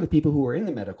conversing with people who are in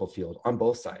the medical field on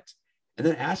both sides. And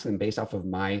then asking them based off of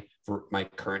my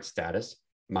current status,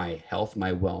 my health,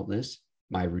 my wellness,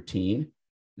 my routine,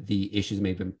 the issues may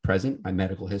have been present, my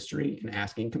medical history, and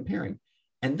asking, comparing.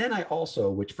 And then I also,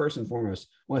 which first and foremost,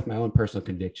 went with my own personal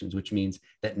convictions, which means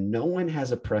that no one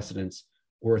has a precedence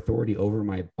or authority over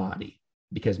my body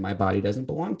because my body doesn't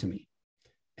belong to me.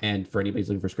 And for anybody who's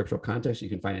looking for scriptural context, you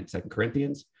can find it in 2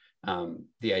 Corinthians,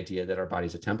 the idea that our body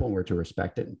is a temple and we're to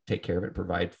respect it and take care of it and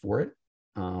provide for it,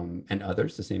 and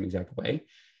others the same exact way.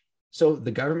 So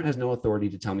the government has no authority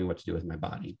to tell me what to do with my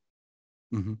body.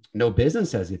 Mm-hmm. No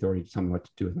business has the authority to tell me what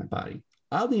to do with my body.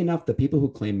 Oddly enough, the people who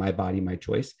claim my body, my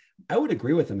choice, I would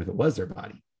agree with them if it was their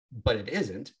body, but it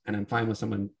isn't. And I'm fine with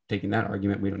someone taking that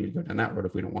argument. We don't need to go down that road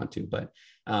if we don't want to. But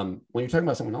when you're talking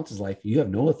about someone else's life, you have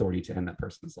no authority to end that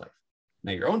person's life.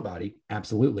 Now, your own body,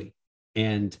 absolutely.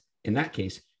 And in that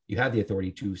case, you have the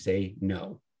authority to say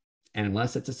no. And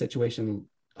unless it's a situation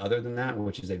other than that,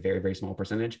 which is a very, very small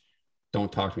percentage,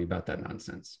 don't talk to me about that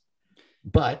nonsense.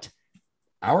 But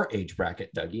our age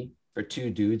bracket, Dougie, for 2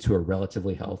 dudes who are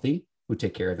relatively healthy, who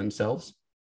take care of themselves,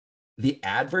 the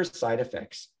adverse side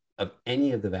effects of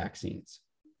any of the vaccines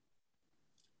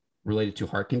related to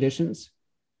heart conditions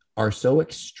are so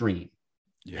extreme.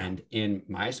 Yeah. And in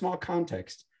my small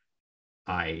context,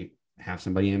 I have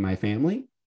somebody in my family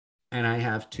and I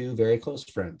have 2 very close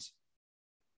friends.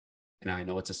 And I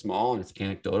know it's a small and it's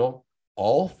anecdotal.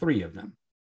 All 3 of them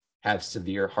have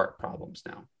severe heart problems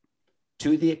now,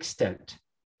 to the extent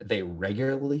they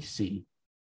regularly see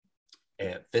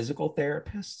physical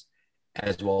therapists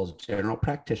as well as general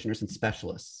practitioners and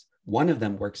specialists. One of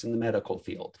them works in the medical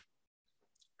field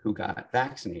who got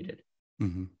vaccinated.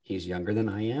 Mm-hmm. He's younger than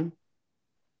I am.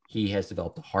 He has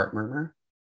developed a heart murmur.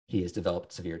 He has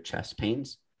developed severe chest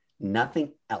pains.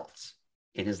 Nothing else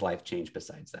in his life changed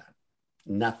besides that.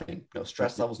 Nothing. No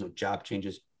stress levels, no job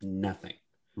changes, nothing.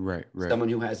 Right. Someone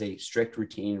who has a strict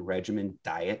routine, regimen,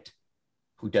 diet,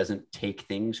 who doesn't take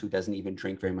things, who doesn't even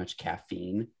drink very much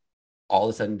caffeine, all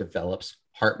of a sudden develops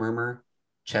heart murmur,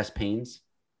 chest pains,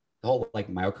 the whole like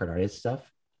myocarditis stuff.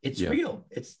 It's real.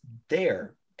 It's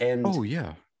there. And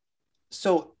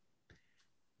so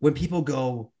when people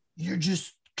go, you're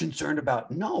just concerned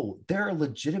about, no, there are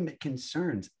legitimate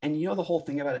concerns. And you know, the whole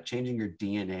thing about it changing your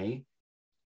DNA,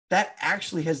 that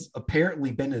actually has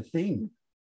apparently been a thing.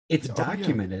 It's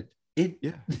documented.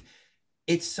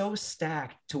 It's so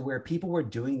stacked to where people were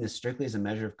doing this strictly as a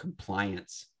measure of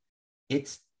compliance.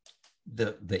 It's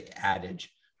the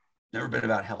adage, never been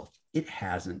about health. It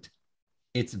hasn't.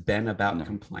 It's been about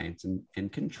compliance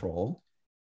and control.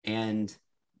 And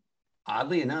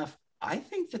oddly enough, I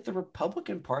think that the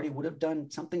Republican Party would have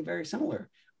done something very similar.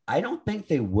 I don't think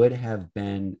they would have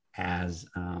been as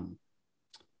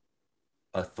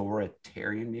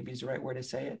authoritarian, maybe is the right word to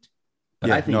say it. But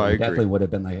I think it definitely would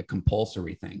have been like a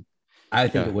compulsory thing. I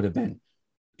think it would have been,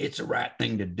 it's a right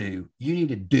thing to do. You need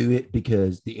to do it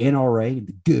because the NRA and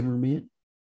the government,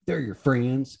 they're your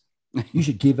friends. You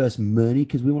should give us money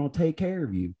because we want to take care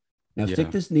of you. Now stick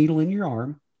this needle in your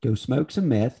arm, go smoke some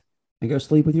meth, and go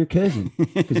sleep with your cousin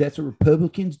because that's what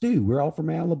Republicans do. We're all from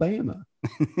Alabama.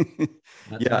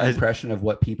 That's my impression of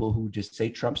what people who just say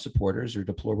Trump supporters are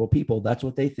deplorable people. That's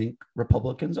what they think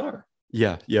Republicans are.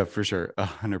 Yeah, for sure.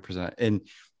 100%. And,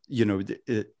 you know,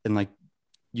 and like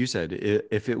you said,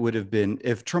 if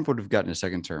Trump would have gotten a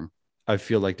second term, I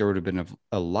feel like there would have been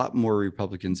a lot more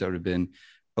Republicans that would have been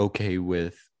okay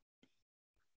with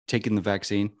taking the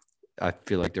vaccine. I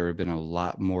feel like there would have been a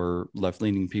lot more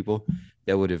left-leaning people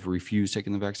that would have refused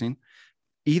taking the vaccine.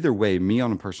 Either way, me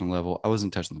on a personal level, I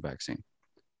wasn't touching the vaccine.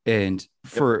 And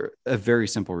for a very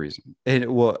simple reason. And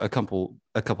a couple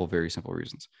very simple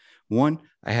reasons. One,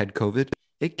 I had COVID.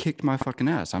 It kicked my fucking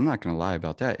ass. I'm not going to lie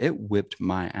about that. It whipped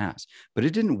my ass, but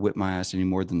it didn't whip my ass any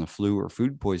more than the flu or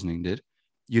food poisoning did.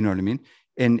 You know what I mean?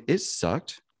 And it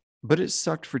sucked, but it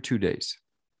sucked for 2 days.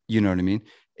 You know what I mean?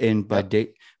 And by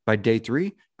day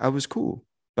 3, I was cool.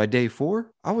 By day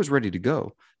 4, I was ready to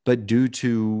go. But due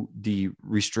to the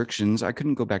restrictions, I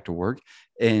couldn't go back to work.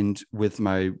 And with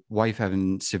my wife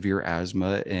having severe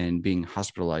asthma and being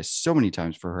hospitalized so many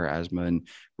times for her asthma and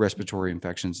respiratory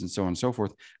infections and so on and so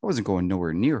forth, I wasn't going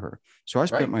nowhere near her. So I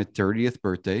spent my 30th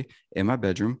birthday in my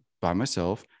bedroom by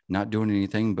myself, not doing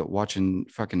anything but watching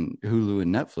fucking Hulu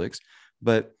and Netflix.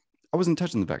 But I wasn't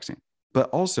touching the vaccine.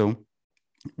 But also,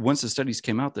 once the studies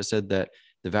came out that said that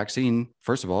the vaccine,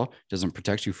 first of all, doesn't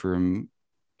protect you from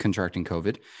contracting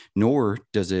COVID, nor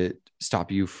does it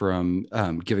stop you from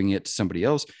giving it to somebody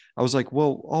else. I was like,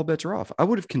 well, all bets are off. I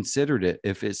would have considered it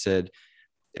if it said,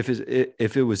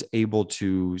 if it was able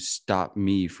to stop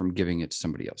me from giving it to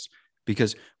somebody else,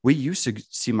 because we used to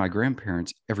see my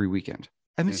grandparents every weekend.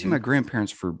 I haven't seen my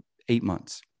grandparents for 8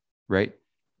 months. Right.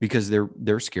 because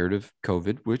they're scared of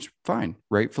COVID, which fine,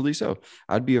 rightfully so.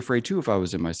 I'd be afraid too if I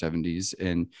was in my 70s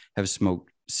and have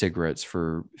smoked cigarettes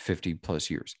for 50 plus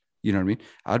years. You know what I mean?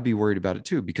 I'd be worried about it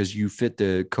too, because you fit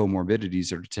the comorbidities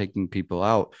that are taking people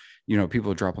out. You know,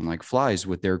 people are dropping like flies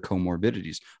with their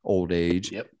comorbidities, old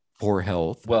age, Yep. poor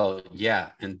health. Well, yeah.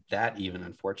 And that even,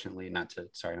 unfortunately, not to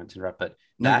interrupt, but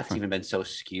No, you're that's fine. even been so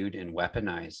skewed and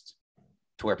weaponized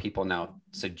to where people now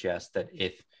suggest that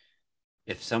if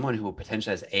someone who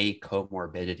potentially has a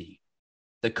comorbidity,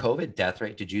 the COVID death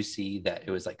rate, did you see that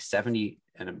it was like 70,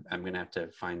 and I'm going to have to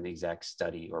find the exact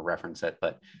study or reference it,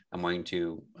 but I'm going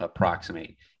to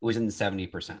approximate. It was in the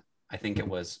 70%. I think it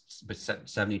was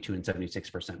 72 and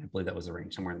 76%. I believe that was the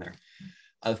range, somewhere in there,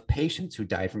 of patients who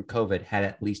died from COVID had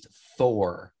at least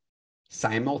 4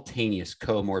 simultaneous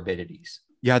comorbidities.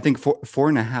 Yeah, I think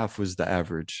 4.5 was the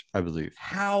average, I believe.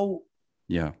 How,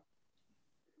 Yeah.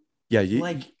 Yeah.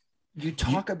 you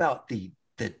talk about the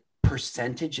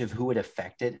percentage of who it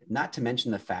affected, not to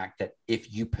mention the fact that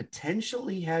if you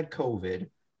potentially had COVID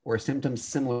or symptoms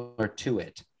similar to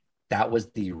it, that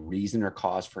was the reason or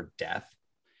cause for death.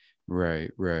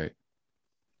 Right.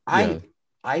 I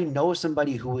know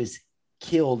somebody who was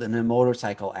killed in a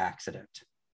motorcycle accident.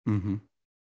 Mm-hmm.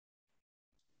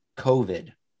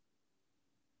 COVID.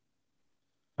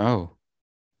 Oh,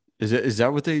 is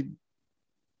that what they?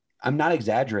 I'm not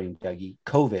exaggerating, Dougie.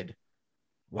 COVID.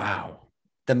 Wow.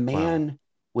 The man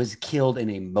was killed in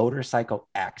a motorcycle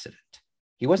accident.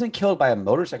 He wasn't killed by a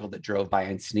motorcycle that drove by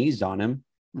and sneezed on him.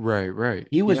 Right.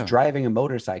 He was driving a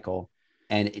motorcycle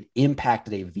and it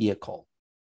impacted a vehicle.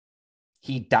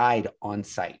 He died on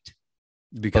site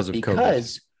because of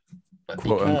COVID.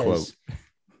 Quote unquote.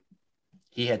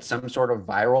 He had some sort of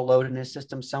viral load in his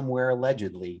system somewhere,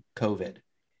 allegedly COVID.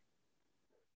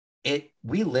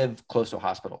 We live close to a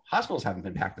hospital. Hospitals haven't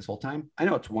been packed this whole time. I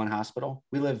know it's one hospital.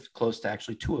 We live close to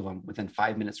actually 2 of them within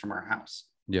 5 minutes from our house.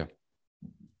 Yeah.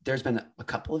 There's been a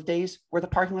couple of days where the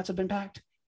parking lots have been packed.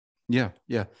 Yeah.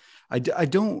 I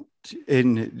don't,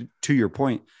 and to your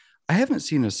point, I haven't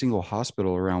seen a single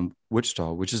hospital around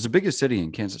Wichita, which is the biggest city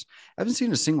in Kansas. I haven't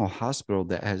seen a single hospital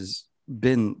that has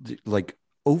been like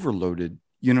overloaded.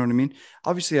 You know what I mean?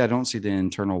 Obviously, I don't see the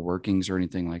internal workings or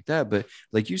anything like that. But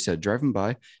like you said, driving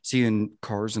by, seeing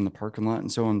cars in the parking lot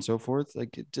and so on and so forth,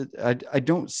 like I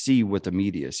don't see what the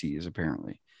media sees,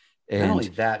 apparently. And not only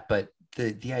that, but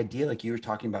the idea, like you were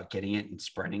talking about getting it and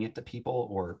spreading it to people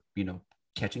or,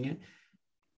 catching it.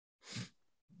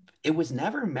 It was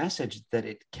never messaged that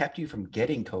it kept you from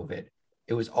getting COVID.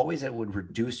 It was always that it would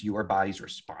reduce your body's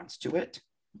response to it.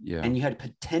 yeah. And you had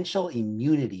potential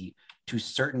immunity to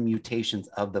certain mutations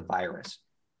of the virus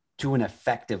to an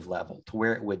effective level to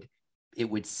where it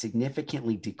would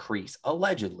significantly decrease,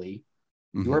 allegedly,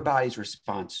 your body's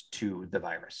response to the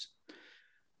virus.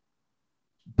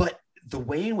 But the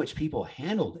way in which people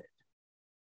handled it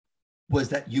was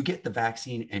that you get the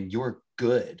vaccine and you're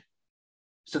good.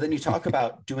 So then you talk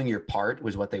about doing your part,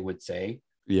 was what they would say.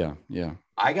 Yeah.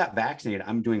 I got vaccinated.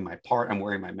 I'm doing my part. I'm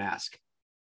wearing my mask.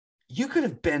 You could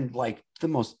have been like the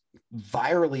most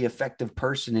virally effective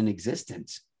person in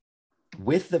existence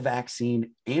with the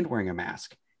vaccine and wearing a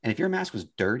mask. And if your mask was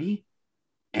dirty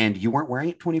and you weren't wearing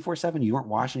it 24/7, you weren't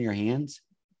washing your hands,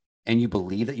 and you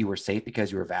believe that you were safe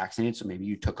because you were vaccinated, so maybe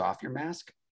you took off your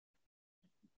mask,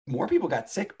 more people got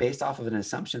sick based off of an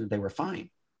assumption that they were fine.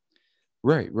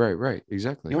 Right.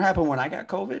 Exactly. You know what happened when I got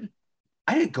COVID?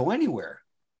 I didn't go anywhere.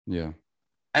 Yeah.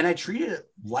 And I treated it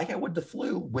like I would the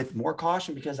flu, with more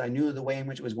caution, because I knew the way in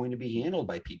which it was going to be handled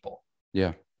by people.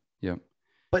 Yeah.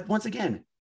 But once again,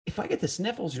 if I get the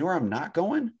sniffles, you know where I'm not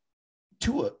going?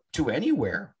 To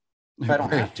anywhere if I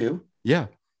don't have to. Yeah.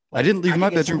 I didn't leave my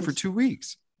bedroom for 2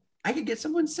 weeks. I could get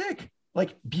someone sick.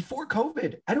 Like before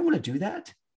COVID, I don't want to do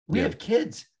that. We have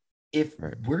kids. If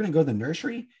we're going to go to the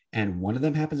nursery and one of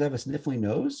them happens to have a sniffly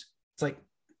nose, it's like,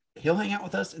 he'll hang out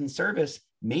with us in service,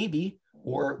 maybe,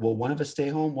 or will one of us stay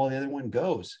home while the other one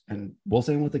goes, and we'll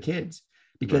stay home with the kids.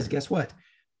 Because guess what?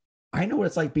 I know what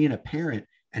it's like being a parent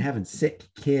and having sick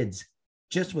kids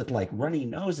just with like runny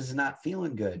noses and not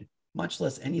feeling good, much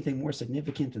less anything more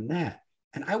significant than that.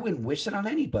 And I wouldn't wish that on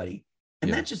anybody.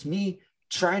 And that's just me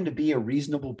trying to be a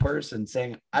reasonable person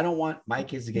saying, I don't want my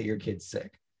kids to get your kids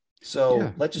sick.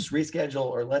 So let's just reschedule,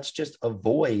 or let's just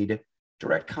avoid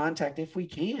direct contact if we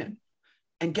can.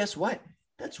 And guess what?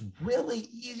 That's really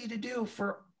easy to do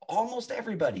for almost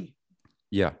everybody.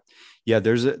 Yeah.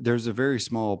 There's a very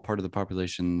small part of the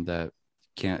population that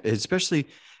can't, especially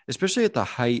at the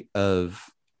height of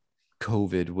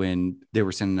COVID, when they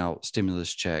were sending out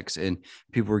stimulus checks and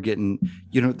people were getting,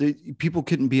 people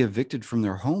couldn't be evicted from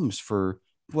their homes for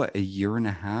what, a year and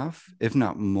a half, if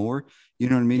not more. You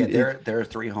know what I mean? Yeah, there are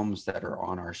 3 homes that are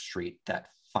on our street that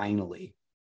finally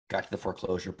got to the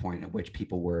foreclosure point at which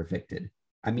people were evicted.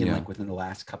 I mean, Yeah. like within the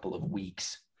last couple of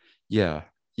weeks, Yeah.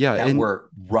 that were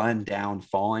run down,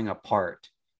 falling apart,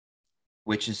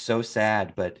 which is so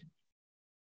sad. But,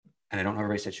 and I don't know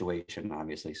everybody's situation,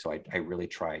 obviously, so I really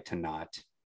try to not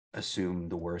assume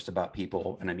the worst about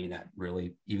people. And I mean that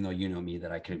really, even though you know me,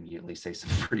 that I can immediately say some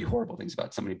pretty horrible things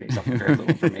about somebody based off of very little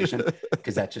information,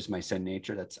 because that's just my sin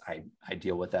nature. That's I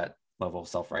deal with that level of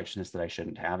self-righteousness that I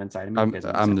shouldn't have inside of me.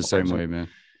 I'm the same way, man.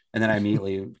 And then I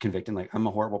immediately convict him, like, I'm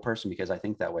a horrible person because I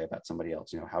think that way about somebody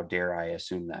else. How dare I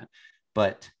assume that?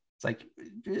 But it's like,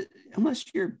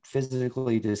 unless you're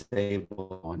physically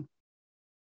disabled,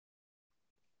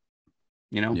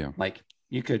 like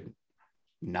you could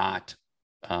not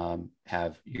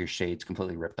have your shades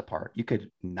completely ripped apart. You could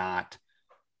not,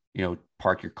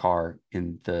 park your car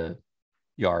in the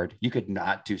yard. You could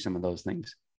not do some of those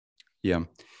things. Yeah.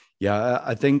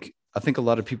 I think a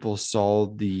lot of people saw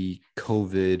the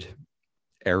COVID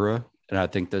era, and I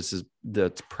think that's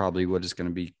probably what is going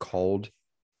to be called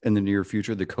in the near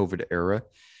future, the COVID era.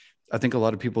 I think a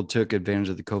lot of people took advantage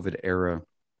of the COVID era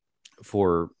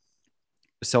for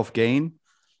self-gain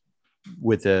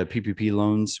with the PPP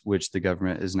loans, which the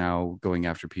government is now going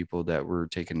after people that were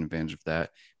taking advantage of that,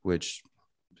 which,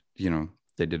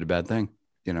 they did a bad thing,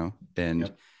 and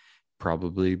Yep.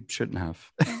 probably shouldn't have.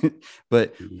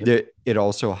 But it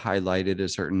also highlighted a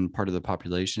certain part of the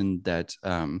population that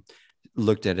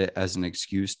looked at it as an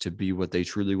excuse to be what they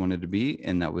truly wanted to be,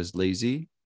 and that was lazy.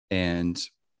 And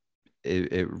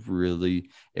it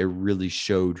really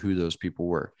showed who those people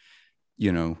were,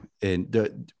 and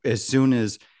as soon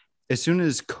as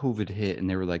COVID hit and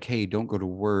they were like, hey, don't go to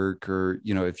work, or,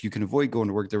 if you can avoid going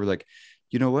to work, they were like,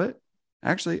 you know what?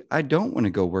 Actually, I don't want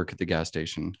to go work at the gas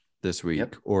station this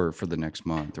week or for the next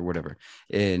month or whatever.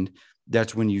 And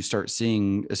that's when you start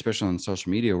seeing, especially on social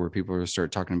media, where people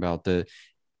start talking about the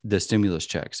stimulus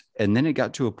checks. And then it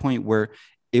got to a point where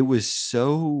it was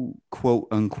so quote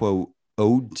unquote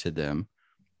owed to them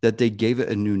that they gave it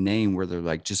a new name, where they're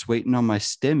like, just waiting on my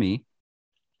stimmy,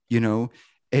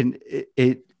 and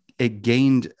it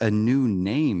gained a new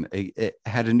name. It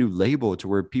had a new label to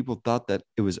where people thought that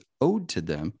it was owed to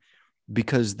them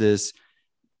because this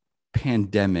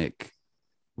pandemic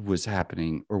was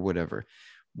happening or whatever,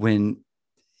 when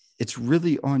it's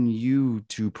really on you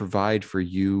to provide for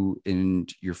you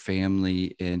and your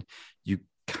family, and you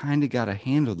kind of got to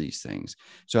handle these things.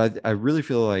 So I really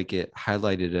feel like it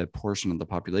highlighted a portion of the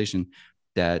population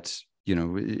that,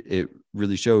 it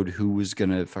really showed who was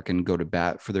going to fucking go to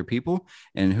bat for their people,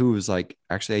 and who was like,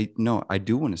 actually, no, I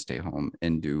do want to stay home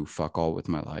and do fuck all with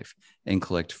my life and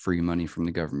collect free money from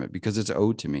the government because it's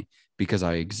owed to me because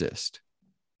I exist.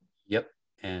 Yep.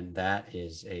 And that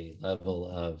is a level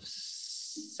of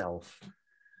self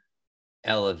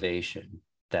elevation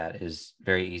that is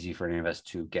very easy for any of us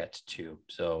to get to.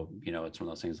 So, it's one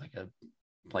of those things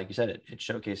like you said, it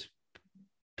showcased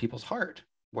people's heart,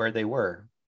 where they were,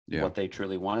 what they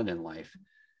truly wanted in life.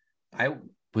 I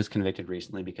was convicted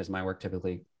recently because my work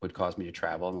typically would cause me to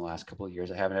travel. In the last couple of years,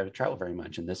 I haven't had to travel very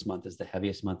much. And this month is the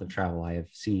heaviest month of travel I have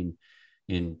seen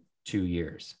in 2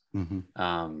 years. Mm-hmm.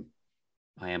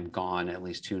 I am gone at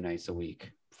least 2 nights a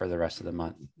week for the rest of the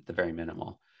month, at the very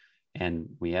minimal. And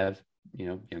we have,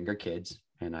 younger kids,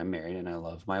 and I'm married, and I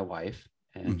love my wife,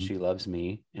 and she loves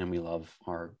me, and we love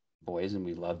our boys, and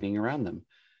we love being around them.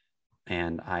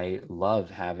 And I love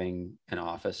having an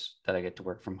office that I get to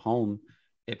work from home.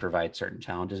 It provides certain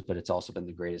challenges, but it's also been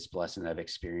the greatest blessing I've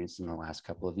experienced in the last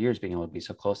couple of years, being able to be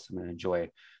so close to them and enjoy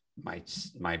my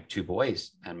 2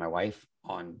 boys and my wife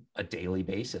on a daily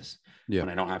basis when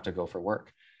I don't have to go for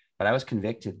work. But I was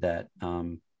convicted that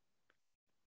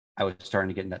I was starting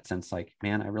to get in that sense, like,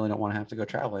 man, I really don't want to have to go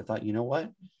travel. I thought, you know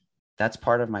what? That's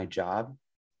part of my job.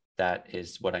 That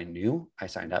is what I knew. I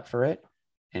signed up for it.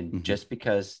 And just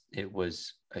because it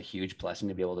was a huge blessing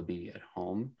to be able to be at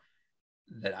home,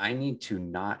 that I need to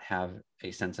not have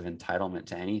a sense of entitlement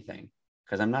to anything,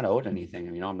 because I'm not owed anything.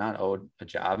 I'm not owed a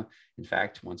job. In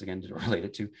fact, once again, to relate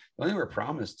it to, the only thing we're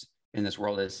promised in this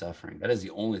world is suffering. That is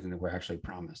the only thing that we're actually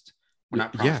promised. We're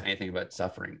not promised anything but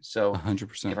suffering. So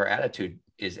 100%. If our attitude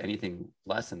is anything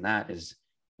less than that, is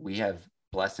we have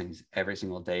blessings every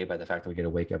single day by the fact that we get to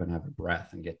wake up and have a breath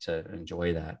and get to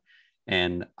enjoy that.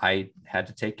 And I had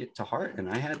to take it to heart, and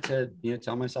I had to,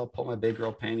 tell myself, pull my big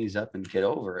girl panties up and get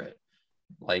over it.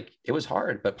 Like, it was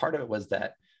hard, but part of it was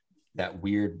that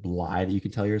weird lie that you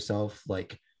can tell yourself,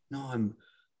 like, no, I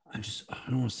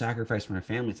don't want to sacrifice for my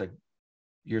family. It's like,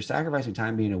 you're sacrificing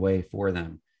time being away for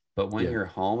them. But when Yeah. you're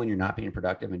home and you're not being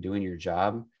productive and doing your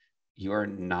job, you are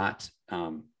not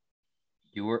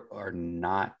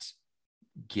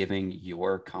giving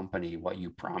your company what you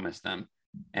promised them.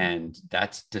 And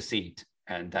that's deceit,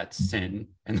 and that's sin,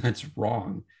 and that's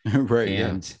wrong. Right.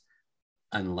 And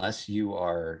unless you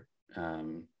are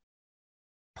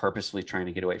purposefully trying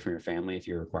to get away from your family, if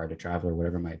you're required to travel or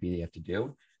whatever it might be that you have to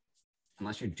do,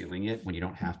 unless you're doing it when you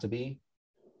don't have to be,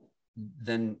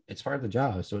 then it's part of the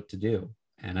job. So what to do.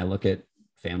 And I look at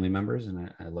family members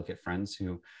and I look at friends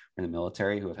who are in the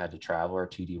military who have had to travel or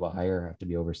TDY or have to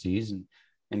be overseas. And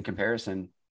in comparison,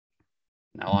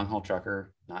 not a long haul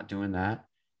trucker, not doing that.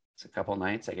 It's a couple of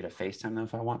nights. I get to FaceTime them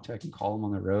if I want to. I can call them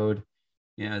on the road.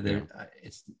 You know,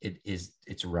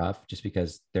 it's rough just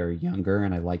because they're younger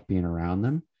and I like being around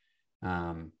them.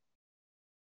 And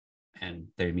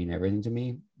they mean everything to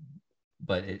me.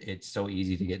 But it's so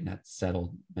easy to get in that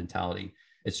settled mentality.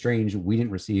 It's strange. We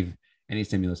didn't receive any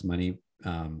stimulus money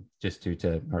just due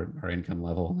to our income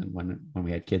level. And when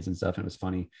we had kids and stuff, and it was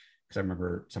funny because I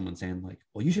remember someone saying like,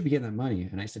 well, you should be getting that money.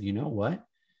 And I said, you know what?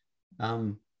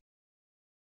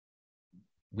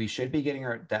 We should be getting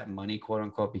that money, quote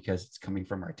unquote, because it's coming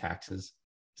from our taxes.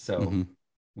 So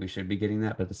we should be getting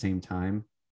that. But at the same time,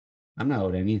 I'm not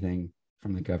owed anything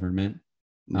from the government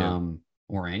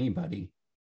or anybody.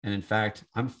 And in fact,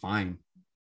 I'm fine.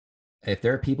 If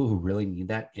there are people who really need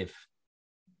that, if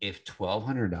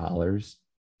 $1,200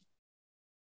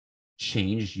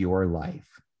 changed your life,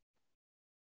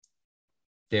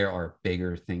 there are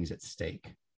bigger things at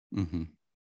stake. Mm-hmm.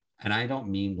 And I don't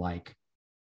mean like,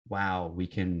 wow, we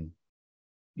can,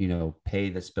 pay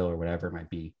this bill or whatever it might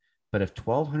be. But if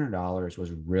 $1,200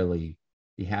 was really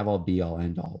the have all be all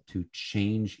end all to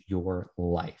change your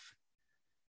life,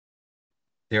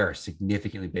 there are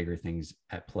significantly bigger things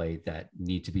at play that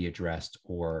need to be addressed,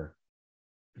 or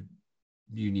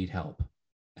you need help.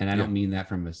 And I don't mean that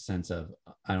from a sense of,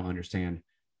 I don't understand.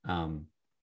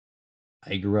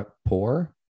 I grew up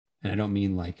poor, and I don't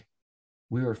mean like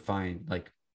we were fine, like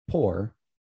poor.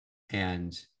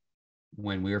 And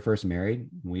when we were first married,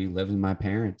 we lived with my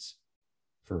parents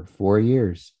for 4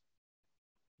 years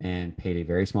and paid a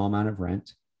very small amount of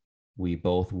rent. We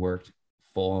both worked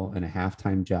full and a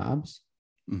half-time jobs.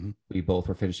 Mm-hmm. We both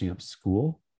were finishing up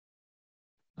school.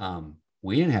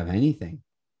 We didn't have anything.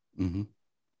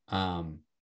 Mm-hmm.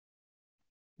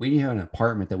 We didn't have an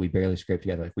apartment that we barely scraped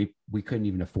together. Like we couldn't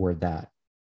even afford that.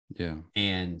 Yeah.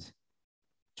 And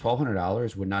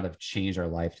 $1,200 would not have changed our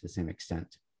life to the same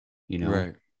extent,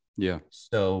 Right. Yeah.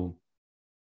 So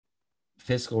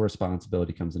fiscal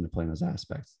responsibility comes into play in those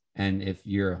aspects. And if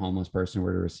you're a homeless person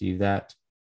were to receive that,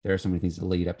 there are so many things that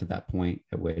lead up to that point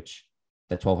at which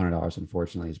that $1,200,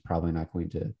 unfortunately, is probably not going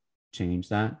to change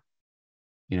that,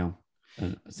 and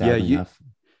sadly enough.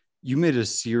 You made a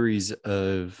series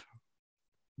of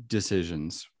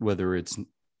decisions, whether it's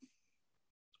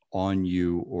on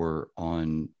you or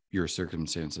on your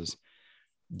circumstances,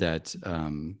 that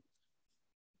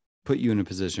put you in a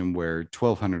position where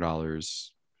 $1,200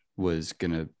 was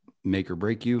going to make or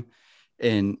break you.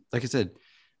 And like I said,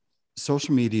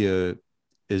 social media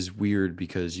is weird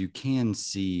because you can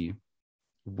see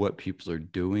what people are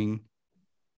doing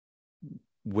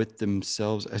with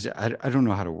themselves. I don't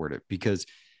know how to word it, because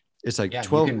it's like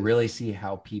 12. You can really see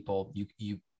how people,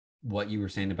 what you were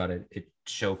saying about it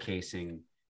showcasing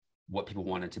what people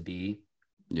want it to be.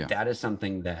 Yeah. That is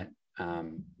something that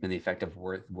in the effect of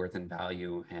worth and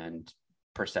value and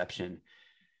perception,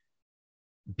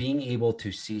 being able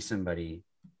to see somebody,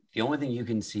 the only thing you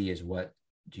can see is what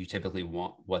you typically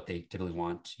want, what they typically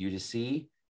want you to see,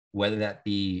 whether that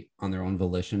be on their own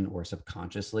volition or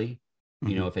subconsciously.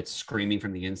 Mm-hmm. If it's screaming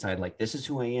from the inside, like, this is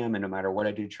who I am, and no matter what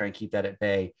I do to try and keep that at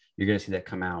bay, you're going to see that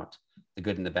come out, the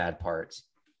good and the bad parts.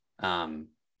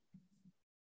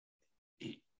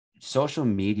 Social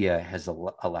media has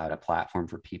allowed a platform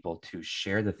for people to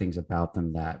share the things about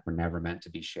them that were never meant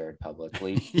to be shared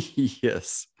publicly.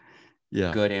 Yes.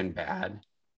 Yeah. Good and bad.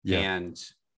 Yeah. And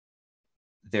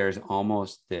there's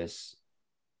almost this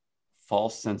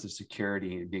false sense of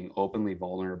security in being openly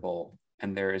vulnerable.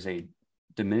 And there is a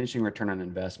diminishing return on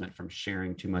investment from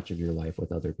sharing too much of your life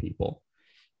with other people.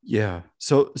 Yeah.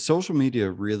 So social media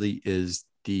really is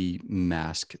the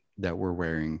mask that we're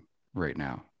wearing right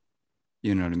now.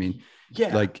 You know what I mean?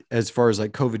 Yeah. Like, as far as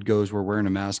like COVID goes, we're wearing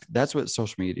a mask. That's what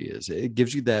social media is. It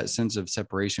gives you that sense of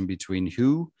separation between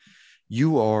who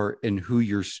you are and who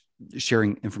you're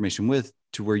sharing information with,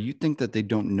 to where you think that they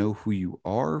don't know who you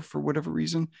are for whatever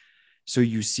reason. So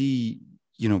you see,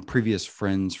 previous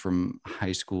friends from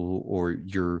high school or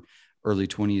your early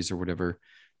 20s or whatever,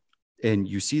 and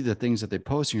you see the things that they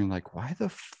post and you're like, why the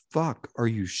fuck are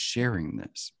you sharing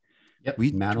this? Yep.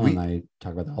 We- Madeline we- and I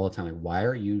talk about that all the time. Like,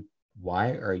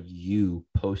 why are you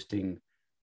posting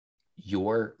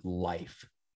your life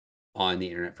on the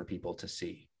internet for people to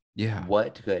see? Yeah.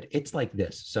 What good? It's like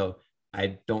this. So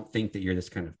I don't think that you're this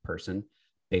kind of person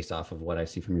based off of what I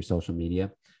see from your social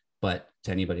media. But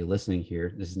to anybody listening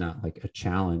here, this is not like a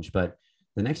challenge, but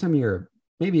the next time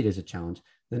maybe it is a challenge.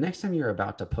 The next time you're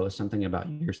about to post something about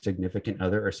your significant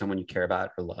other or someone you care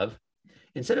about or love,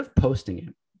 instead of posting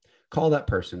it, call that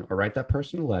person or write that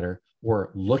person a letter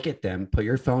or look at them, put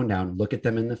your phone down, look at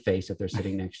them in the face if they're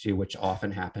sitting next to you, which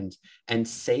often happens, and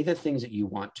say the things that you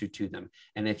want to them.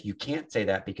 And if you can't say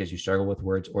that because you struggle with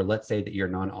words, or let's say that you're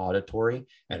non-auditory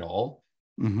at all,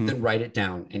 Mhm. then write it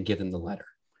down and give them the letter.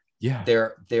 Yeah.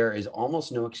 There is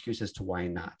almost no excuse as to why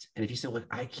not. And if you say, look,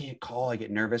 I can't call, I get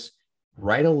nervous,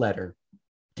 write a letter,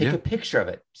 take Yeah. a picture of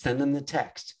it, send them the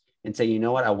text and say, you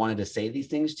know what, I wanted to say these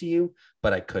things to you,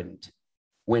 but I couldn't.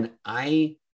 When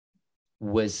I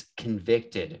was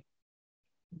convicted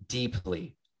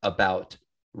deeply about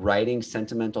writing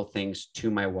sentimental things to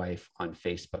my wife on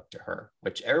Facebook to her,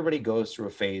 which everybody goes through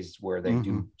a phase where they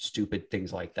do stupid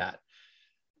things like that.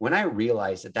 When I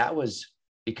realized that that was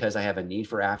because I have a need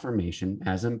for affirmation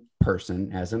as a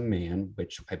person, as a man,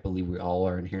 which I believe we all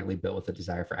are inherently built with a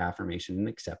desire for affirmation and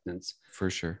acceptance. For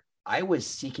sure. I was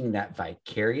seeking that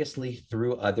vicariously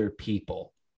through other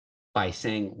people by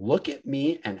saying, look at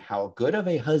me and how good of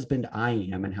a husband I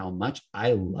am and how much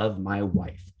I love my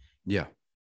wife. Yeah.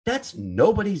 That's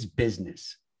nobody's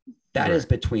business. That is Right.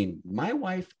 between my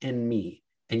wife and me.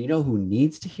 And you know who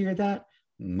needs to hear that?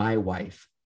 My wife.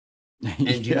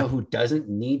 And you know who doesn't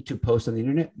need to post on the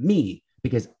internet? Me,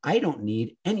 because I don't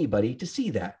need anybody to see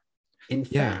that. In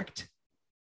fact,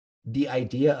 the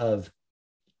idea of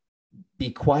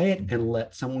be quiet and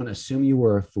let someone assume you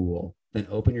were a fool, then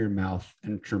open your mouth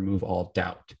and remove all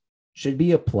doubt should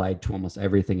be applied to almost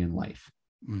everything in life.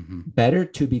 Mhm. Better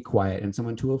to be quiet and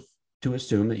someone to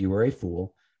assume that you were a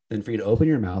fool than for you to open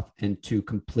your mouth and to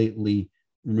completely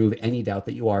remove any doubt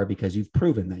that you are because you've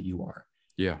proven that you are.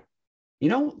 Yeah. You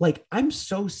know, like I'm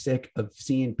so sick of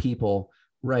seeing people,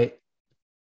 right?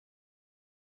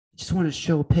 Just want to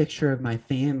show a picture of my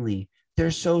family. They're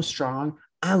so strong.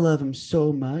 I love them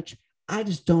so much. I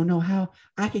just don't know how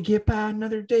I could get by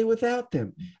another day without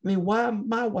them. I mean, why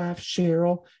my wife,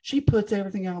 Cheryl, she puts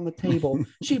everything on the table.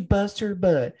 She busts her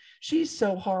butt. She's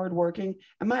so hardworking.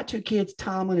 And my two kids,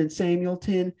 Tomlin and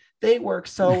Samuelton, they work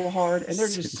so hard and they're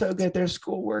just so good at their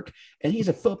schoolwork. And he's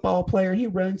a football player. He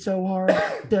runs so hard,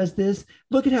 does this.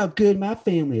 Look at how good my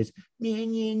family is.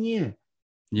 Yeah.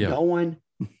 No one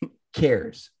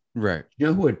cares. Right. You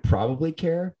know who would probably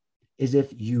care is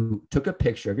if you took a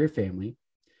picture of your family,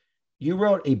 you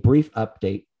wrote a brief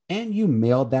update, and you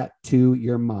mailed that to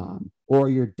your mom or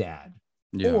your dad,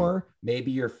 or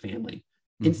maybe your family.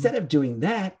 Instead of doing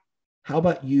that, how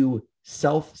about you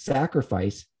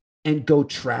self-sacrifice and go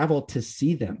travel to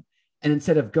see them? And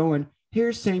instead of going,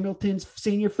 here's Samuelton's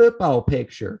senior football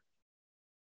picture,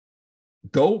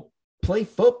 go play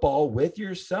football with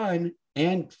your son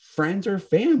and friends or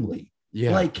family.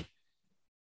 Yeah. Like,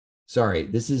 sorry,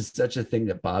 this is such a thing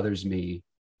that bothers me.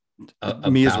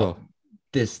 Me as well.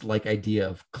 This like idea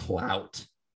of clout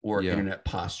or internet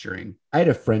posturing. I had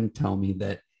a friend tell me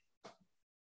that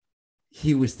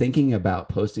he was thinking about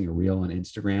posting a reel on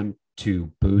Instagram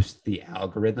to boost the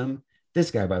algorithm.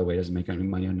 This guy, by the way, doesn't make any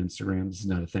money on Instagram. This is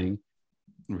not a thing.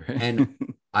 Right. And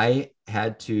I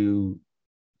had to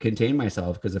contain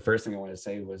myself because the first thing I wanted to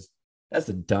say was, that's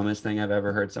the dumbest thing I've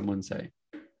ever heard someone say.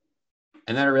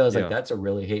 And then I realized like that's a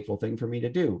really hateful thing for me to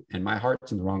do. And my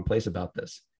heart's in the wrong place about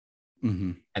this.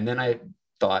 Mm-hmm. And then I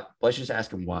thought, let's just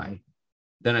ask him why.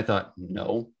 Then I thought,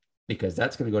 no, because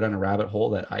that's going to go down a rabbit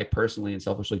hole that I personally and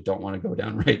selfishly don't want to go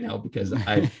down right now because that's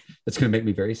going to make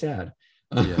me very sad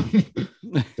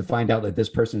to find out that this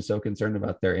person is so concerned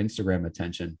about their Instagram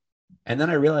attention. And then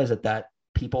I realized that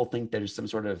people think there's some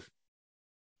sort of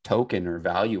token or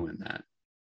value in that.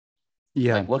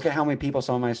 Yeah. Like, look at how many people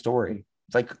saw my story.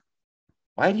 It's like,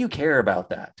 why do you care about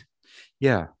that?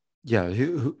 Yeah. Yeah.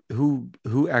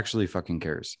 Who actually fucking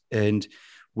cares? And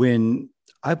when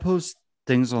I post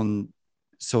things on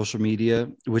social media,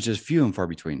 which is few and far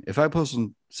between, if I post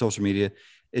on social media,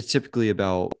 it's typically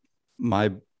about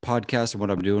my podcast and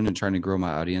what I'm doing and trying to grow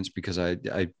my audience because I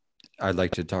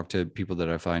like to talk to people that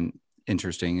I find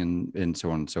interesting and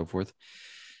so on and so forth.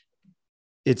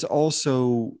 It's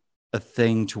also a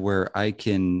thing to where I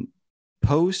can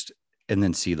post and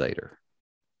then see later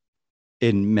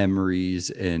in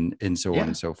memories and so on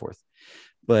and so forth.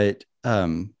 But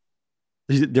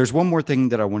there's one more thing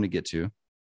that I want to get to.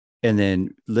 And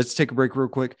then let's take a break real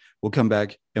quick. We'll come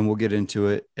back and we'll get into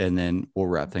it. And then we'll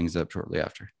wrap things up shortly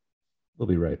after. We'll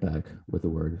be right back with a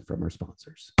word from our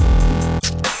sponsors.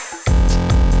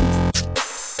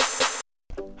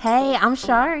 Hey, I'm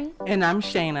Shari, And I'm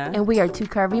Shayna, and we are two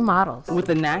curvy models. with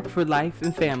a knack for life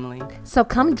and family, So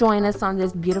come join us on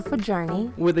this beautiful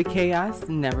journey. where the chaos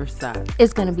never stops.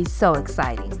 It's going to be so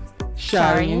exciting.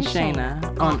 Shari and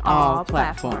Shayna on all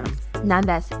platforms. Now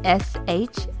that's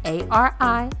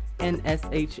SHARI And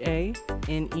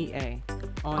SHANEA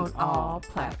on all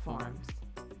platforms.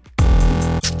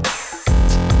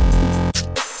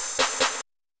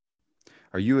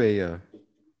 Are you a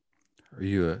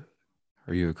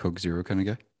Coke Zero kind of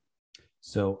guy?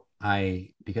 So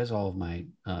because all of my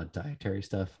dietary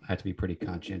stuff, I have to be pretty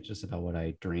conscientious about what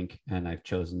I drink, and I've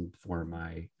chosen for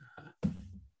my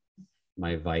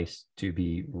vice to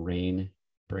be Reign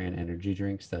brand energy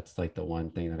drinks. That's like the one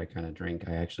thing that I kind of drink.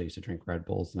 I actually used to drink Red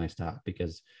Bulls, and I stopped because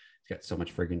it's got so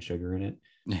much friggin' sugar in it.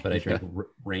 But I drink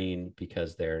Reign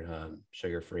because they're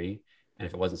sugar free. And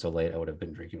if it wasn't so late, I would have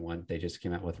been drinking one. They just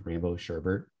came out with rainbow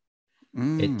sherbet.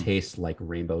 It tastes like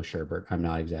rainbow sherbet. I'm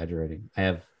not exaggerating. I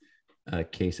have a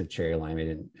case of cherry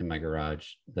limeade in my garage.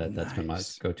 That's been my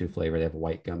go-to flavor. They have a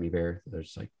white gummy bear.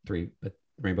 There's like 3, but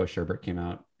rainbow sherbet came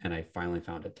out, and I finally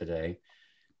found it today,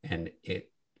 and it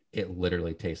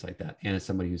literally tastes like that. And as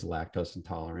somebody who's lactose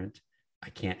intolerant, I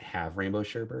can't have rainbow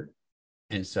sherbet,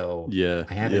 and so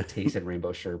I haven't tasted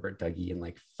rainbow sherbet, Dougie, in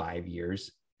like 5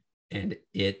 years, and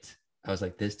I was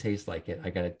like, this tastes like it. I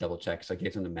got to double check. So I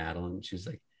gave some to Madeline. She was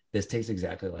like, this tastes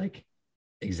exactly like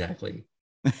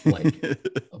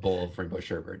a bowl of rainbow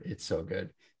sherbet. It's so good.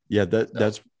 Yeah,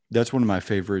 that's one of my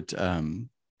favorite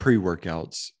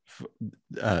pre-workouts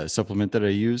supplement that I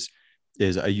use.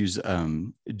 Is I use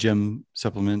Gym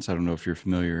supplements. I don't know if you're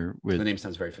familiar with. The name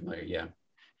sounds very familiar.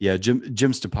 Yeah.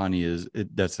 Jim Stepani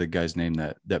that's the guy's name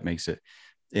that makes it,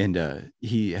 and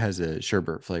he has a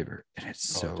sherbet flavor, and it's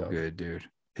so good, dude.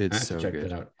 It's so check good.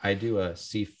 That out. I do a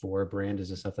C4 brand is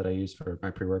the stuff that I use for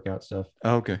my pre-workout stuff.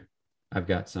 Oh, okay. I've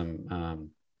got some why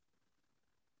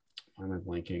am I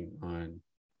blanking on,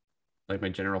 like, my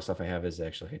general stuff I have is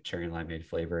actually a cherry limeade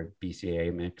flavored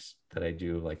BCAA mix that I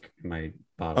do like in my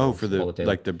bottle. Oh, for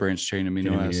the branched chain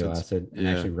amino acid. And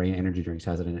actually Reign energy drinks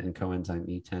has it in it, and coenzyme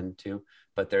E10 too.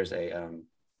 But there's I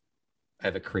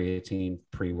have a creatine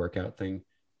pre-workout thing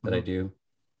that I do.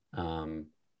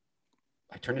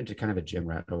 I turned into kind of a gym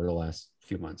rat over the last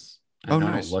few months. I know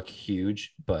I don't look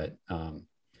huge, but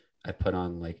I put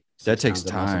on like that takes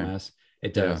time. Mass.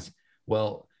 It does. Yeah.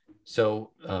 Well,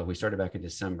 so we started back in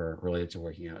December related to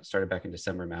working out. Started back in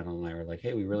December. Madeline and I were like,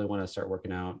 hey, we really want to start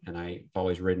working out. And I've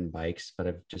always ridden bikes, but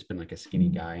I've just been like a skinny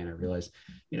guy. And I realized,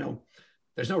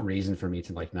 there's no reason for me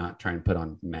to like not try and put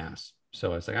on mass.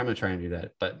 So I was like, I'm going to try and do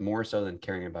that. But more so than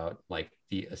caring about like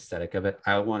the aesthetic of it,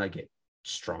 I want to get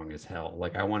strong as hell.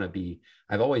 Like I've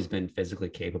always been physically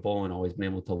capable and always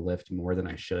been able to lift more than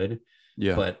I should.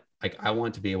 Yeah. But like, I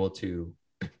want to be able to,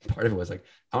 part of it was like,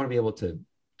 I want to be able to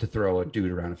throw a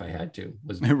dude around if I had to,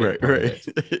 was right.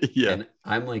 Yeah. And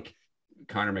I'm like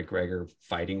Conor McGregor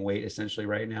fighting weight essentially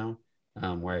right now,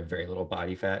 where I have very little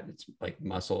body fat. It's like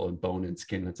muscle and bone and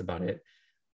skin. That's about it.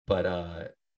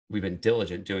 But we've been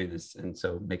diligent doing this. And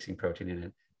so mixing protein in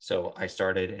it. So I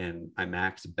started, and my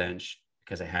max bench,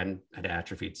 because I had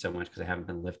atrophied so much because I haven't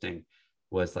been lifting,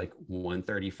 was like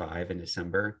 135 in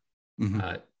December.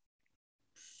 Mm-hmm.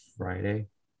 Friday.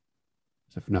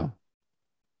 So no,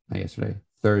 not yesterday.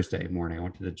 Thursday morning, I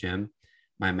went to the gym.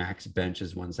 My max bench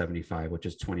is 175, which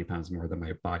is 20 pounds more than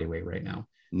my body weight right now.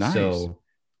 Nice. So,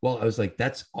 well, I was like,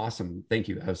 that's awesome. Thank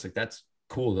you. I was like, that's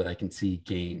cool that I can see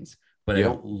gains, but I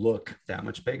don't look that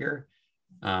much bigger.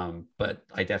 But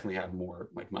I definitely have more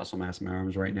like muscle mass in my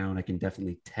arms right now. And I can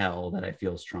definitely tell that I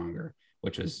feel stronger,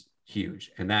 which is huge.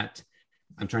 And that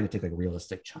I'm trying to take like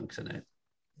realistic chunks in it.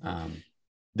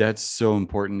 That's so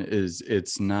important. Is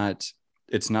it's not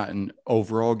an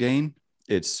overall gain.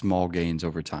 It's small gains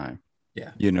over time.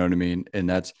 Yeah. You know what I mean? And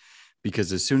that's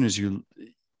because as soon as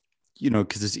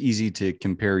because it's easy to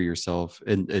compare yourself,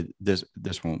 and this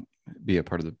won't be a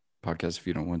part of the podcast if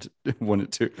you don't want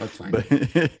it to. That's fine.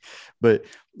 But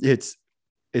it's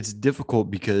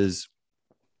difficult because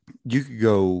you could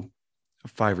go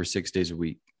 5 or 6 days a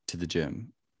week to the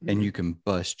gym, mm-hmm. and you can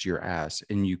bust your ass,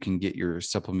 and you can get your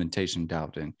supplementation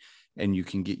dialed in, and you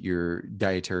can get your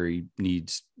dietary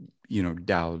needs,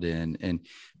 dialed in, and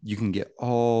you can get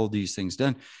all these things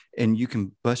done, and you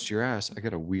can bust your ass. I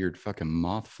got a weird fucking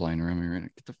moth flying around me right now.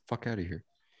 Get the fuck out of here.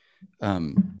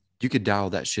 You could dial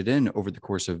that shit in over the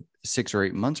course of 6 or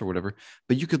 8 months or whatever,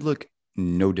 but you could look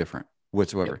no different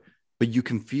whatsoever. Yep. But you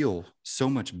can feel so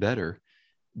much better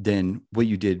than what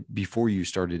you did before you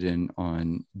started in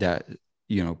on that,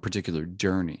 particular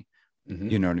journey.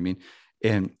 Mhm. You know what I mean?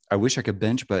 And I wish I could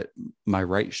bench, but my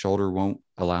right shoulder won't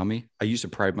allow me. I used to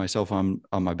pride myself on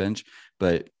my bench,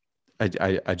 but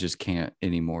I just can't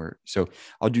anymore. So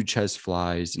I'll do chest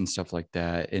flies and stuff like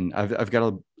that. And I've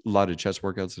got a lot of chest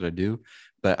workouts that I do,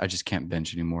 but I just can't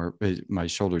bench anymore. My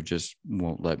shoulder just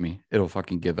won't let me. It'll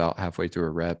fucking give out halfway through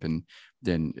a rep, and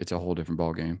then it's a whole different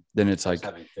ball game. Then it's I was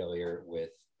like, having failure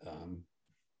with I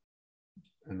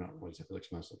don't know what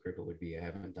Zyphilix muscle group it would be. I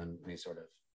haven't done any sort of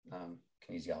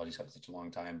kinesiology stuff in such a long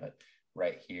time, but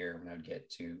right here, when I would get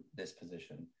to this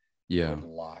position, it would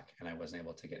lock, and I wasn't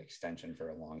able to get extension for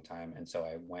a long time. And so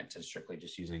I went to strictly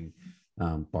just using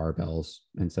barbells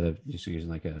instead of just using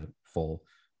like a full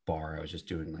bar. I was just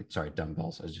doing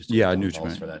dumbbells. I was just doing I knew what you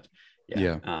dumbbells meant. for that.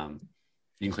 Yeah.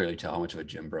 You can clearly tell how much of a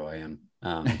gym bro I am.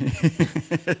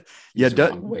 Yeah,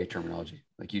 wrong way terminology.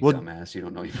 Like you dumbass, you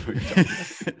don't know what you're talking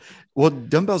about. Well,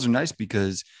 dumbbells are nice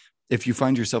because if you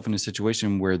find yourself in a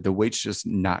situation where the weight's just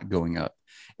not going up,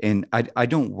 and I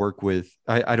don't work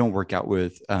out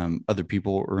with other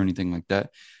people or anything like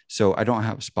that, so I don't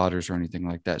have spotters or anything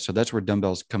like that. So that's where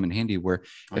dumbbells come in handy. Where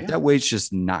if that weight's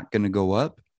just not going to go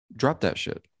up, drop that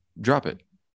shit, drop it.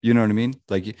 You know what I mean?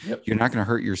 Like you're not going to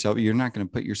hurt yourself. You're not going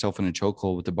to put yourself in a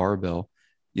chokehold with the barbell,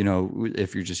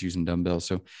 if you're just using dumbbells.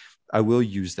 So I will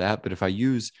use that. But if I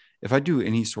do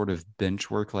any sort of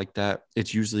bench work like that,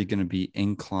 it's usually going to be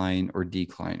incline or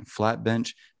decline. Flat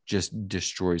bench just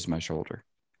destroys my shoulder.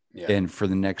 Yeah. And for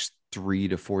the next 3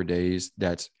 to 4 days,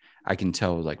 I can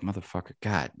tell, like, motherfucker,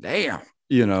 god damn,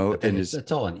 and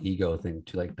it's all an ego thing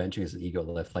too. Like benching is an ego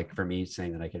lift. Like for me,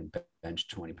 saying that I can bench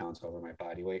 20 pounds over my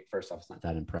body weight, first off, it's not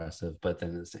that impressive. But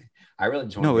then I really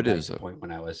just want to get to the point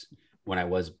when I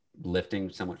was lifting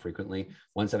somewhat frequently.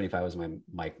 175 was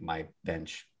my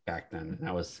bench back then, and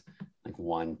I was like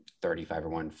 135 or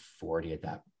 140 at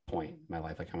that point in my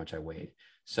life, like how much I weighed.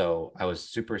 So I was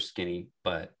super skinny,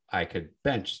 but I could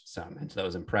bench some, and so that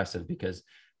was impressive because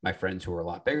my friends who were a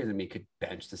lot bigger than me could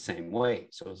bench the same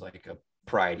weight. So it was like a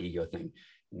pride ego thing.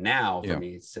 Now for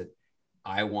me, it's that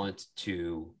I want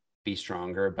to be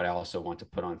stronger, but I also want to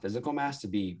put on physical mass to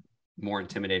be more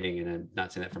intimidating. And I'm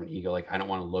not saying that from an ego. Like I don't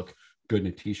want to look good in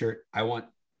a t-shirt. I want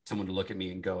someone to look at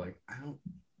me and go like, I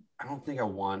don't think I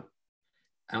want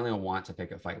to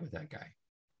pick a fight with that guy.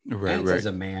 Right. As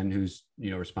a man who's,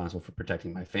 responsible for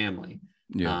protecting my family.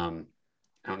 Yeah.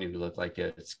 I don't need to look like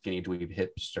a skinny dweeb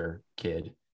hipster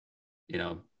kid,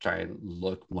 try and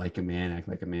look like a man, act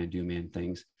like a man, do man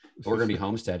things. If we're going to be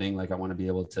homesteading. Like I want to be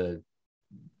able to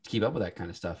keep up with that kind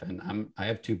of stuff. And I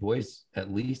have 2 boys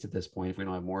at least at this point, if we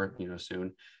don't have more,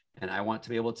 soon. And I want to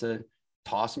be able to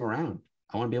toss them around.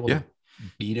 I want to be able to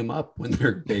beat them up when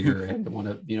they're bigger and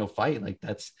want to, fight. Like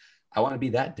I want to be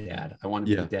that dad. I want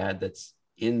to be the dad that's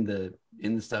in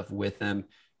the stuff with them,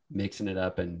 mixing it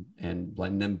up and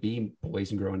letting them be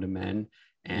boys and grow into men.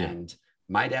 And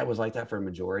my dad was like that for a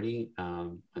majority.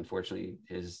 Unfortunately,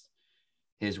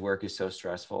 his work is so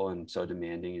stressful and so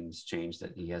demanding, and it's changed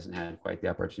that he hasn't had quite the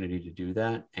opportunity to do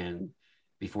that. And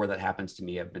before that happens to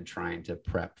me, I've been trying to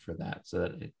prep for that so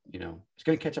that it's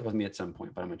going to catch up with me at some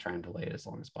point, but I'm going to try and delay it as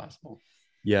long as possible.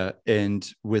 Yeah. And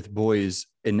with boys,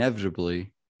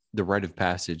 inevitably, the rite of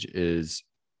passage is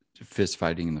fist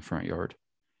fighting in the front yard.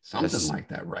 Something like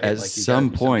that, right? At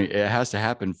some point, it has to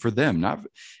happen for them, not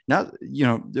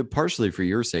partially for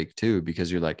your sake too,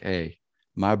 because you're like, hey,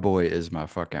 my boy is my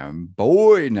fucking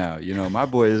boy now. My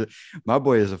boy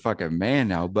is a fucking man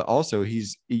now. But also,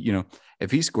 he's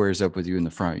if he squares up with you in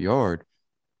the front yard,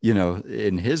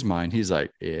 in his mind, he's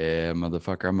like, yeah,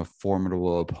 motherfucker, I'm a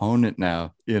formidable opponent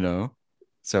now.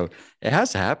 So it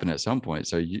has to happen at some point.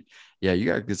 So you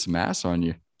gotta get some ass on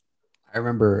you. I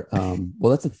remember.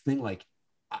 Well, that's the thing. Like,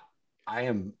 I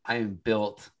am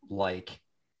built like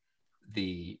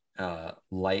the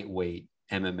lightweight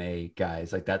MMA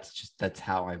guys. Like that's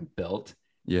how I'm built.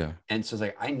 Yeah. And so it's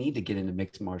like, I need to get into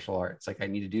mixed martial arts. Like I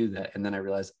need to do that. And then I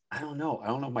realized, I don't know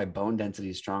if my bone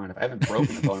density is strong enough. I haven't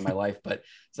broken a bone in my life, but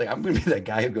it's like, I'm going to be that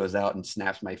guy who goes out and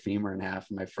snaps my femur in half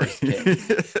in my first kick.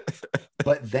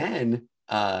 But then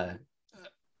I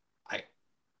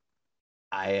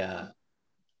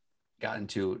got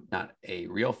into not a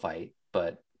real fight,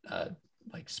 but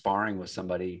like sparring with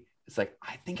somebody. It's like,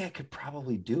 I think I could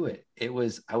probably do it.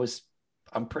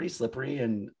 I'm pretty slippery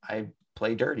and I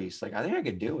play dirty. So like, I think I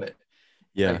could do it.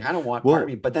 Yeah. Like, I don't want part of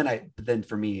me, but then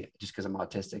for me, just cause I'm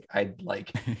autistic,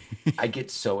 I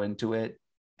get so into it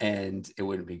and it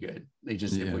wouldn't be good. It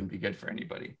wouldn't be good for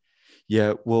anybody.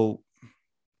 Yeah. Well,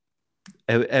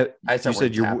 I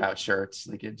said you're tap out shirts.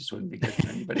 Like it just wouldn't be good for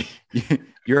anybody.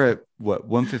 You're at what,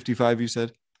 155 you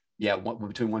said? Yeah,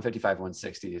 between 155 and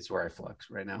 160 is where I flex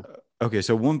right now. Okay,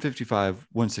 so 155,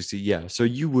 160. Yeah, so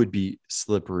you would be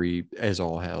slippery as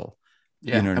all hell.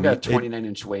 Yeah, You know what I've I got mean? a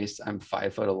 29-inch waist. I'm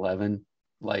 5'11".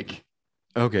 Like,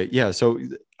 Okay, yeah. So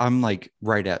I'm like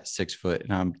right at 6 foot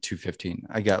and I'm 215.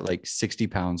 I got like 60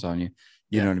 pounds on you.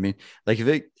 You know yeah, what I mean? Like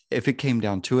if it came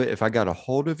down to it, if I got a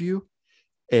hold of you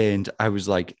and I was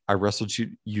like, I wrestled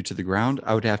you to the ground,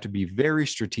 I would have to be very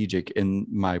strategic in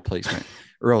my placement,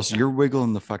 or else you're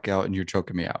wiggling the fuck out and you're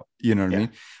choking me out. You know what I yeah,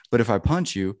 mean? But if I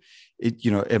punch you,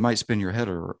 it might spin your head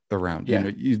around.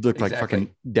 yeah, You look like exactly.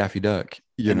 fucking Daffy Duck.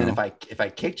 And then if I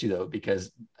kicked you though,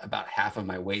 because about half of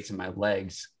my weight's in my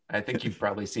legs, I think you've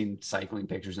probably seen cycling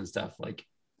pictures and stuff. Like,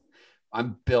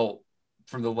 I'm built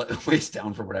from the waist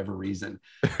down for whatever reason.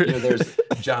 There's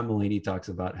John Mulaney talks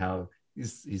about how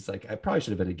he's like, I probably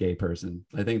should have been a gay person.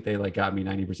 I think they like got me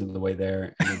 90% of the way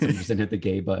there, and then some just didn't hit the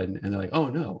gay button, and they're like, oh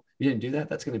no, you didn't do that.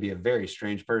 That's going to be a very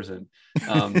strange person.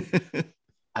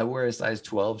 I wear a size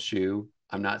 12 shoe.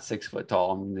 I'm not 6 foot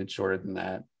tall. I'm a bit shorter than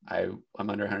that. I'm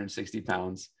under 160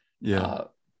 pounds. Yeah.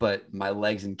 But my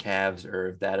legs and calves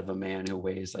are that of a man who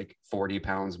weighs like 40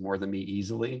 pounds more than me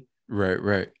easily.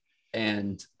 Right.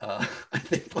 And I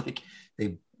think like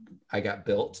I got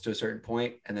built to a certain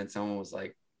point, and then someone was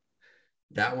like,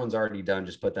 that one's already done.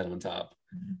 Just put that on top.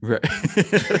 Right.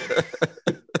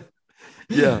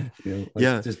 Yeah.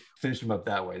 Yeah. Just finish them up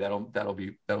that way.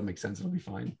 That'll make sense. It'll be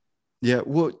fine. Yeah.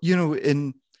 Well,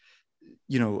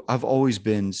 I've always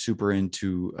been super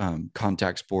into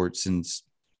contact sports since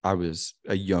I was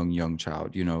a young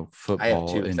child, football. I have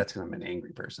too, because that's because I'm an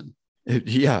angry person.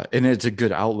 Yeah. And it's a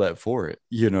good outlet for it,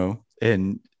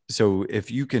 and so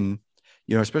if you can,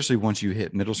 especially once you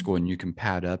hit middle school and you can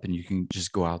pad up and you can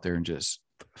just go out there and just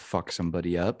fuck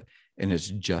somebody up and it's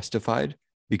justified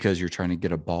because you're trying to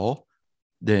get a ball,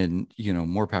 then,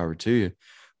 more power to you.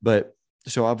 But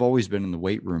so I've always been in the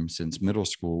weight room since middle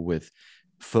school with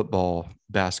football,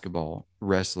 basketball,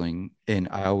 wrestling, and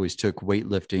I always took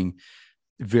weightlifting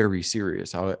very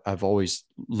serious. I've always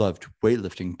loved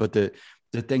weightlifting, but the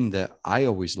thing that I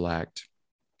always lacked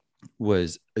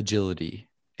was agility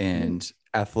and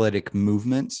athletic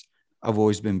movements. I've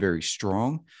always been very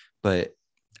strong, but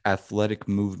athletic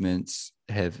movements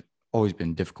have always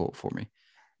been difficult for me.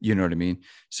 You know what I mean?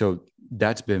 So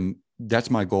that's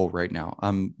my goal right now.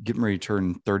 I'm getting ready to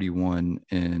turn 31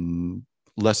 in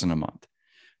less than a month.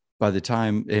 By the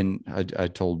time, and I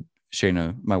told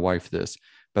Shayna, my wife, this,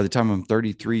 by the time I'm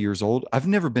 33 years old, I've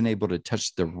never been able to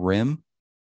touch the rim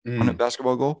on a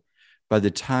basketball goal. By the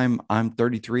time I'm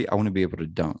 33, I want to be able to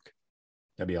dunk.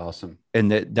 That'd be awesome. And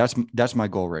that's my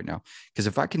goal right now. Because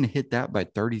if I can hit that by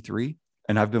 33,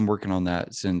 and I've been working on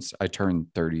that since I turned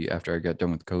 30 after I got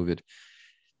done with COVID,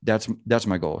 that's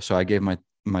my goal. So I gave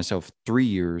myself 3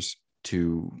 years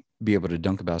to be able to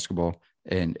dunk a basketball.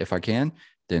 And if I can,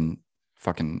 then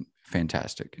fucking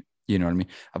fantastic. You know what I mean?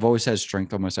 I've always had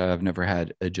strength on my side. I've never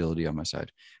had agility on my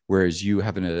side. Whereas you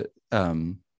having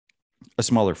a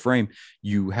smaller frame,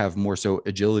 you have more so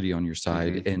agility on your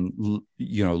side and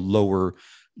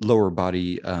lower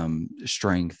body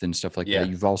strength and stuff like that.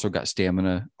 You've also got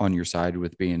stamina on your side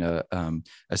with being a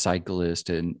cyclist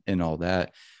and all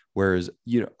that. Whereas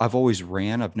I've always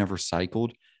ran. I've never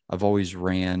cycled. I've always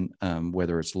ran,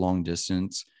 whether it's long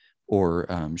distance or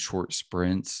short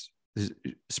sprints.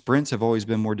 Sprints have always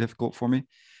been more difficult for me,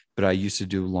 but I used to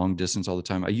do long distance all the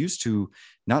time.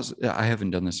 I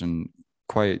haven't done this in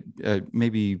quite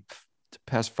maybe the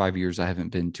past 5 years. I haven't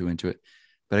been too into it,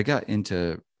 but I got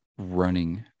into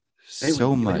running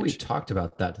so much. I think we talked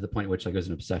about that to the point which like it was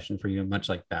an obsession for you, much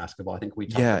like basketball. I think we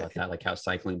talked about that, like how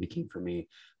cycling became for me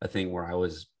a thing where I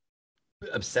was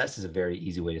obsessed is a very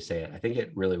easy way to say it. I think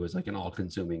it really was like an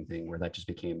all-consuming thing where that just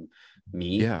became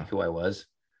me, who I was.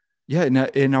 Yeah,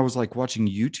 and I was like watching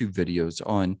YouTube videos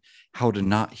on how to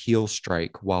not heel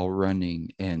strike while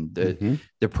running and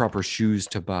the proper shoes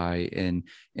to buy and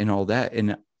all that.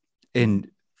 And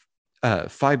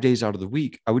 5 days out of the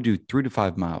week, I would do 3 to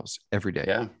 5 miles every day.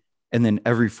 Yeah. And then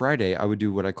every Friday, I would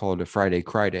do what I called a Friday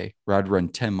cry day, where I'd run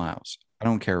 10 miles. I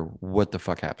don't care what the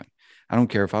fuck happened. I don't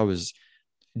care if I was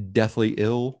deathly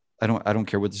ill. I don't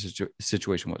care what the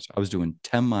situation was. I was doing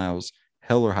 10 miles,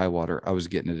 hell or high water. I was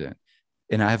getting it in.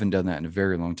 And I haven't done that in a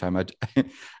very long time.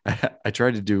 I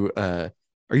tried to do, are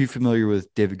you familiar with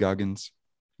David Goggins?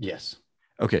 Yes.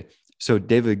 Okay. So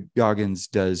David Goggins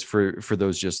does, for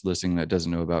those just listening that doesn't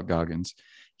know about Goggins,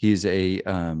 he's a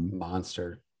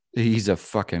monster. He's a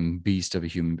fucking beast of a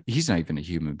human. He's not even a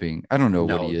human being. I don't know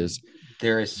what he is.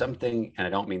 There is something, and I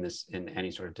don't mean this in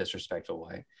any sort of disrespectful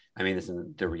way. I mean this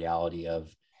in the reality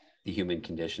of the human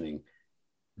conditioning.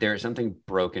 there's something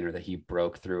broken or that he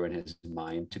broke through in his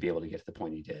mind to be able to get to the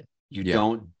point he did. You Yeah.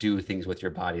 don't do things with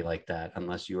your body like that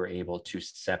unless you are able to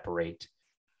separate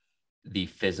the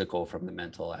physical from the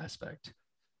mental aspect.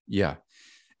 Yeah.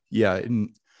 Yeah.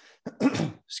 And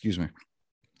excuse me.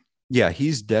 Yeah.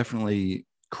 He's definitely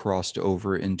crossed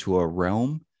over into a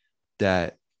realm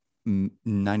that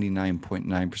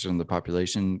 99.9% of the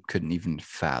population couldn't even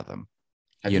fathom.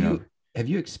 Have You know? have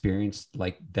you experienced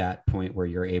like that point where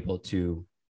you're able to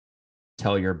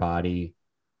tell your body,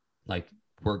 like,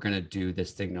 we're going to do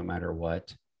this thing no matter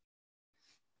what?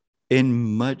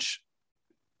 In much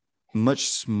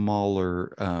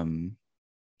smaller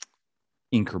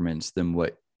increments than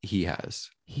what he has.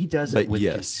 He does But it with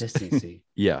yes. consistency.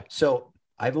 Yeah. So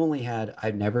I've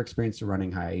never experienced a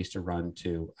running high. I used to run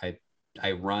too.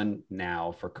 I run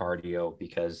now for cardio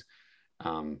because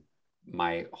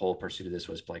my whole pursuit of this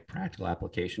was like practical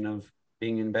application of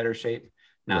being in better shape,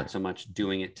 not Right. so much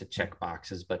doing it to check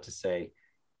boxes, but to say,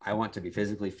 I want to be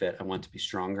physically fit. I want to be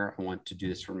stronger. I want to do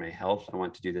this for my health. I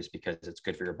want to do this because it's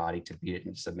good for your body to beat it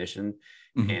into submission.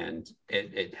 Mhm. And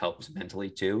it helps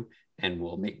mentally too, and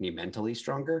will make me mentally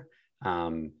stronger.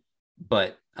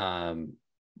 But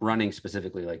running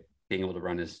specifically, like being able to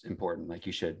run is important. Like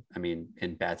you should, I mean,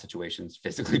 in bad situations,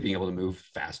 physically being able to move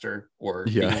faster or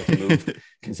being Yeah. able to move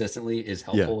consistently is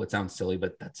helpful. It sounds silly,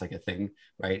 but that's like a thing,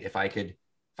 right? If I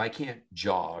can't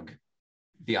jog,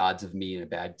 the odds of me in a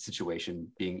bad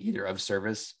situation being either of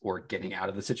service or getting out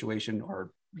of the situation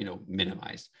are,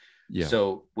 minimized. Yeah.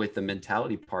 So with the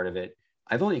mentality part of it,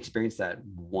 I've only experienced that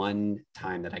one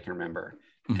time that I can remember.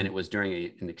 Mhm. And it was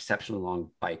during an exceptionally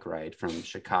long bike ride from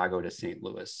Chicago to St.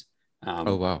 Louis.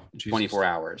 Oh, wow. 24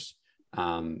 hours.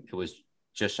 It was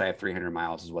just shy of 300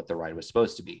 miles is what the ride was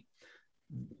supposed to be.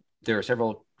 There are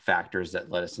several factors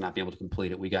that led us to not be able to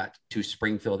complete it. We got to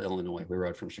Springfield, Illinois. We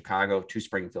rode from Chicago to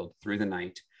Springfield through the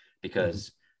night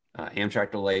because Amtrak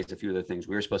delays, a few other things.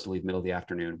 We were supposed to leave middle of the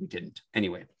afternoon. We didn't.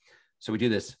 Anyway, so we do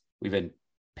this. We've been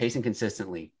pacing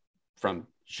consistently from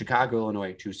Chicago,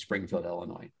 Illinois to Springfield,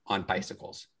 Illinois on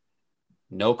bicycles.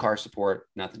 No car support,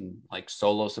 nothing, like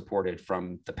solo supported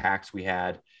from the packs we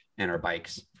had and our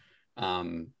bikes.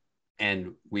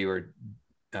 And we were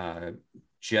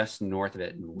just north of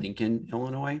it in Lincoln,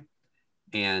 Illinois.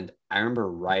 And I remember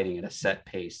riding at a set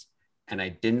pace. And I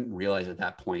didn't realize at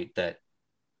that point that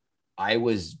I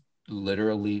was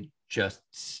literally just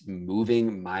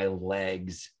moving my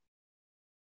legs.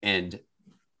 And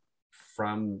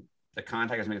from the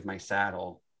contact I was made with my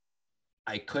saddle,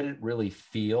 I couldn't really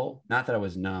feel, not that I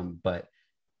was numb, but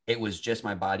it was just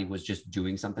my body was just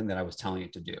doing something that I was telling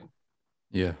it to do.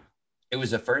 Yeah. It was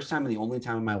the first time and the only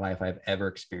time in my life I've ever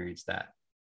experienced that.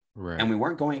 Right. And we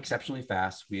weren't going exceptionally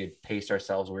fast. We had paced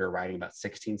ourselves. We were riding about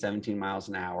 16, 17 miles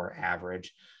an hour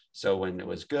average. So when it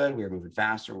was good, we were moving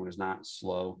faster. When it was not,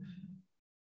 slow.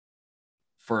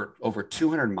 For over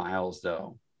 200 miles,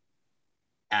 though,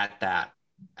 at that,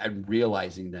 I'm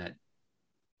realizing that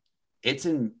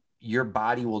your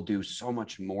body will do so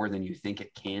much more than you think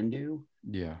it can do.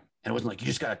 Yeah. And it wasn't like, you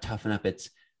just got to toughen up.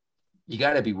 You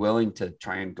got to be willing to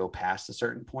try and go past a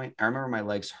certain point. I remember my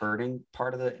legs hurting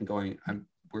part of it and going,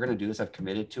 we're going to do this. I've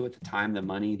committed to it, the time, the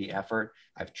money, the effort.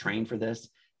 I've trained for this.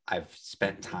 I've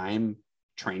spent time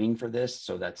training for this.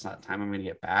 So that's not time I'm going to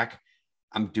get back.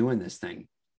 I'm doing this thing.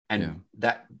 And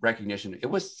that recognition, it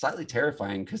was slightly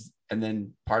terrifying and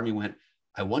then part of me went,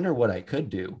 I wonder what I could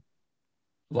do.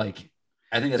 Like,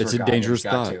 I think that's it's where a Goggins dangerous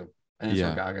got thought. to. I think that's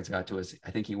where Goggins got to is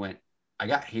I think he went, I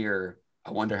got here.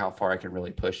 I wonder how far I can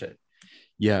really push it.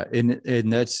 Yeah.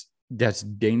 And that's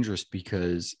dangerous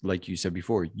because, like you said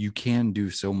before, you can do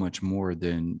so much more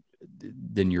than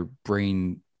your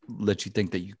brain lets you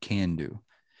think that you can do.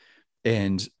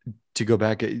 And to go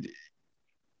back,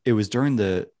 it was during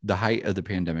the height of the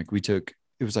pandemic. It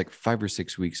was like 5 or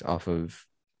 6 weeks off of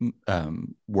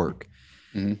work.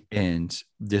 Mm-hmm. And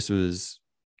this was,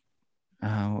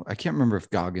 I can't remember if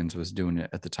Goggins was doing it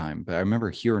at the time, but I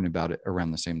remember hearing about it around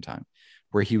the same time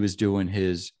where he was doing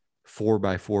his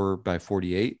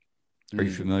 4x4x48. Are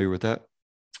you familiar with that?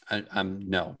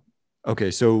 No.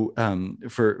 Okay. So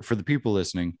for the people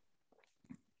listening,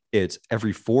 it's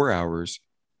every 4 hours,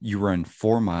 you run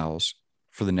 4 miles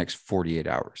for the next 48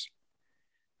 hours.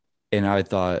 And I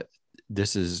thought,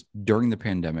 this is during the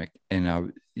pandemic.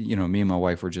 And me and my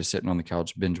wife were just sitting on the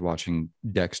couch, binge watching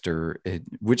Dexter,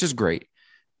 which is great,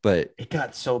 but it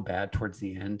got so bad towards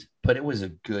the end, but it was a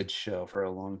good show for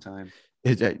a long time.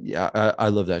 I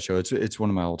love that show. It's one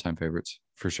of my all-time favorites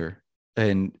for sure.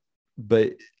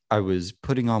 But I was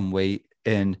putting on weight,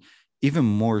 and even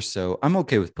more so, I'm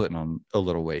okay with putting on a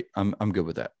little weight. I'm good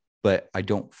with that, but I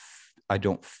don't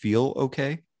feel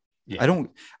okay. Yeah.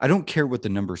 I don't care what the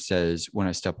number says when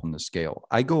I step on the scale.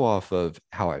 I go off of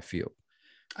how I feel.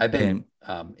 I've been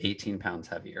And 18 pounds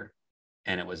heavier,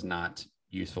 and it was not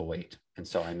useful weight. And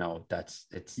so I know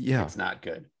yeah, it's not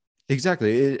good.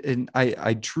 exactly. And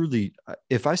I truly,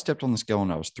 if I stepped on the scale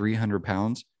and I was 300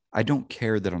 pounds, I don't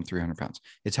care that I'm 300 pounds.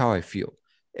 It's how I feel.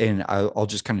 And I'll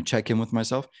just kind of check in with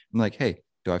myself. I'm like, hey,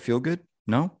 do I feel good?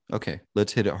 No? Okay,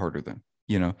 let's hit it harder then,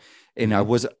 you know? And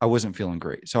Mhm. I wasn't feeling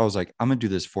great. So I was like, I'm going to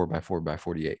do this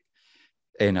 4x4x48.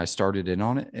 And I started in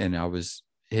on it and I was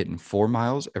hitting 4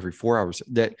 miles every 4 hours.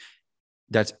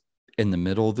 That's in the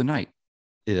middle of the night.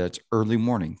 That's early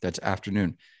morning. That's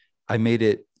afternoon. I made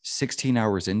it 16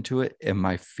 hours into it and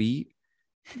my feet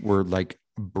were like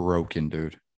broken,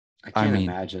 dude. I I can't mean,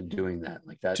 imagine doing that.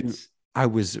 Like dude, that's I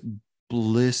was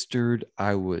blistered.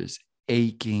 I was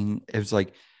aching. It was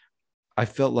like, I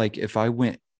felt like if I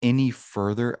went any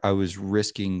further, I was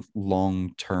risking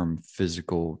long-term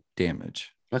physical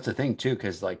damage. that's the thing too,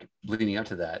 because like leading up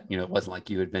to that, it wasn't like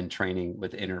you had been training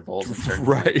with intervals at certain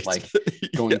Right. points, like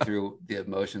going Yeah. through the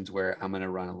emotions where I'm going to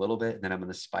run a little bit and then I'm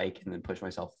going to spike and then push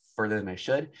myself further than I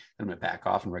should. Then I'm going to back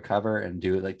off and recover and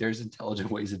do it. Like there's intelligent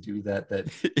ways to do that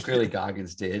clearly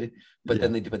Goggins did, but Yeah.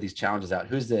 then they put these challenges out.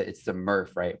 It's the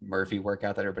Murph, right? Murphy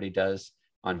workout that everybody does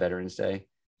on Veterans Day,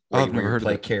 where Oh, you I've wear never your heard of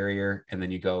plate that. carrier and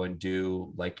then you go and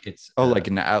do like it's Oh, like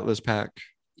an Atlas pack.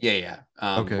 yeah.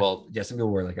 Okay. Well, yeah, some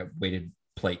people wear like a weighted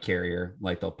plate carrier,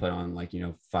 like they'll put on like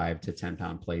 5 to 10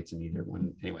 pound plates in either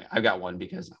one. Anyway, I've got one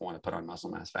because I want to put on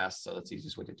muscle mass fast, so that's the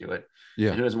easiest way to do it. Yeah.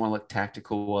 And who doesn't want to look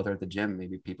tactical while they're at the gym?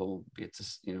 Maybe people get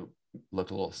to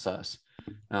look a little sus.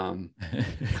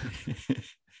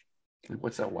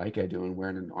 What's that white guy doing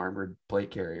wearing an armored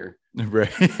plate carrier?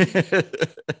 Right.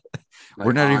 Like,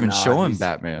 We're not even no, showing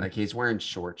Batman. Like he's wearing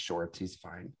shorts. He's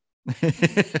fine.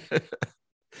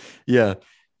 Yeah.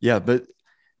 Yeah. But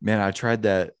man, I tried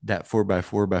that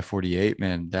 4x4x48,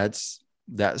 man.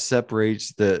 That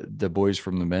separates the boys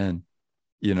from the men,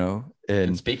 And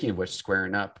and speaking of which,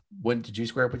 squaring up. When did you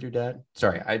square up with your dad?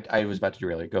 Sorry, I was about to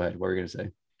derail you. Go ahead. What were you gonna say?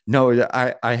 no,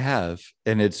 I have,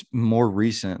 and it's more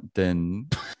recent than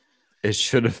it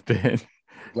should have been.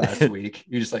 Last week,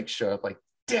 you just like show up like,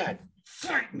 Dad,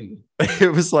 fight me.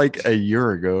 It was like a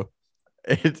year ago.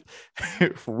 It,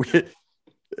 we,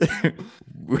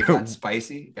 It got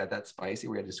spicy. Got that spicy.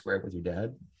 We had to square up with your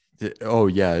dad. oh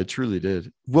yeah, it truly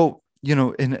did. Well,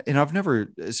 and I've never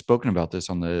spoken about this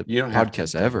on the You don't have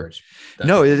podcast to ever. diverge. That's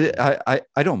No, okay.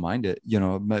 I don't mind it.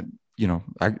 But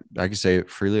I can say it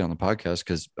freely on the podcast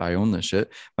because I own this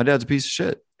shit. My dad's a piece of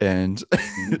shit, and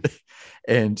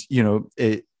and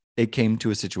it came to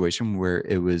a situation where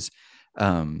it was,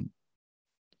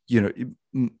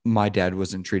 my dad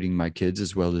wasn't treating my kids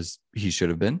as well as he should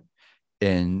have been.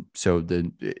 And so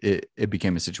then it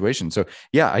became a situation. So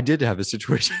yeah, I did have a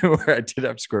situation where I did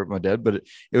have to square up my dad, but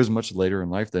it was much later in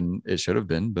life than it should have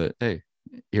been. But hey,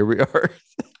 here we are.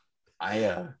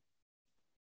 I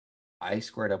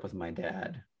squared up with my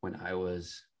dad when I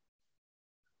was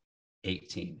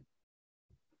 18.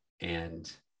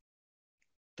 And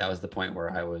that was the point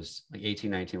where I was like 18,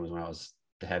 19 was when I was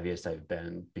the heaviest I've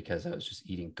been because I was just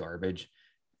eating garbage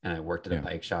and I worked at a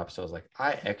bike shop. So I was like,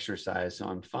 I exercise, so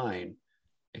I'm fine.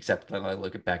 Except when I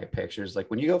look back at pictures, like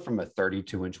when you go from a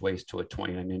 32-inch waist to a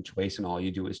 29-inch waist and all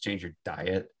you do is change your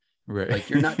diet, Right. like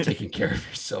you're not taking care of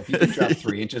yourself. You can drop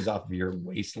 3 inches off of your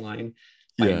waistline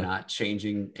by not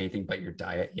changing anything but your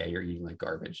diet. Yeah, you're eating like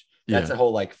garbage. That's a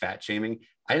whole like fat shaming.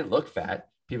 I didn't look fat.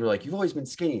 People are like, you've always been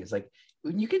skinny. It's like,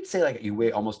 when you can say like you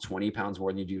weigh almost 20 pounds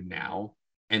more than you do now,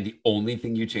 and the only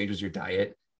thing you changed was your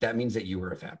diet, that means that you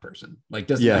were a fat person. Like,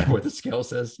 doesn't matter what the scale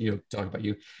says, talk about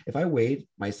you. If I weighed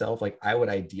myself, like I would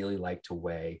ideally like to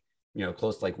weigh,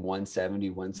 close to like 170,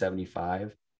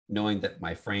 175, knowing that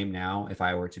my frame now, if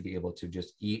I were to be able to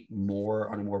just eat more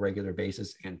on a more regular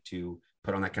basis and to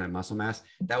put on that kind of muscle mass,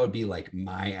 that would be like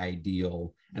my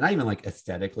ideal. And not even like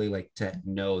aesthetically, like to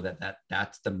know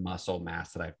that's the muscle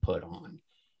mass that I put on.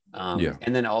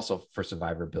 And then also for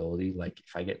survivability, like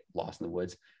if I get lost in the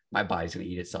woods, my body's going to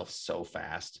eat itself so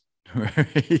fast.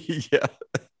 Yeah.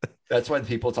 That's why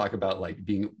people talk about like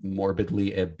being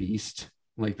morbidly a beast,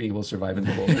 like being able to survive in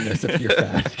the wilderness if you're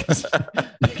fat, because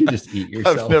you can just eat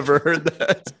yourself. I've never heard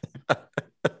that.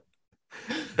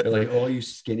 They're like, all you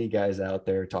skinny guys out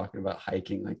there talking about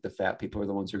hiking, like the fat people are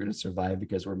the ones who are going to survive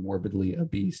because we're morbidly a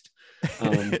beast.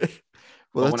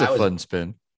 Well, that's a fun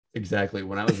spin. Exactly.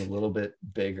 When I was a little bit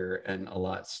bigger and a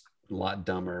lot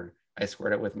dumber, I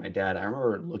squared up with my dad. I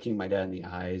remember looking my dad in the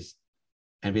eyes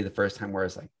and be the first time where I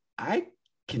was like, I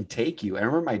can take you. I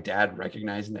remember my dad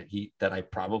recognizing that I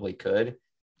probably could.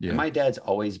 Yeah. And my dad's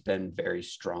always been very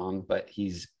strong, but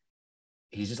he's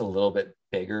he's just a little bit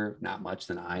bigger, not much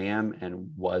than I am,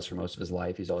 and was for most of his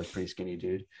life. He's always pretty skinny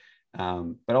dude,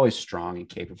 but always strong and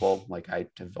capable. Like I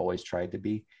have always tried to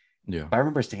be. Yeah. But I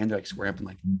remember standing there like squaring up and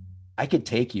like, I could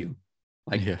take you.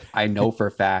 Like Yeah. I know for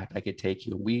a fact I could take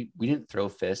you. We didn't throw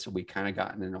fists. We kind of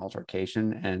got in an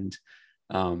altercation, and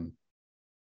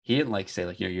he didn't like say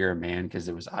like, you know, you're a man, because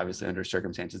it was obviously under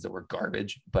circumstances that were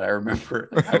garbage. But I remember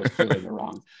I was clearly in the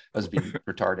wrong. I was being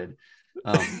retarded.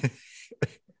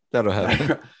 That'll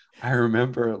happen. I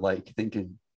remember like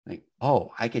thinking like,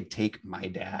 oh, I could take my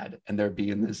dad, and there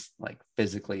being this like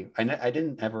physically. I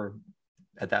didn't ever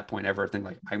at that point ever think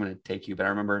like I'm going to take you, but I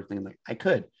remember thinking like I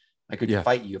could Yeah.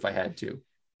 fight you if I had to.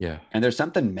 Yeah. And there's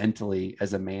something mentally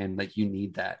as a man that you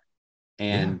need that.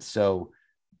 And so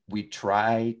we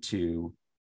try to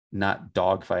not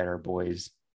dogfight our boys.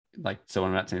 Like, so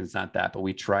I'm not saying it's not that, but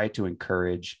we try to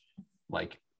encourage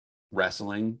like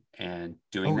wrestling and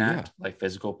doing like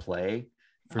physical play.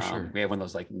 For sure. We have one of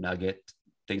those like nugget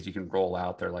things you can roll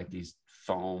out. They're like these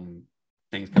foam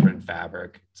things covered in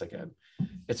fabric.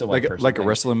 It's a white person like thing. a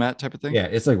wrestling mat type of thing. Yeah,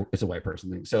 it's a white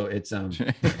person thing. So it's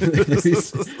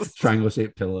these triangle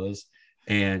shaped pillows,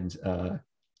 and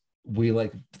we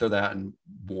like throw that out. And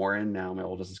Warren, now my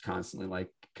oldest, is constantly like,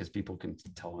 because people can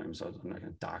tell him, so I'm not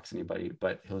gonna dox anybody,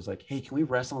 but he was like, hey, can we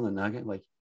wrestle on the nugget? Like,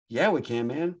 yeah, we can,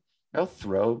 man. I'll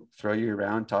throw you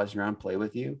around, toss you around, play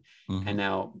with you. Mm-hmm. And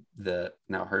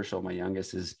now Herschel, my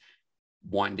youngest, is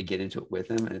wanting to get into it with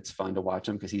him, and it's fun to watch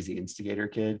him because he's the instigator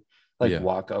kid. Like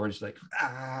walk over, just like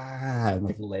and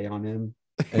like lay on him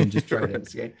and just try to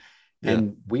instigate.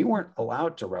 And we weren't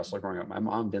allowed to wrestle growing up. My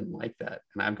mom didn't like that,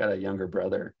 and I've got a younger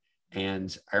brother.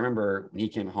 And I remember when he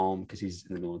came home, because he's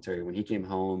in the military, when he came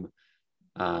home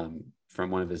from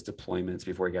one of his deployments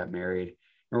before he got married,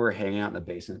 we were hanging out in the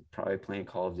basement, probably playing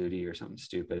Call of Duty or something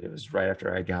stupid. It was right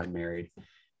after I got married.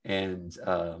 And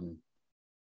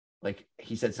like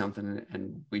he said something,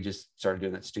 and we just started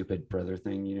doing that stupid brother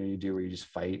thing, you know, you do where you just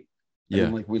fight. And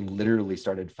then, like we literally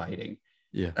started fighting.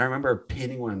 Yeah. I remember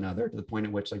pinning one another to the point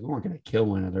at which like we weren't going to kill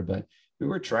one another, but we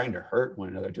were trying to hurt one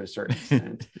another to a certain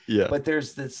extent. But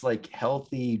there's this like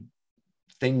healthy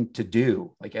thing to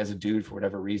do, like as a dude, for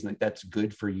whatever reason, like that's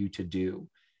good for you to do.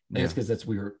 And it's because that's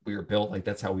we were built like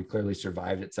that's how we clearly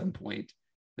survived at some point.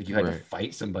 Like you had to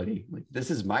fight somebody. Like,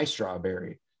 this is my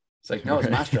strawberry. It's like, no, it's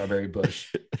my strawberry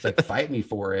bush. It's like, fight me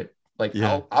for it. Like,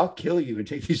 I'll kill you and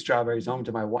take these strawberries home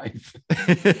to my wife.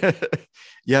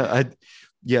 It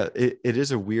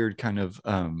is a weird kind of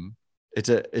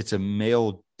it's a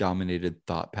male dominated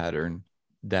thought pattern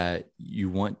that you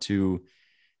want to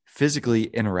physically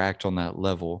interact on that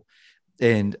level.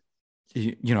 And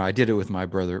you know, I did it with my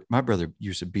brother. My brother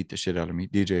used to beat the shit out of me.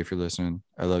 DJ, if you're listening,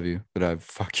 I love you, but I've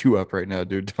fucked you up right now,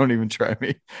 dude. Don't even try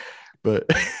me. But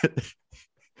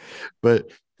but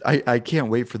I can't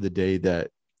wait for the day that,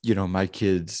 you know, my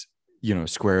kids, you know,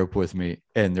 square up with me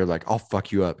and they're like, I'll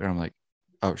fuck you up. And I'm like,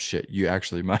 oh shit, you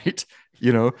actually might,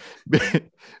 you know, because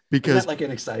isn't that like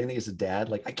an exciting thing as a dad?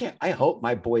 Like, I hope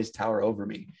my boys tower over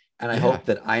me. And I hope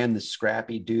that I am the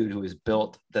scrappy dude who is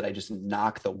built that I just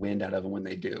knock the wind out of them when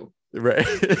they do. Right.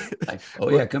 Like, oh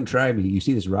yeah, come try me. You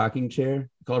see this rocking chair?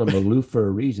 I called it Maloof for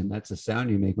a reason. That's the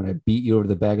sound you make when I beat you over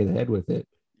the back of the head with it.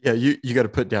 Yeah, you got to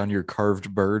put down your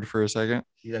carved bird for a second.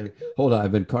 Yeah, hold on,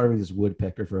 I've been carving this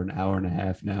woodpecker for an hour and a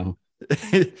half now.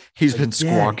 He's been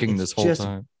squawking this whole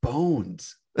time.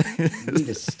 Bones. You need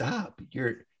to stop.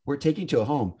 We're taking you to a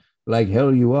home. Like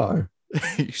hell you are.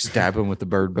 You stab him with the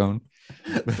bird bone.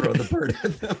 Throw the bird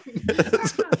at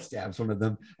them. Stabs one of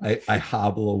them. I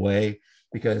hobble away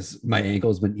because my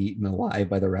ankle's been eaten alive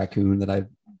by the raccoon that I've.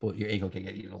 Well, your ankle can't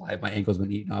get eaten alive. My ankle's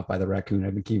been eaten off by the raccoon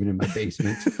I've been keeping in my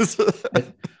basement.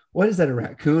 What is that, a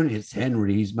raccoon? It's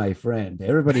Henry. He's my friend.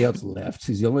 Everybody else left.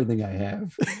 He's the only thing I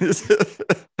have.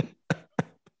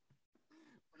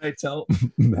 When I tell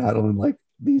Madeline like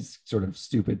these sort of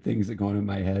stupid things that go on in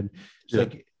my head, she's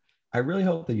like, I really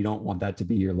hope that you don't want that to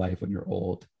be your life when you're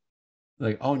old.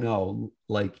 Like, oh no,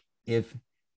 like if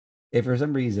for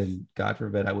some reason, God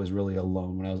forbid, I was really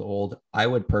alone when I was old, I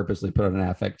would purposely put on an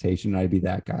affectation and I'd be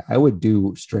that guy. I would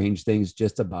do strange things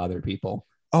just to bother people.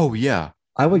 Oh yeah.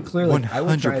 I would clearly, 100%. I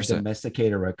would try to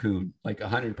domesticate a raccoon, like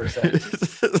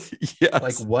 100%. Yeah.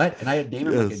 Like what? And I had named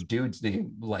him like a dude's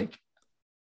name, like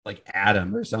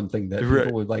Adam or something that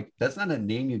people would like, that's not a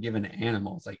name you give an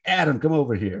animal. It's like, Adam, come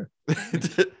over here.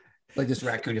 Like this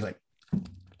raccoon is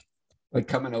like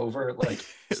coming over, like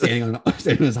standing on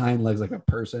his hind legs like a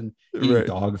person eating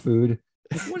dog food.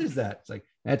 Like, what is that? It's like,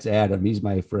 that's Adam. He's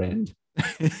my friend.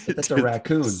 That's a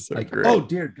raccoon. So like, great. Oh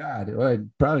dear God. Well, I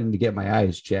probably need to get my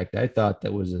eyes checked. I thought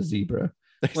that was a zebra.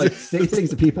 Like say things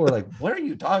to people who are like, what are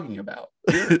you talking about?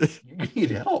 You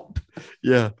need help.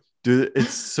 Yeah, dude,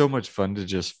 it's so much fun to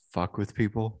just fuck with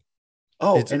people.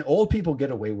 Oh, and old people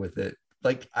get away with it.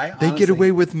 Like They get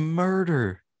away with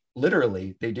murder.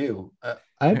 Literally, they do.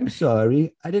 I'm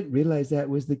sorry. I didn't realize that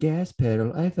was the gas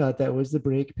pedal. I thought that was the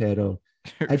brake pedal.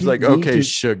 It's like, okay,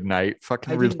 Suge Knight,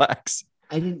 fucking relax.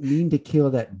 I didn't mean to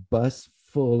kill that bus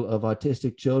full of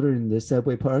autistic children in the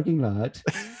subway parking lot.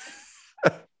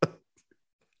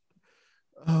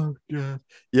 Oh god,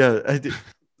 yeah, I did.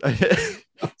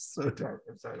 I'm so dark.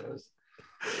 I'm sorry. That was...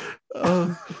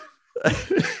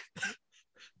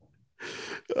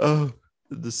 Oh,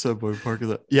 the subway parking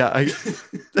lot. Yeah,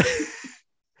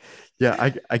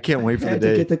 yeah, I can't wait for the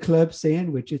day to get the club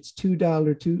sandwich. It's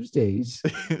 $2 Tuesdays.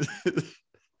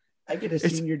 I get a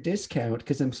senior discount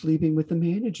because I'm sleeping with the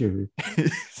manager.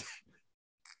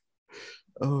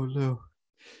 Oh no.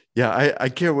 Yeah, I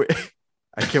can't wait.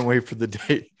 I can't wait for the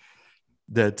day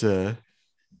that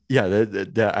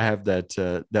that I have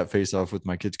that face off with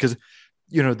my kids. Because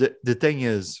the thing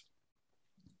is,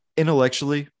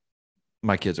 intellectually,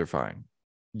 my kids are fine.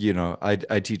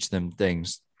 I teach them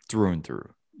things through and through.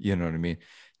 You know what I mean?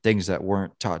 Things that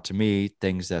weren't taught to me,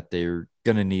 things that they're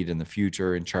gonna need in the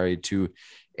future, and try to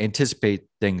anticipate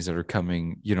things that are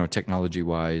coming, technology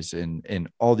wise, and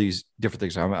all these different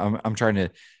things. I'm trying to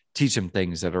teach them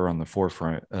things that are on the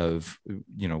forefront of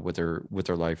what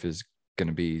their life is going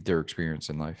to be, their experience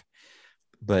in life.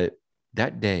 But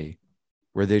that day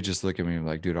where they just look at me and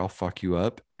like, dude, I'll fuck you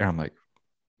up, and I'm like,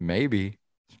 maybe,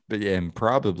 and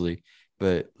probably,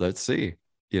 but let's see.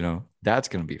 That's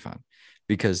going to be fun,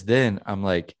 because then I'm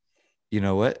like, you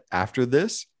know what? After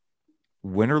this,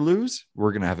 win or lose,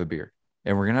 we're going to have a beer,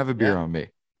 and we're going to have a beer on me,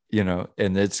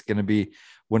 and it's going to be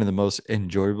one of the most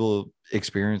enjoyable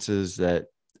experiences that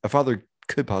a father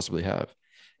could possibly have.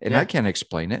 And I can't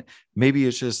explain it. Maybe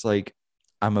it's just like,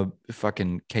 I'm a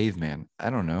fucking caveman.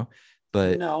 I don't know,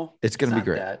 but no, it's going to be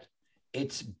great. That.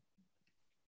 It's,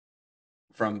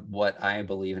 from what I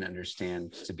believe and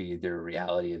understand to be the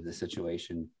reality of the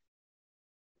situation,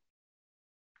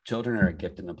 children are a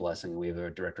gift and a blessing. We have a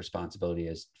direct responsibility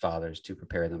as fathers to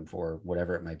prepare them for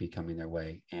whatever it might be coming their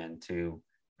way, and to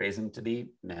raise them to be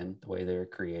men the way they're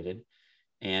created.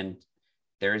 And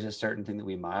there is a certain thing that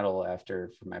we model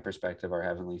after, from my perspective, our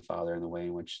Heavenly Father, and the way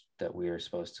in which that we are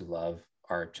supposed to love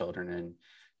our children and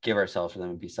give ourselves for them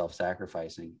and be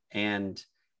self-sacrificing. And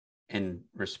in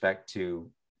respect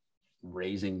to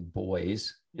raising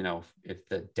boys, if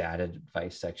the dad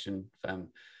advice section,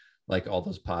 like all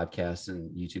those podcasts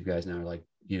and YouTube guys now are like,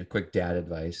 quick dad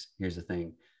advice. Here's the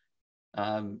thing.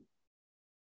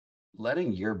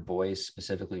 Letting your boys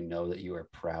specifically know that you are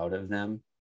proud of them,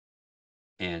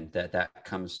 and that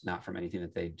comes not from anything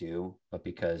that they do, but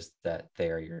because that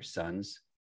they are your sons.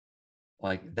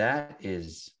 Like, that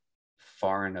is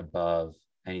far and above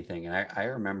anything. And I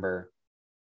remember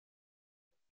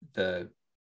the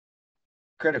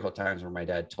critical times where my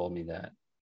dad told me that,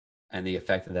 and the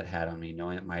effect that had on me,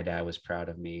 knowing that my dad was proud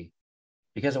of me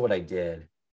because of what I did,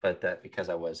 but that because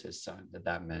I was his son,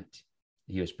 that meant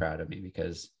he was proud of me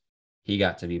because he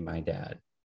got to be my dad.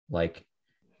 Like,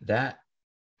 that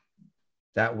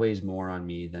weighs more on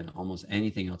me than almost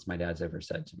anything else my dad's ever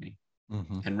said to me.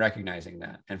 Mm-hmm. And recognizing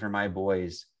that. And for my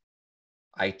boys,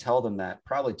 I tell them that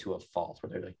probably to a fault, where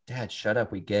they're like, Dad, shut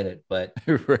up, we get it. But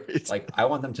right. Like, I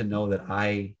want them to know that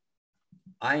I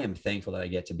am thankful that I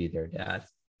get to be their dad.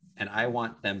 And I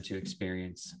want them to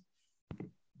experience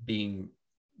being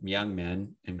young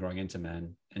men and growing into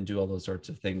men and do all those sorts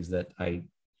of things that I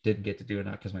didn't get to do,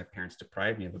 not because my parents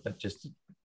deprived me of it, but just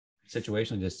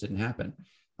situationally just didn't happen.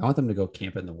 I want them to go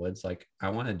camp in the woods. Like, I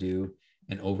want to do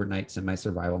an overnight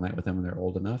semi-survival night with them when they're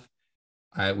old enough.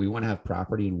 We want to have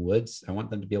property in woods. I want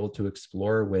them to be able to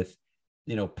explore with,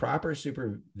 proper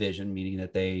supervision, meaning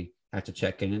that they have to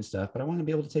check in and stuff. But I want to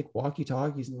be able to take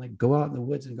walkie-talkies and like go out in the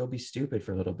woods and go be stupid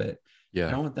for a little bit. Yeah.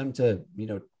 I don't want them to,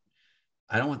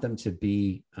 I don't want them to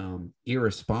be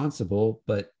irresponsible,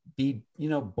 but be,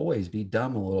 boys, be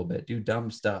dumb a little bit, do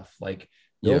dumb stuff, like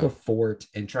build a fort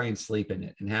and try and sleep in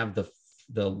it and have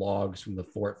the logs from the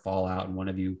fort fall out and one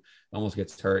of you almost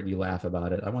gets hurt and you laugh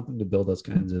about it. I want them to build those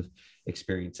kinds of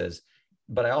experiences,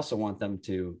 but I also want them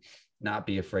to not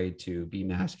be afraid to be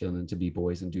masculine and to be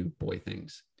boys and do boy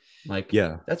things. Like,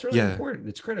 that's really important.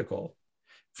 It's critical.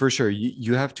 For sure.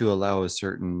 You have to allow a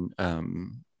certain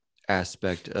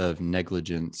aspect of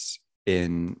negligence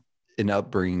in an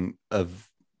upbringing of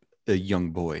a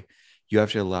young boy. You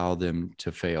have to allow them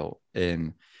to fail.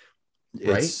 And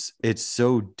it's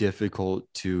so difficult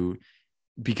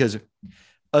because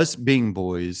us being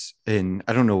boys, and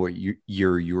I don't know what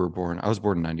year you were born. I was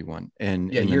born in 91.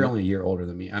 And Yeah, you're only a year older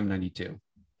than me. I'm 92.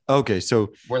 Okay,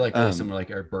 so We're like really similar.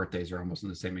 Like our birthdays are almost in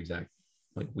the same exact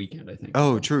like weekend, I think.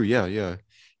 oh, So. true. Yeah, yeah.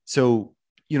 So,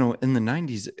 you know, in the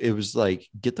 90s, it was like,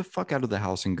 get the fuck out of the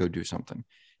house and go do something.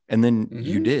 And then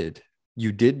you did.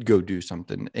 You did go do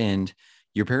something. And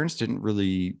your parents didn't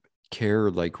really care,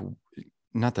 like,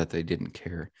 not that they didn't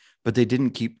care, but they didn't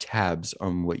keep tabs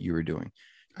on what you were doing.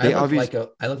 I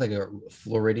look like a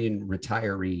Floridian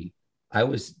retiree. I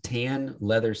was tan,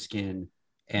 leather skin,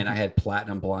 and I had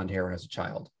platinum blonde hair as a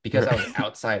child because I was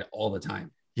outside all the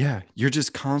time. Yeah, you're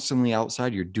just constantly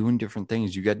outside. You're doing different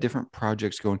things. You got different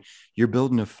projects going. You're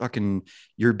building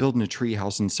a tree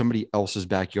house in somebody else's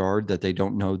backyard that they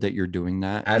don't know that you're doing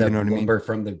that. Out of lumber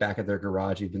from the back of their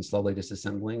garage, you've been slowly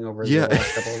disassembling over the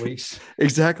last couple of weeks.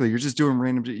 Exactly. You're just doing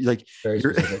random, like very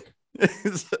specific.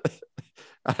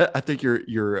 I think you're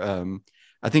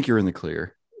in the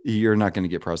clear. You're not going to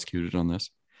get prosecuted on this.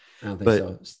 I don't think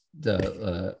so.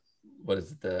 The what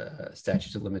is it? The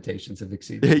statute of limitations have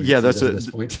exceeded. Yeah, that's this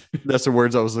point. That's the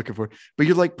words I was looking for. But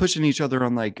you're like pushing each other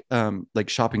on like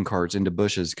shopping carts into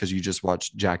bushes because you just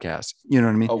watched Jackass. You know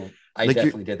what I mean? Oh, I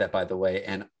definitely did that, by the way,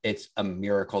 and it's a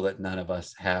miracle that none of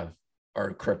us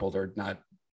are crippled or not,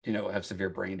 have severe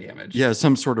brain damage. Yeah,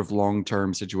 some sort of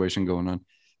long-term situation going on.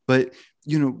 But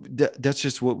that's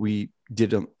just what we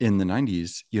did in the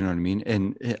 90s. You know what I mean?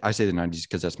 And I say the 90s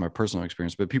because that's my personal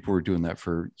experience, but people were doing that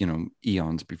for,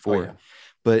 eons before. Oh, yeah.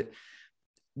 But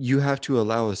you have to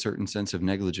allow a certain sense of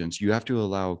negligence. You have to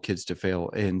allow kids to fail.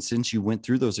 And since you went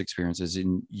through those experiences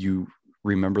and you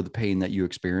remember the pain that you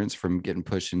experienced from getting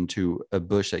pushed into a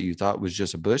bush that you thought was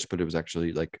just a bush, but it was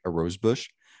actually like a rose bush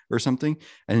or something.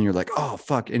 And then you're like, oh,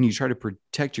 fuck. And you try to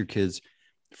protect your kids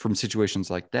from situations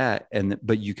like that,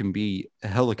 but you can be a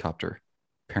helicopter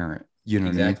parent,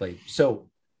 exactly. What I mean? So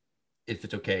if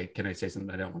it's okay, can I say something?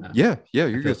 I don't want to. Yeah,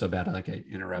 you're good. So bad, I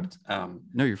interrupt.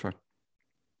 No, you're fine.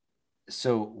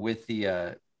 So with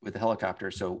the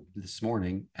helicopter, so this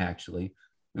morning actually,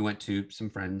 we went to some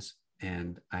friends,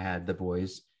 and I had the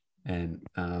boys, and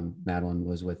Madeline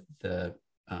was with the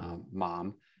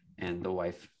mom and the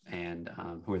wife, and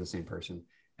who are the same person,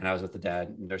 and I was with the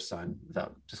dad and their son,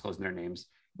 without disclosing their names.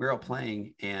 We were all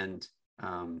playing, and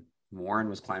Warren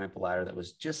was climbing up a ladder that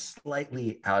was just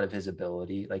slightly out of his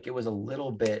ability. Like it was a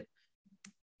little bit,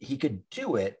 he could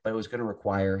do it, but it was going to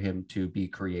require him to be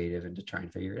creative and to try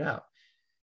and figure it out.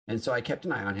 And so I kept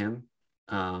an eye on him,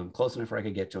 close enough where I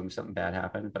could get to him if something bad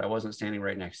happened, but I wasn't standing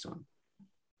right next to him.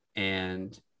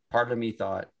 And part of me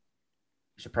thought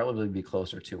I should probably be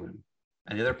closer to him.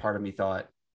 And the other part of me thought,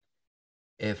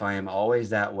 if I am always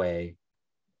that way,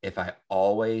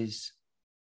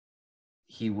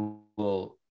 he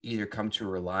will either come to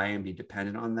rely and be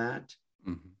dependent on that,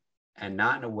 and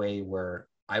not in a way where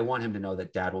I want him to know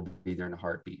that dad will be there in a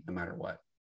heartbeat, no matter what,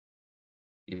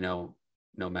 no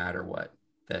matter what,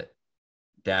 that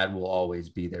dad will always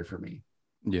be there for me.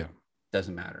 Yeah.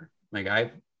 Doesn't matter. Like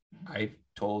I've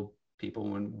told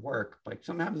people in work, like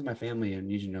something happens in my family and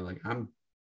usually like I'm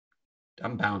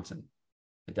bouncing.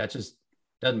 That just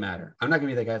doesn't matter. I'm not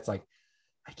gonna be the guy that's like,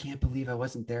 I can't believe I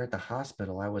wasn't there at the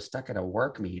hospital. I was stuck at a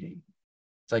work meeting.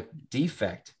 It's like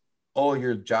defect. Oh,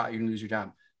 your job, you're gonna lose your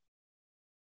job.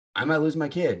 I might lose my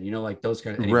kid, like those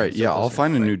kind of things. Right. Yeah. I'll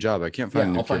find a new job. I can't find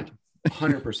a new kid.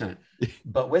 100%.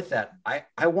 But with that,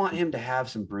 I want him to have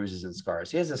some bruises and scars.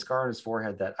 He has a scar on his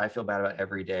forehead that I feel bad about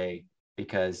every day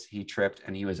because he tripped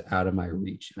and he was out of my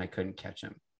reach and I couldn't catch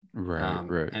him. Right.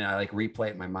 Right. And I like replay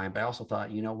it in my mind, but I also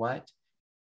thought, you know what?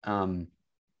 I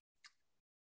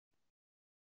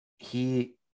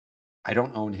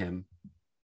don't own him.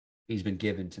 He's been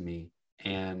given to me.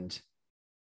 And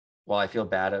while I feel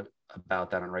bad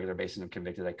about that on a regular basis, I'm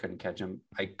convicted I couldn't catch him.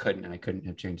 I couldn't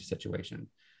have changed the situation.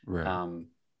 Right.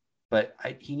 But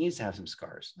he needs to have some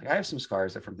scars. Like I have some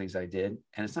scars from things I did,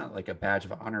 and it's not like a badge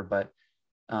of honor, but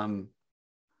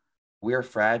we're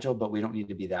fragile, but we don't need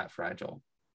to be that fragile.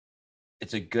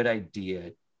 It's a good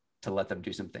idea to let them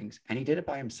do some things. And he did it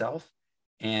by himself.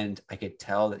 And I could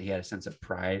tell that he had a sense of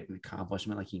pride and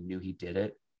accomplishment, like he knew he did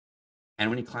it. And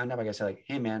when he climbed up, I said, like,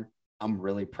 hey, man, I'm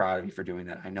really proud of you for doing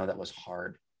that. I know that was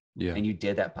hard. Yeah. And you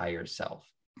did that by yourself.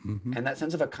 Mm-hmm. And that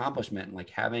sense of accomplishment, and like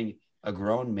having a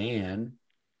grown man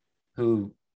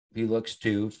who he looks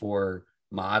to for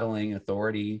modeling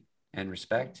authority and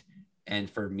respect. And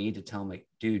for me to tell him, like,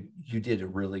 dude, you did a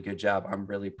really good job. I'm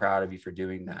really proud of you for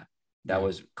doing that. That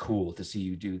was cool to see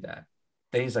you do that.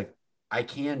 Then he's like, I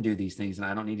can do these things and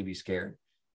I don't need to be scared,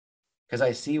 because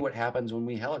I see what happens when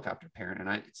we helicopter parent,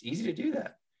 and it's easy to do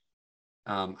that.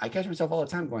 I catch myself all the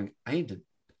time going, I need to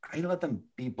I need to let them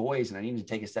be boys, and I need to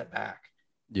take a step back.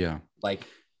 Yeah. Like,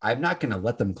 I'm not going to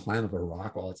let them climb up a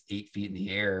rock while it's 8 feet in the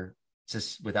air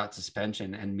just without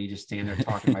suspension, and me just stand there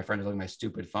talking to my friend looking at my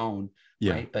stupid phone.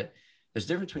 Yeah. Right. But there's a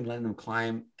difference between letting them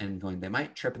climb and going, they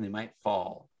might trip and they might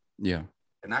fall. Yeah.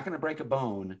 They're not going to break a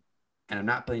bone, and I'm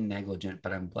not being negligent,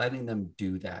 but I'm letting them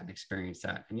do that and experience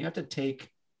that. And you have to take,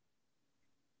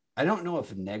 I don't know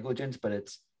if negligence, but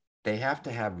they have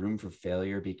to have room for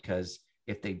failure, because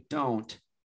if they don't,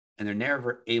 and they're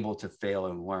never able to fail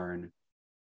and learn,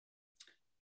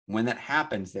 when that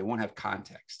happens, they won't have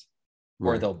context,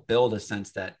 or they'll build a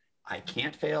sense that I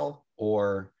can't fail,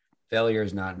 or failure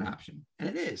is not an option. And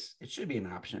it is. It should be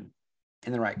an option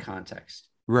in the right context.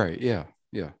 Right. Yeah.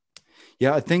 Yeah.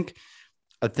 Yeah. I think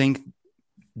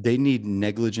they need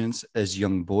negligence as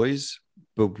young boys,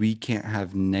 but we can't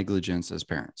have negligence as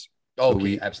parents. Oh,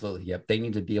 okay, absolutely. Yep. They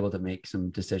need to be able to make some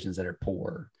decisions that are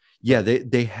poor. Yeah,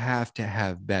 they have to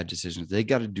have bad decisions. They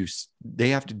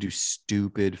have to do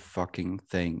stupid fucking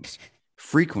things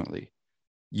frequently.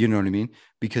 You know what I mean?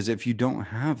 Because if you don't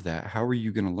have that, how are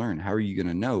you going to learn? How are you going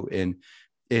to know?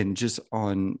 And just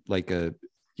on like a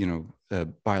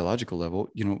biological level,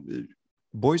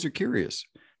 boys are curious.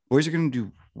 Boys are going to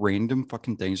do random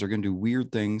fucking things. They're going to do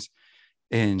weird things.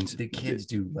 And the kids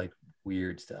do like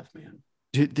weird stuff, man.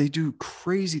 They do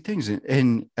crazy things.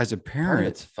 And as a parent, part of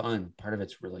it's fun. Part of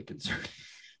it's really concerning.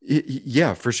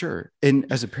 Yeah, for sure. And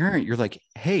as a parent, you're like,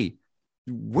 hey,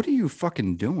 what are you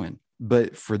fucking doing?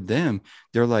 But for them,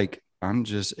 they're like, I'm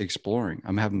just exploring.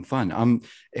 I'm having fun.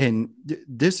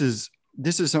 This is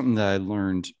something that I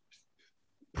learned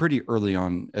pretty early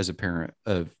on as a parent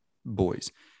of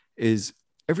boys, is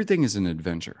everything is an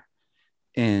adventure.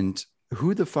 And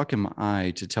who the fuck am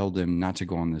I to tell them not to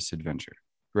go on this adventure?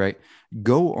 Right?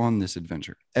 Go on this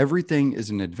adventure. Everything is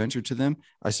an adventure to them.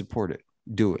 I support it.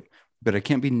 Do it. But I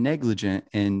can't be negligent.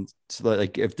 And so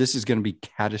like, if this is going to be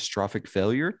catastrophic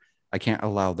failure, I can't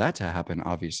allow that to happen,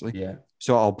 obviously. Yeah.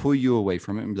 So I'll pull you away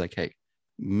from it and be like, hey,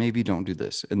 maybe don't do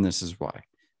this. And this is why,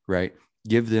 right?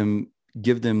 Give them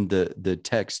the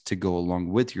text to go along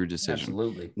with your decision.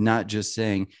 Absolutely. Not just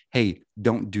saying, hey,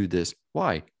 don't do this.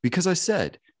 Why? Because I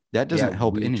said that doesn't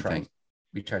help anything.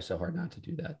 We try so hard not to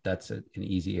do that. That's an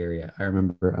easy area. I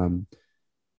remember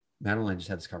Madeline and I just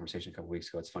had this conversation a couple of weeks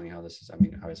ago. It's funny how this is, I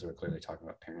mean, obviously we're clearly talking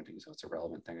about parenting, so it's a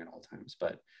relevant thing at all times,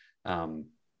 but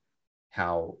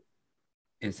how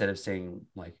instead of saying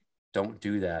like, don't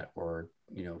do that, or,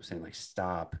 saying like,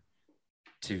 stop,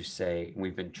 to say, and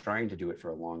we've been trying to do it for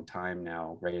a long time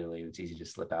now regularly, and it's easy to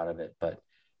slip out of it, but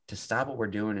to stop what we're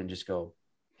doing and just go,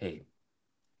 hey,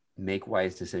 make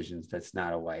wise decisions. That's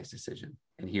not a wise decision.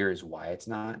 And here is why it's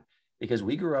not, because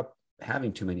we grew up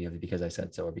having too many of it because I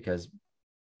said so, or because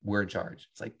we're in charge.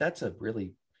 It's like, that's a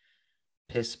really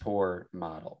piss poor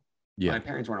model. Yeah. My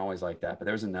parents weren't always like that, but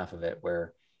there was enough of it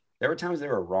where there were times they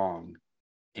were wrong.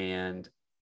 And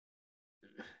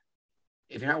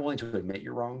if you're not willing to admit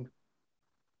you're wrong,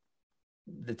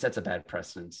 that sets a bad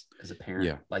precedence as a parent.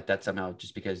 Yeah. Like that somehow,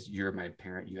 just because you're my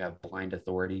parent, you have blind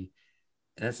authority.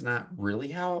 And that's not really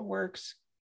how it works.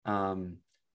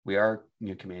 We are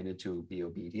commanded to be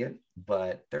obedient,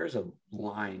 but there's a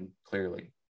line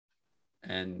clearly.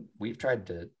 And we've tried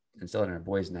to instill it in our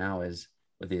boys now is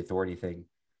with the authority thing.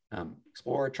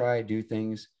 Explore, try, do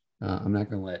things. I'm not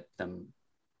going to let them,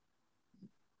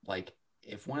 like,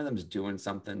 if one of them is doing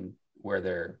something where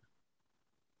they're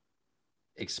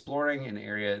exploring an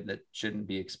area that shouldn't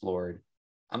be explored,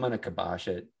 I'm going to kibosh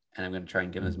it, and I'm going to try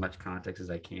and give them as much context as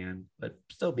I can, but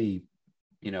still be,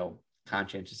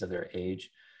 conscientious of their age.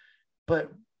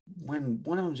 But when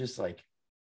one of them just like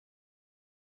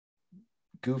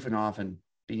goofing off and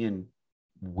being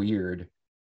weird,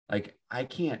 like, I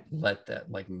can't let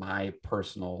that, like, my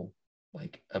personal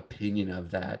like opinion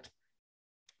of that,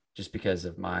 just because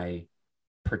of my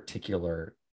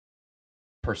particular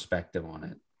perspective on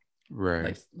it.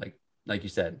 Right. Like you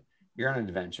said, you're on an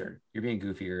adventure, you're being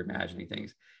goofy, you're imagining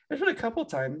things. There's been a couple of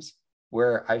times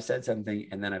where I've said something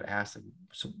and then I've asked them,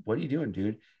 so what are you doing,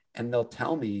 dude? And they'll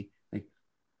tell me, like,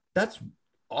 that's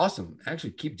awesome.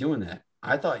 Actually, keep doing that.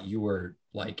 I thought you were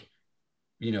like,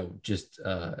 just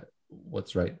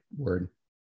what's the right word?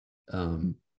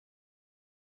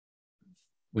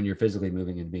 When you're physically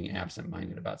moving and being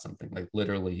absent-minded about something, like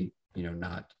literally,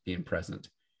 not being present.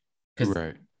 Because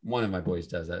right. One of my boys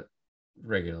does that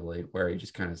regularly, where he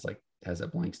just kind of like has a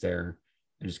blank stare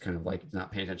and just kind of like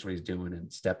not paying attention to what he's doing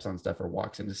and steps on stuff or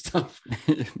walks into stuff.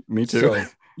 Me too. So,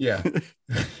 yeah.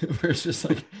 Where it's just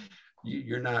like,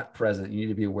 you're not present. You need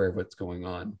to be aware of what's going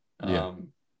on. Yeah.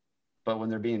 But when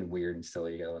they're being weird and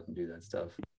silly, you gotta let them do that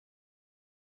stuff.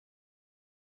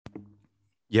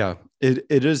 Yeah,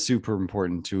 it is super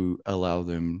important to allow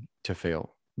them to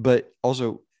fail, but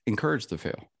also encourage the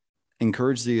fail,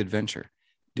 encourage the adventure,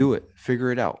 do it,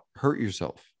 figure it out, hurt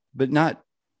yourself, but not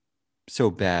so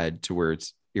bad to where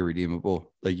it's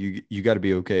irredeemable. Like you got to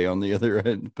be okay on the other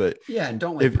end. But Yeah, and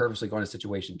don't like purposely go in a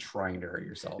situation trying to hurt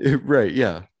yourself. Right?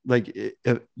 Yeah, like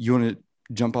if you want to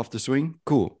jump off the swing,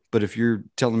 cool. But if you're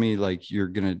telling me like you're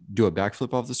gonna do a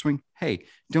backflip off the swing, hey,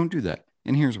 don't do that.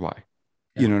 And here's why.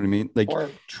 Yeah. You know what I mean? Like Or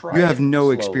try you have it no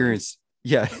slowly. experience.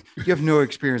 Yeah, you have no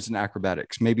experience in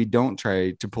acrobatics. Maybe don't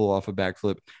try to pull off a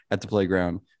backflip at the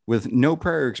playground with no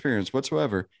prior experience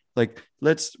whatsoever. Like,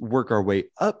 let's work our way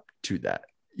up to that.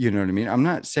 You know what I mean? I'm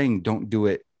not saying don't do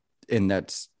it and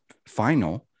that's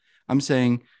final. I'm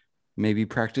saying maybe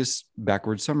practice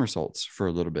backward somersaults for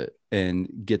a little bit and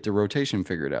get the rotation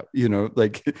figured out. You know,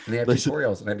 like And they have let's-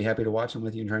 tutorials, and I'd be happy to watch them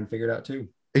with you and try and figure it out too.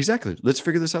 Exactly. Let's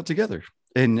figure this out together.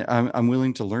 And I'm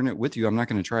willing to learn it with you. I'm not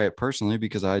going to try it personally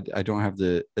because I don't have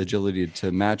the agility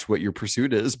to match what your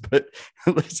pursuit is, but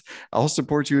I'll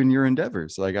support you in your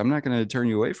endeavors. Like, I'm not going to turn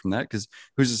you away from that because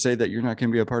who's to say that you're not going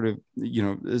to be a part of, you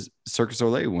know, Circus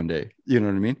Olay one day, you know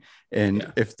what I mean?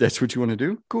 And if that's what you want to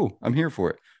do, cool. I'm here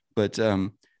for it. But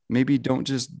maybe don't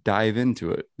just dive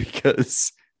into it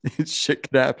because shit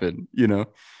could happen, you know?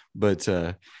 But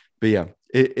yeah,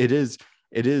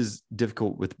 it is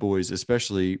difficult with boys,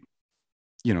 especially,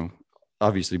 you know,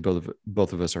 obviously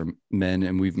both of us are men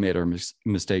and we've made our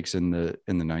mistakes in the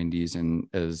 90s and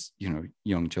as, you know,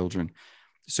 young children.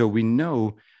 So we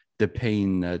know the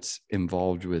pain that's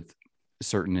involved with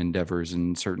certain endeavors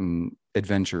and certain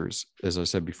adventures, as I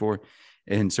said before.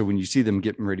 And so when you see them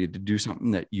getting ready to do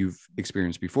something that you've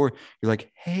experienced before, you're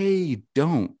like, hey,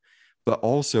 don't. But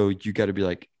also you got to be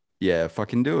like, yeah,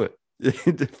 fucking do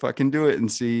it. Fucking do it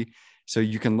and see. So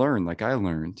you can learn like I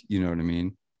learned, you know what I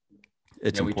mean?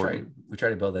 It's important. We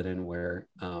try to build that in where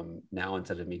now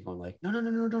instead of me going like, no,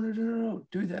 don't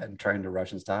do that and trying to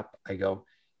rush and stop, I go,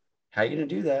 how are you going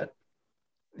to do that?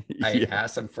 I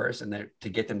ask them first and to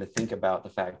get them to think about the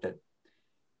fact that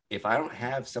if I don't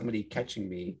have somebody catching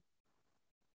me,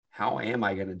 how am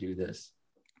I going to do this?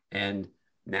 And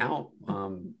now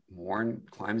Warren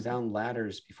climbs down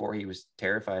ladders. Before he was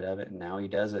terrified of it, and now he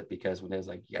does it because when he was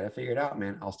like, you got to figure it out,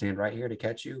 man. I'll stand right here to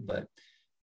catch you, but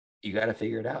you got to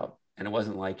figure it out. And it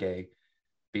wasn't like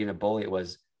being a bully. It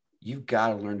was, you've got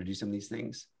to learn to do some of these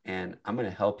things, and I'm going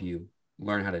to help you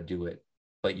learn how to do it,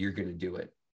 but you're going to do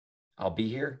it. I'll be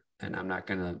here, and I'm not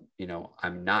going to,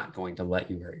 I'm not going to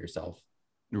let you hurt yourself.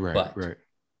 Right. But right.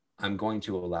 I'm going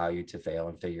to allow you to fail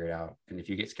and figure it out. And if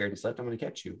you get scared and slipped, I'm going to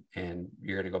catch you, and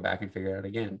you're going to go back and figure it out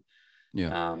again.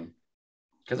 Yeah.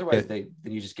 Because otherwise, then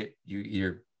you just you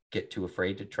either get too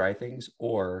afraid to try things,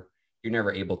 or you're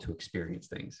never able to experience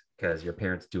things because your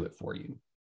parents do it for you.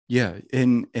 Yeah,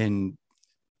 and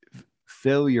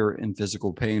failure and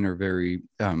physical pain are very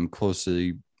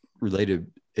closely related,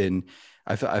 and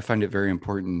I find it very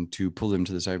important to pull them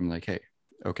to the side and be like, hey,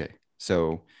 okay,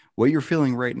 so what you're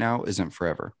feeling right now isn't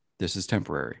forever. This is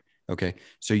temporary. Okay,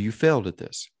 so you failed at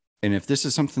this, and if this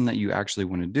is something that you actually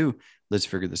want to do, let's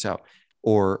figure this out.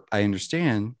 Or I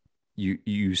understand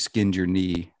you skinned your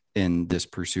knee in this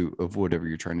pursuit of whatever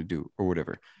you're trying to do or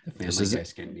whatever. The Family Guy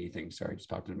skin knee thing. Sorry, just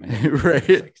popped in my head.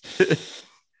 Right.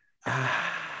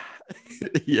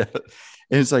 Yeah.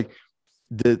 And it's like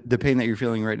the pain that you're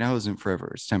feeling right now isn't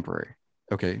forever. It's temporary.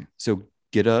 Okay. So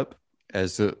get up,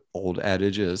 as the old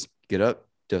adage is, get up,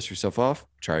 dust yourself off,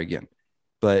 try again.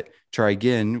 But try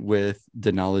again with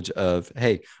the knowledge of,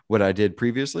 hey, what I did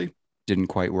previously didn't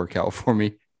quite work out for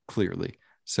me, clearly.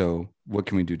 So what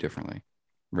can we do differently?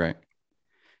 Right.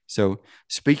 So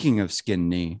speaking of skin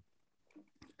knee,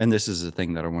 and this is the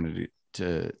thing that I wanted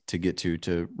to get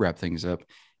to wrap things up,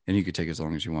 and you could take as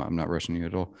long as you want. I'm not rushing you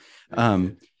at all.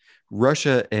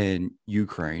 Russia and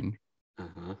Ukraine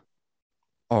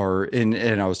are,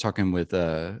 and I was talking with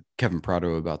Kevin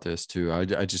Prado about this too.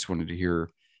 I just wanted to hear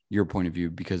your point of view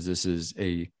because this is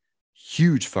a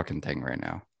huge fucking thing right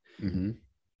now. Mm-hmm.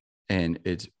 And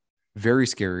it's very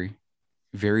scary,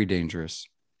 very dangerous.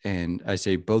 And I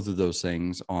say both of those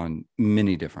things on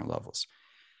many different levels.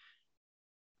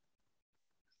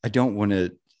 I don't want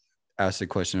to ask the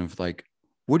question of like,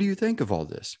 what do you think of all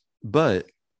this? But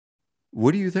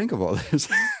what do you think of all this?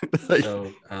 Like,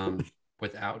 so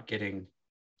without getting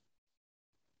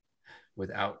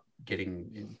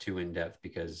too in depth,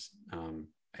 because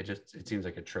it seems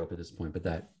like a trope at this point, but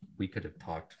that we could have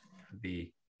talked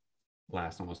the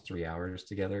last almost 3 hours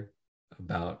together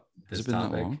about this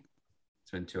topic.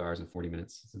 It's been 2 hours and 40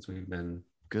 minutes since we've been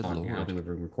talking. I don't think we've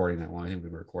been recording that long. I think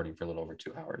we've been recording for a little over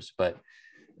 2 hours, but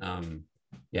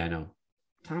yeah, I know.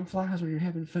 Time flies when you're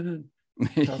having fun.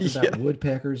 talking about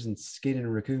woodpeckers and skinning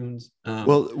raccoons.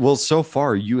 Well, so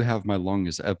far you have my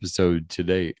longest episode to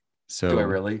date. So do I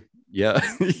really? Yeah,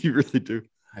 you really do.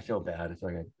 I feel bad. I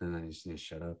feel like I just need to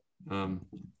shut up.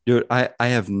 Dude, I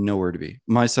have nowhere to be.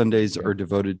 My Sundays are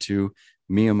devoted to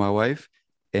me and my wife.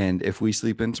 And if we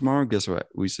sleep in tomorrow, guess what?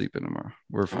 We sleep in tomorrow.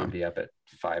 We're I'll fine. be up at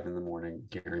 5 a.m,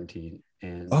 guaranteed.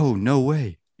 And oh, no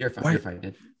way. You're fine. You're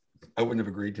fine. I wouldn't have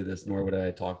agreed to this, nor would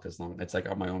I talk this long. It's like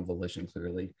on my own volition,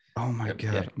 clearly. Oh my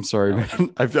God. I'm sorry,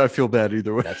 man. I feel bad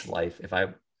either way. That's life. If I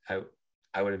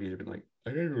would have either been like,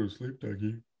 I gotta go to sleep,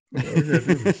 Dougie.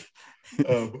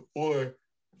 Or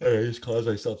I just close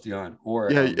myself to yawn.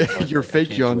 Or your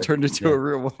fake yawn turned into a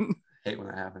real one. I hate when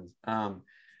that happens.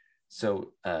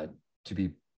 So to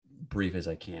be brief as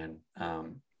I can,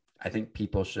 I think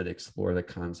people should explore the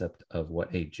concept of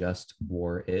what a just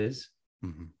war is,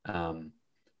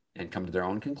 and come to their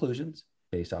own conclusions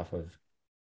based off of,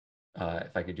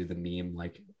 if I could do the meme,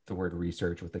 like the word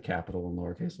research with the capital and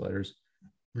lowercase letters,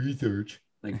 research,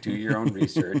 like do your own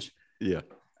research. Yeah.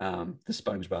 The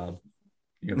SpongeBob.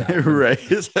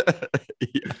 Right.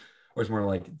 Yeah. Or it's more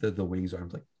like the wings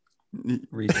arms, like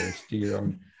research, do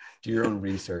your own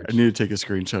research. I need to take a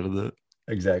screenshot of that.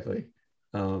 Exactly.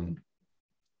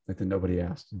 Like the nobody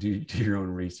asked, do your own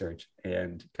research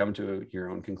and come to your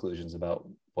own conclusions about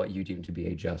what you deem to be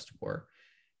a just war.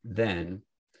 Then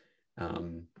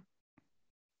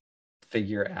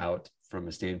figure out from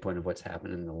a standpoint of what's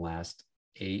happened in the last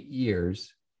 8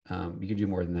 years. You could do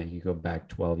more than that. You could go back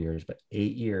 12 years, but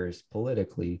 8 years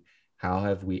politically, how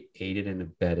have we aided and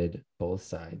abetted both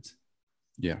sides?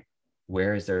 Yeah.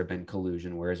 Where has there been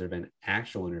collusion? Where has there been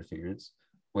actual interference?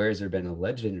 Where has there been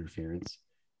alleged interference?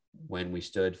 When we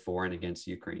stood for and against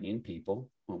the Ukrainian people,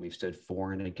 when we stood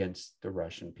for and against the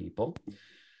Russian people,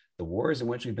 the wars in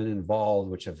which we've been involved,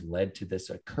 which have led to this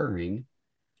occurring,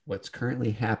 what's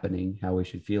currently happening, how we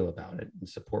should feel about it, and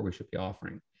support we should be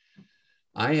offering.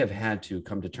 I have had to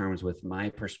come to terms with my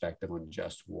perspective on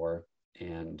just war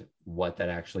and what that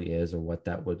actually is, or what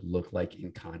that would look like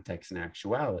in context and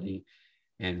actuality.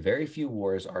 And very few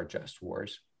wars are just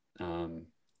wars.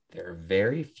 There are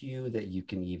very few that you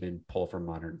can even pull from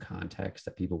modern context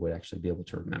that people would actually be able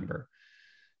to remember.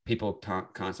 People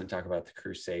constantly talk about the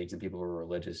Crusades, and people who are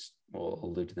religious will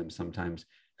allude to them sometimes.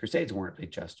 Crusades weren't a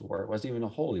just war. It wasn't even a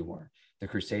holy war. The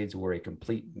Crusades were a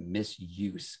complete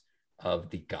misuse of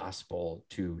the gospel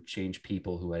to change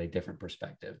people who had a different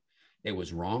perspective. It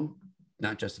was wrong,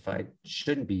 not justified,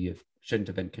 shouldn't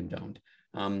have been condoned.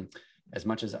 As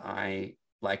much as I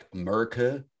like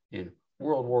America in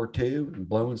World War II and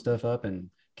blowing stuff up and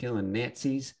killing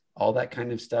Nazis, all that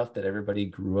kind of stuff that everybody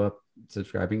grew up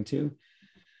subscribing to,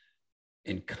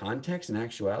 in context and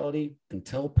actuality,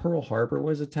 until Pearl Harbor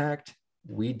was attacked,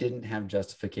 we didn't have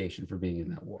justification for being in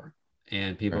that war.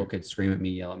 And people could scream at me,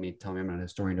 yell at me, tell me I'm not a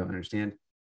historian, don't understand.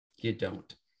 You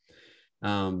don't.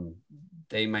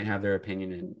 They might have their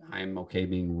opinion, and I'm okay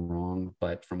being wrong.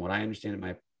 But from what I understand,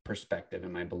 my perspective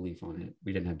and my belief on it,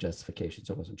 we didn't have justification,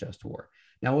 so it wasn't just war.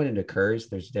 Now, when it occurs,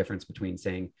 there's a difference between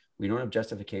saying we don't have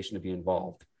justification to be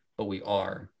involved, but we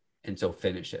are, and so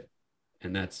finish it.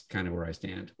 And that's kind of where I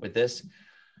stand with this.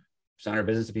 It's not our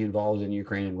business to be involved in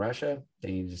Ukraine and Russia.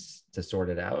 They need to sort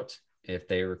it out. If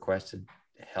they requested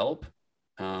help,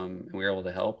 and we were able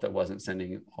to help, that wasn't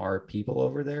sending our people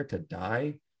over there to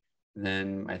die,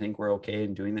 then I think we're okay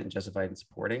in doing that and justified in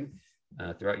supporting.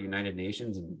 Throughout United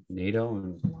Nations and NATO,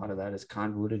 and a lot of that is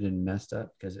convoluted and messed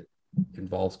up because it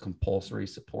involves compulsory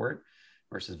support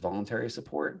versus voluntary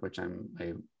support, which I'm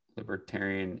a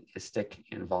libertarianistic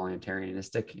and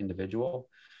voluntarianistic individual.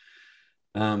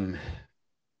 I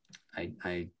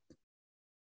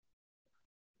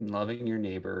loving your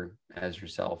neighbor as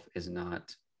yourself is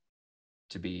not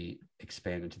to be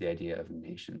expanded to the idea of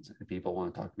nations. And people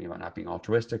want to talk to me about not being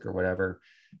altruistic or whatever.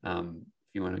 If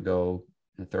you want to go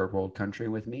in a third world country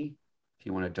with me, if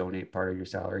you want to donate part of your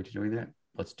salary to doing that,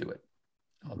 let's do it.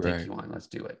 I'll take you on. Let's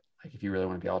do it. Like, if you really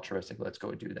want to be altruistic, let's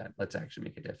go do that. Let's actually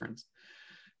make a difference.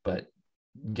 But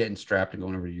getting strapped and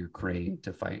going over to Ukraine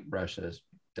to fight Russia is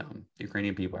dumb. The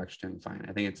Ukrainian people are actually doing fine.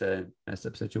 I think it's a messed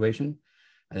up situation.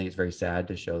 I think it's very sad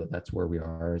to show that that's where we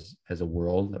are as a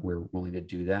world, that we're willing to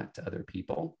do that to other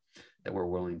people, that we're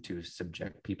willing to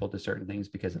subject people to certain things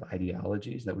because of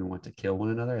ideologies, that we want to kill one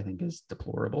another, I think is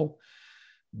deplorable.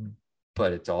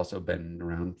 But it's also been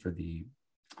around for the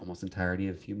almost entirety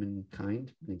of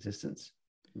humankind in existence.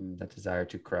 That desire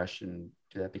to crush and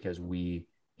do that because we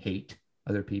hate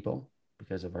other people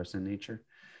because of our sin nature.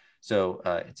 So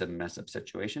it's a mess up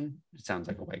situation. It sounds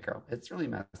like a white girl. It's really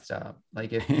messed up.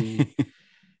 Like, if we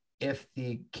if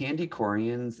the candy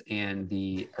Corians and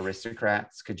the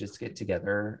aristocrats could just get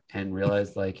together and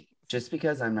realize, like, just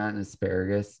because I'm not an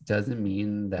asparagus doesn't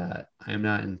mean that I'm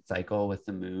not in cycle with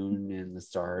the moon and the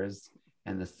stars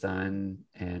and the sun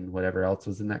and whatever else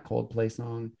was in that Coldplay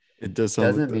song. It does sound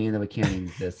Doesn't mean that we can't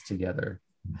exist together.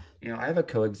 I have a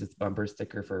coexist bumper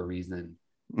sticker for a reason.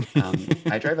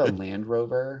 I drive a Land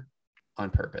Rover on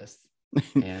purpose,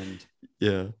 and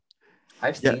yeah.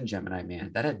 I've seen Gemini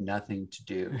Man. That had nothing to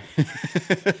do.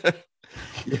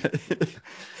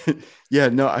 Yeah.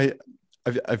 No,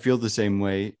 I feel the same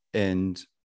way, and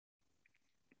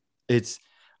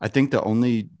I think the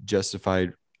only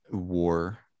justified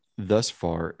war thus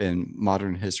far in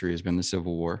modern history has been the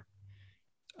Civil War.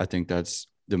 I think that's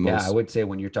the most. Yeah, I would say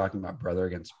when you're talking about brother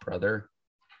against brother,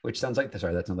 which sounds like that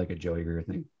sounds like a Joey Greer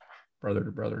thing. Brother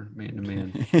to brother, man to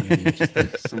man. I mean, it's just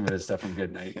like some of his stuff from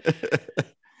Good Night.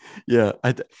 Yeah,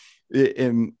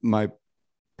 in my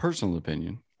personal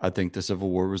opinion, I think the Civil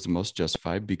War was the most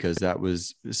justified because that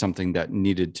was something that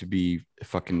needed to be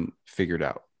fucking figured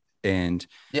out. And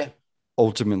yeah,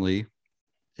 ultimately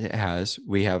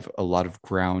we have a lot of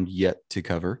ground yet to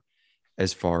cover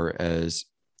as far as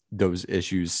those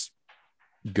issues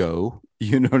go.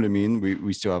 You know what I mean?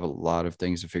 We still have a lot of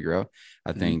things to figure out.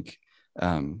 I think,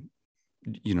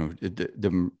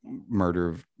 the murder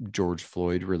of George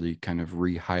Floyd really kind of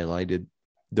re-highlighted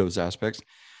those aspects.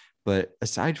 But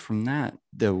aside from that,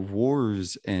 the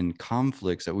wars and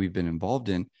conflicts that we've been involved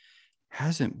in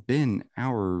hasn't been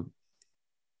our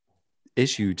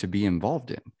issue to be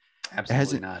involved in.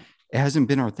 Absolutely not. It hasn't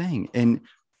been our thing. And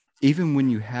even when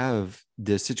you have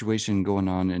the situation going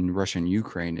on in Russia and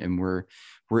Ukraine, and we're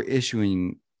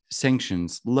issuing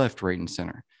sanctions left, right, and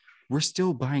center, we're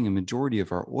still buying a majority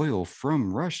of our oil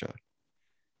from Russia.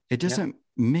 It doesn't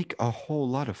make a whole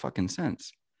lot of fucking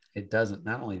sense. It doesn't.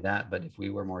 Not only that, but if we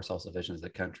were more self-sufficient as a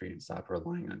country and stopped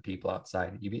relying on people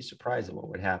outside, you'd be surprised at what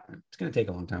would happen. It's going to take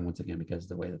a long time, once again, because of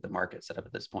the way that the market's set up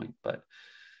at this point. But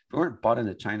if we weren't bought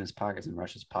into China's pockets and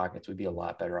Russia's pockets, we'd be a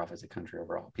lot better off as a country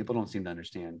overall. People don't seem to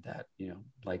understand that,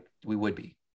 like we would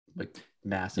be, like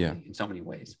massively in so many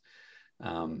ways.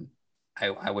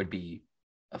 I would be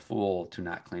a fool to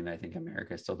not claim that I think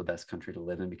America is still the best country to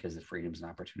live in because of the freedoms and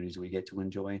opportunities we get to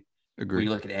enjoy. Agreed. When you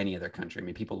look at any other country, I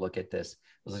mean, people look at this,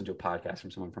 listen to a podcast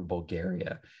from someone from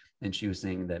Bulgaria, and she was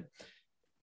saying that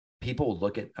people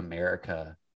look at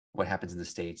America, what happens in the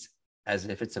States, as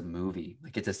if it's a movie,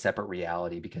 like it's a separate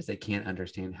reality, because they can't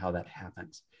understand how that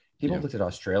happens. People looked at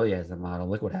Australia as a model.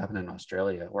 Look what happened in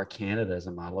Australia, or Canada as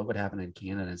a model. Look what happened in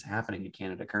Canada and is happening in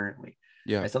Canada currently.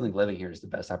 I still think living here is the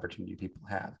best opportunity people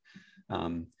have.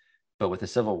 But with the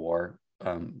Civil War,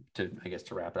 to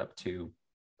wrap up, to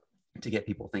get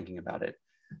people thinking about it,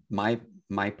 my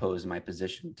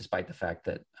position, despite the fact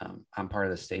that I'm part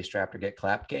of the Stay Strapped or Get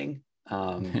Clapped gang,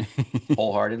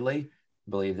 wholeheartedly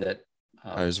believe that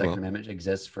the Second Amendment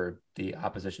exists for the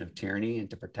opposition of tyranny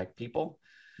and to protect people.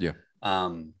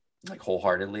 Like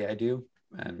wholeheartedly I do,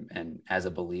 and as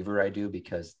a believer I do,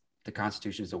 because the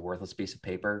Constitution is a worthless piece of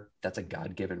paper. That's a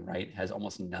God-given right. It has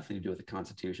almost nothing to do with the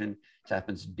Constitution. It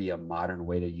happens to be a modern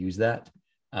way to use that.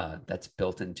 That's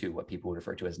built into what people would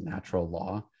refer to as natural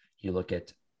law. You look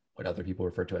at what other people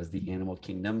refer to as the animal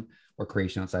kingdom, or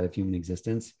creation outside of human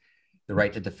existence. The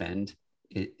right to defend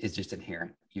is just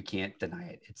inherent. You can't deny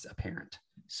it. It's apparent.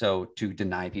 So to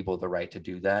deny people the right to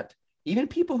do that, even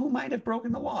people who might have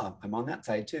broken the law, I'm on that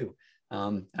side too. I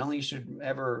don't think you should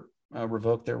ever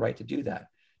revoke their right to do that.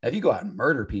 Now, if you go out and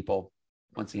murder people,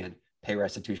 once again, pay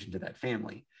restitution to that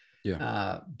family.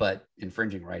 But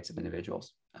infringing rights of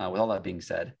individuals. With all that being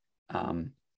said,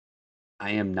 I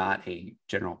am not a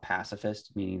general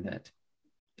pacifist, meaning that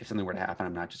if something were to happen,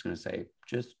 I'm not just going to say,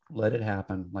 just let it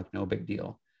happen, like no big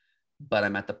deal. But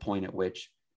I'm at the point at which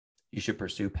you should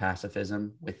pursue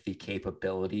pacifism with the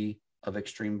capability of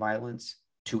extreme violence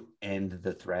to end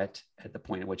the threat, at the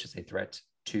point at which it's a threat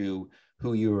to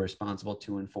who you are responsible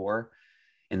to and for.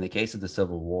 In the case of the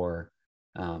Civil War,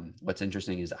 what's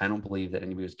interesting is I don't believe that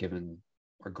anybody was given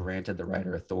or granted the right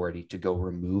or authority to go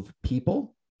remove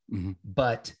people.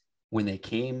 But when they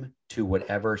came to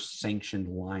whatever sanctioned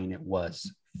line it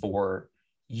was for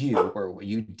you, or what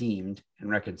you deemed and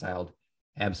reconciled,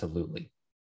 absolutely.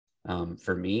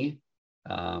 For me,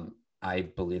 I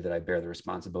believe that I bear the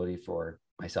responsibility for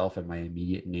myself and my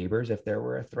immediate neighbors if there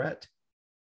were a threat.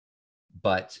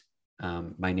 But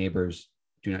my neighbors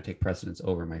do not take precedence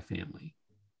over my family.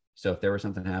 So if there was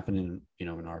something happening, in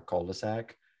our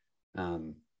cul-de-sac,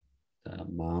 the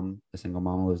single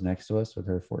mom who lives next to us with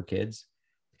her 4 kids,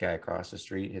 the guy across the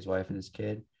street, his wife and his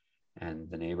kid, and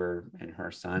the neighbor and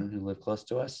her son who live close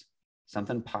to us,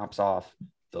 something pops off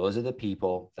those are the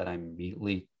people that I'm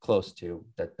immediately close to,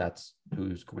 that's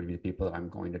who's going to be the people that I'm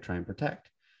going to try and protect.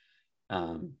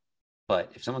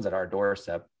 But if someone's at our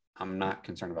doorstep, I'm not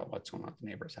concerned about what's going on at the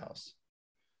neighbor's house.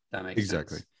 That makes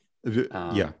Exactly. sense.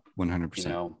 Yeah, 100%. You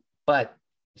know, but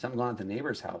if something's going on at the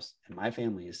neighbor's house and my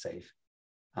family is safe,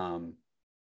 I'll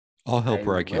help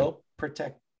where I can. Will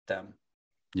protect them.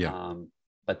 Yeah.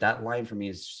 But that line for me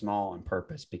is small on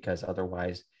purpose, because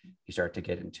otherwise you start to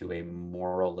get into a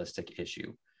moralistic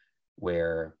issue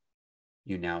where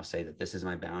you now say that this is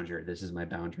my boundary, this is my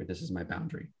boundary, this is my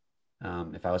boundary.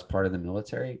 If I was part of the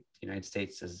military, the United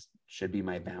States should be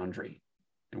my boundary.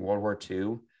 In World War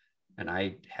II, and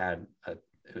I had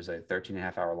it was a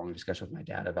 13.5-hour long discussion with my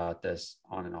dad about this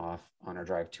on and off on our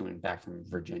drive to and back from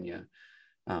Virginia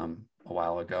a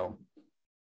while ago.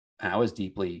 And I was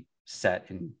deeply set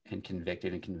and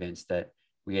convicted and convinced that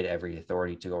we had every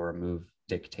authority to go remove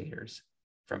dictators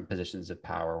from positions of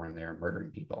power when they're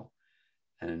murdering people.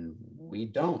 And we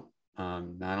don't,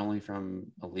 not only from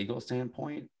a legal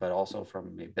standpoint, but also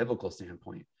from a biblical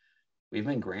standpoint. We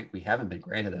haven't been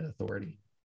granted that authority.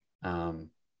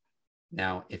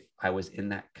 Now, if I was in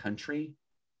that country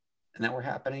and that were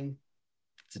happening,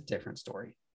 it's a different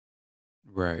story.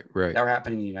 Right. That were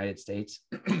happening in the United States.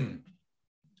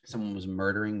 Someone was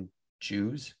murdering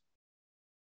Jews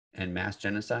and mass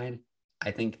genocide.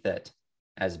 I think that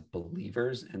as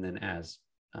believers and then as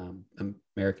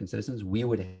American citizens, we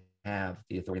would have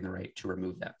the authority and the right to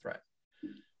remove that threat.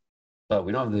 But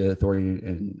we don't have the authority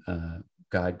and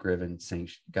God-given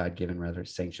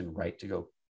sanctioned right to go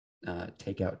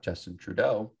take out Justin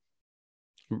Trudeau.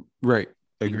 Right.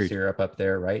 Agreed. Syrup up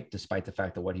there, right? Despite the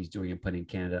fact that what he's doing and putting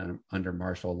Canada under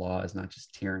martial law is not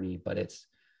just tyranny, but it's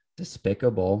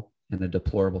despicable and a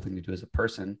deplorable thing to do as a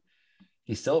person.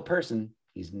 He's still a person.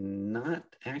 He's not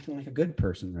acting like a good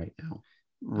person right now.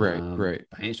 Right.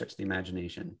 By any stretch of the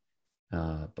imagination.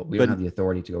 But we don't have the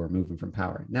authority to go remove him from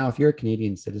power. Now, if you're a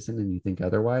Canadian citizen and you think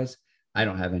otherwise, I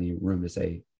don't have any room to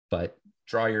say, but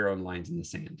draw your own lines in the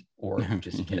sand or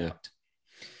just get out.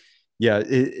 Yeah,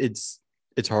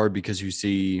 it's hard because you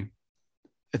see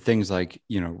things like,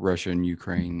 Russia and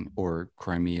Ukraine or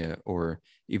Crimea or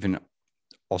even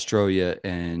Australia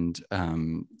and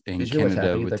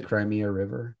Canada with the Crimea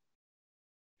River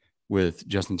with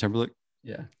Justin Timberlake.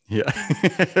 Yeah.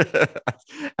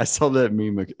 I saw that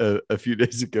meme a few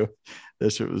days ago.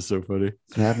 That shit was so funny.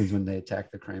 That's what happens when they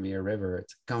attack the Crimea River.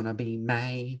 It's gonna be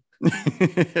May.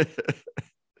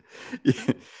 Yeah.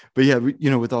 But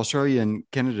yeah, with Australia and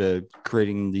Canada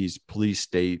creating these police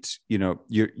states, you're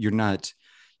not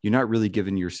really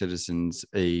giving your citizens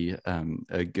a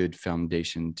good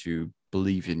foundation to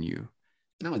believe in you.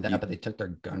 Not only that, but they took their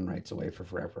gun rights away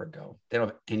forever ago. They don't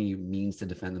have any means to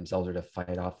defend themselves or to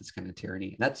fight off this kind of tyranny.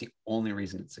 And that's the only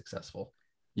reason it's successful.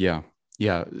 Yeah.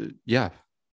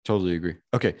 Totally agree.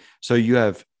 Okay. So you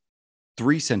have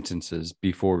 3 sentences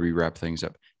before we wrap things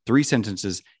up. 3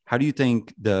 sentences. How do you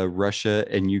think the Russia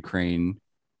and Ukraine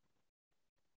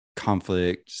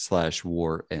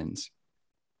conflict/war ends?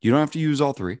 You don't have to use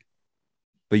all 3,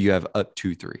 but you have up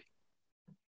to 3.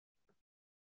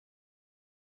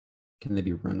 Can they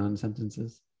be run-on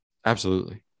sentences?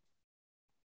 Absolutely.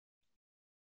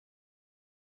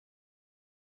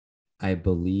 I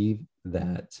believe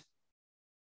that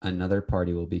another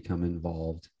party will become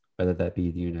involved, whether that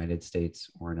be the United States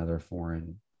or another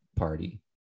foreign party,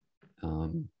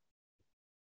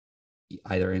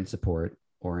 either in support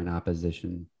or in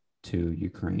opposition to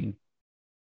Ukraine.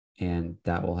 And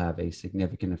that will have a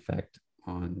significant effect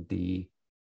on the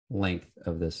length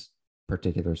of this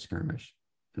particular skirmish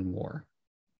and war.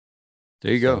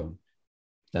 There you go.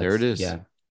 There it is. Yeah.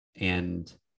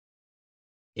 And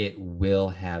it will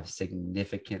have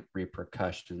significant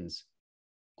repercussions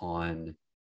on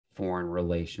foreign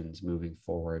relations moving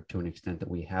forward to an extent that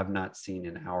we have not seen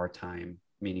in our time,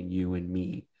 meaning you and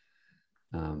me,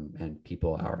 and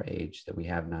people our age, that we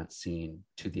have not seen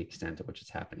to the extent at which it's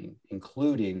happening,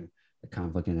 including the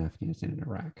conflict in Afghanistan and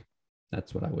Iraq.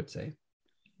 That's what I would say.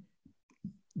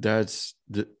 That's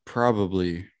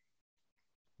probably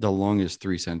the longest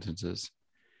 3 sentences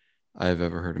I have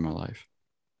ever heard in my life.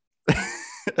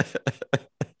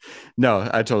 No,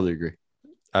 I totally agree.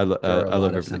 I love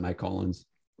everything. Semicolons.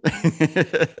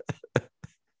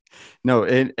 No,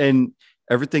 and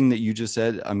everything that you just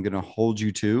said, I'm going to hold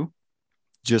you to,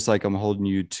 just like I'm holding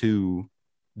you to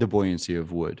the buoyancy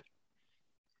of wood.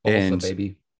 Also,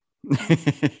 baby.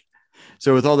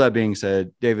 So with all that being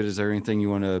said, David, is there anything you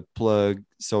want to plug,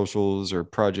 socials or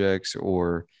projects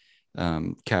or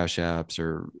cash apps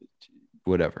or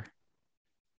whatever?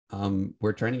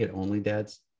 We're trying to get Only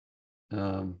Dad's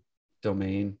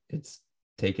domain. It's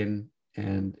taken.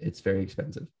 and it's very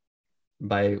expensive.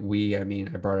 By we, I mean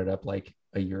I brought it up like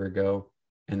a year ago,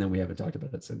 and then we haven't talked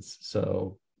about it since.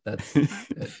 So that's it.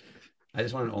 I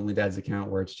just want an Only Dads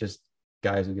account where it's just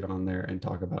guys who get on there and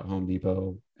talk about Home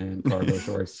Depot and cargo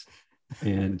shorts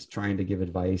and trying to give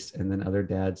advice, and then other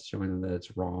dads showing them that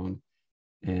it's wrong,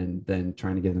 and then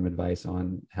trying to give them advice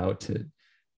on how to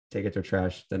take it to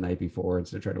trash the night before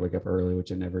instead of trying to wake up early,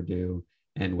 which I never do.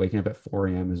 And waking up at 4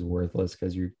 a.m. is worthless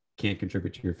because you can't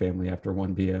contribute to your family after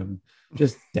 1 p.m.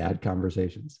 Just dad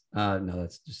conversations. No,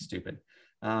 that's just stupid.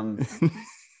 The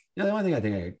only thing I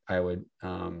think I would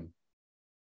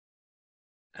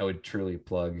truly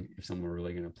plug, if someone were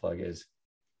really going to plug, is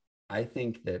I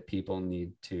think that people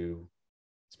need to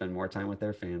spend more time with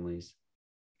their families.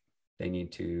 They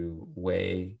need to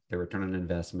weigh their return on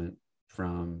investment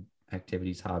from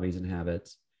activities, hobbies, and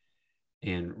habits,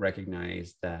 and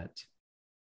recognize that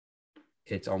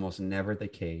it's almost never the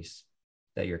case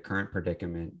that your current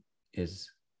predicament is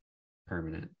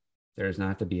permanent. There does not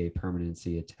have to be a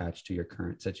permanency attached to your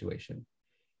current situation.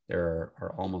 There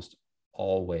are almost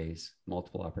always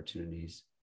multiple opportunities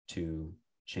to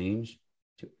change,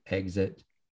 to exit,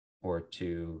 or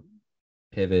to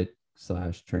pivot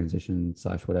 / transition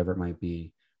 / whatever it might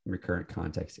be in your current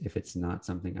context. If it's not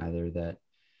something either that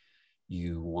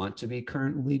you want to be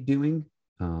currently doing,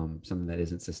 something that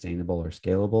isn't sustainable or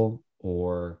scalable,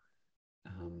 or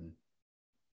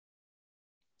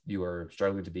you are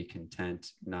struggling to be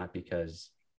content, not because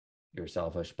you're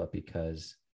selfish, but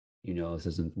because you know this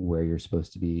isn't where you're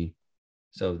supposed to be.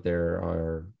 So there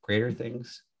are greater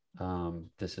things.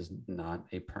 This is not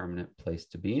a permanent place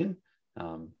to be in,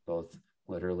 both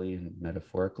literally and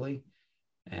metaphorically,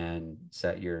 and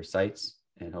set your sights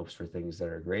and hopes for things that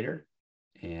are greater,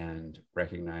 and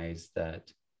recognize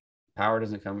that power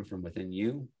doesn't come from within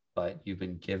you, but you've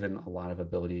been given a lot of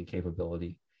ability and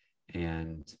capability,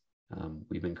 and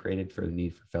we've been created for the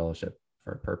need for fellowship,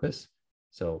 for a purpose.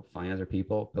 So find other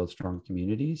people, build strong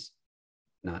communities,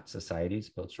 not societies,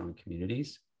 build strong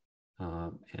communities.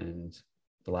 And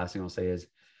the last thing I'll say is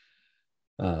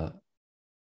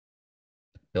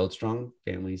build strong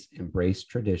families, embrace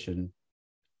tradition,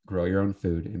 grow your own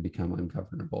food, and become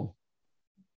ungovernable.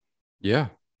 Yeah,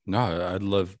 no, I'd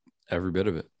love every bit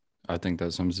of it. I think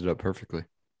that sums it up perfectly.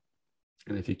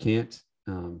 And if you can't,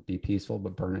 be peaceful,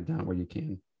 but burn it down where you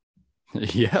can.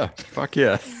 Yeah, fuck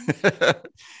yeah.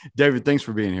 David, thanks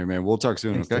for being here, man. We'll talk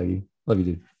soon. Thanks, Okay. Dougie. Love you,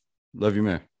 dude. Love you,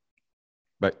 man.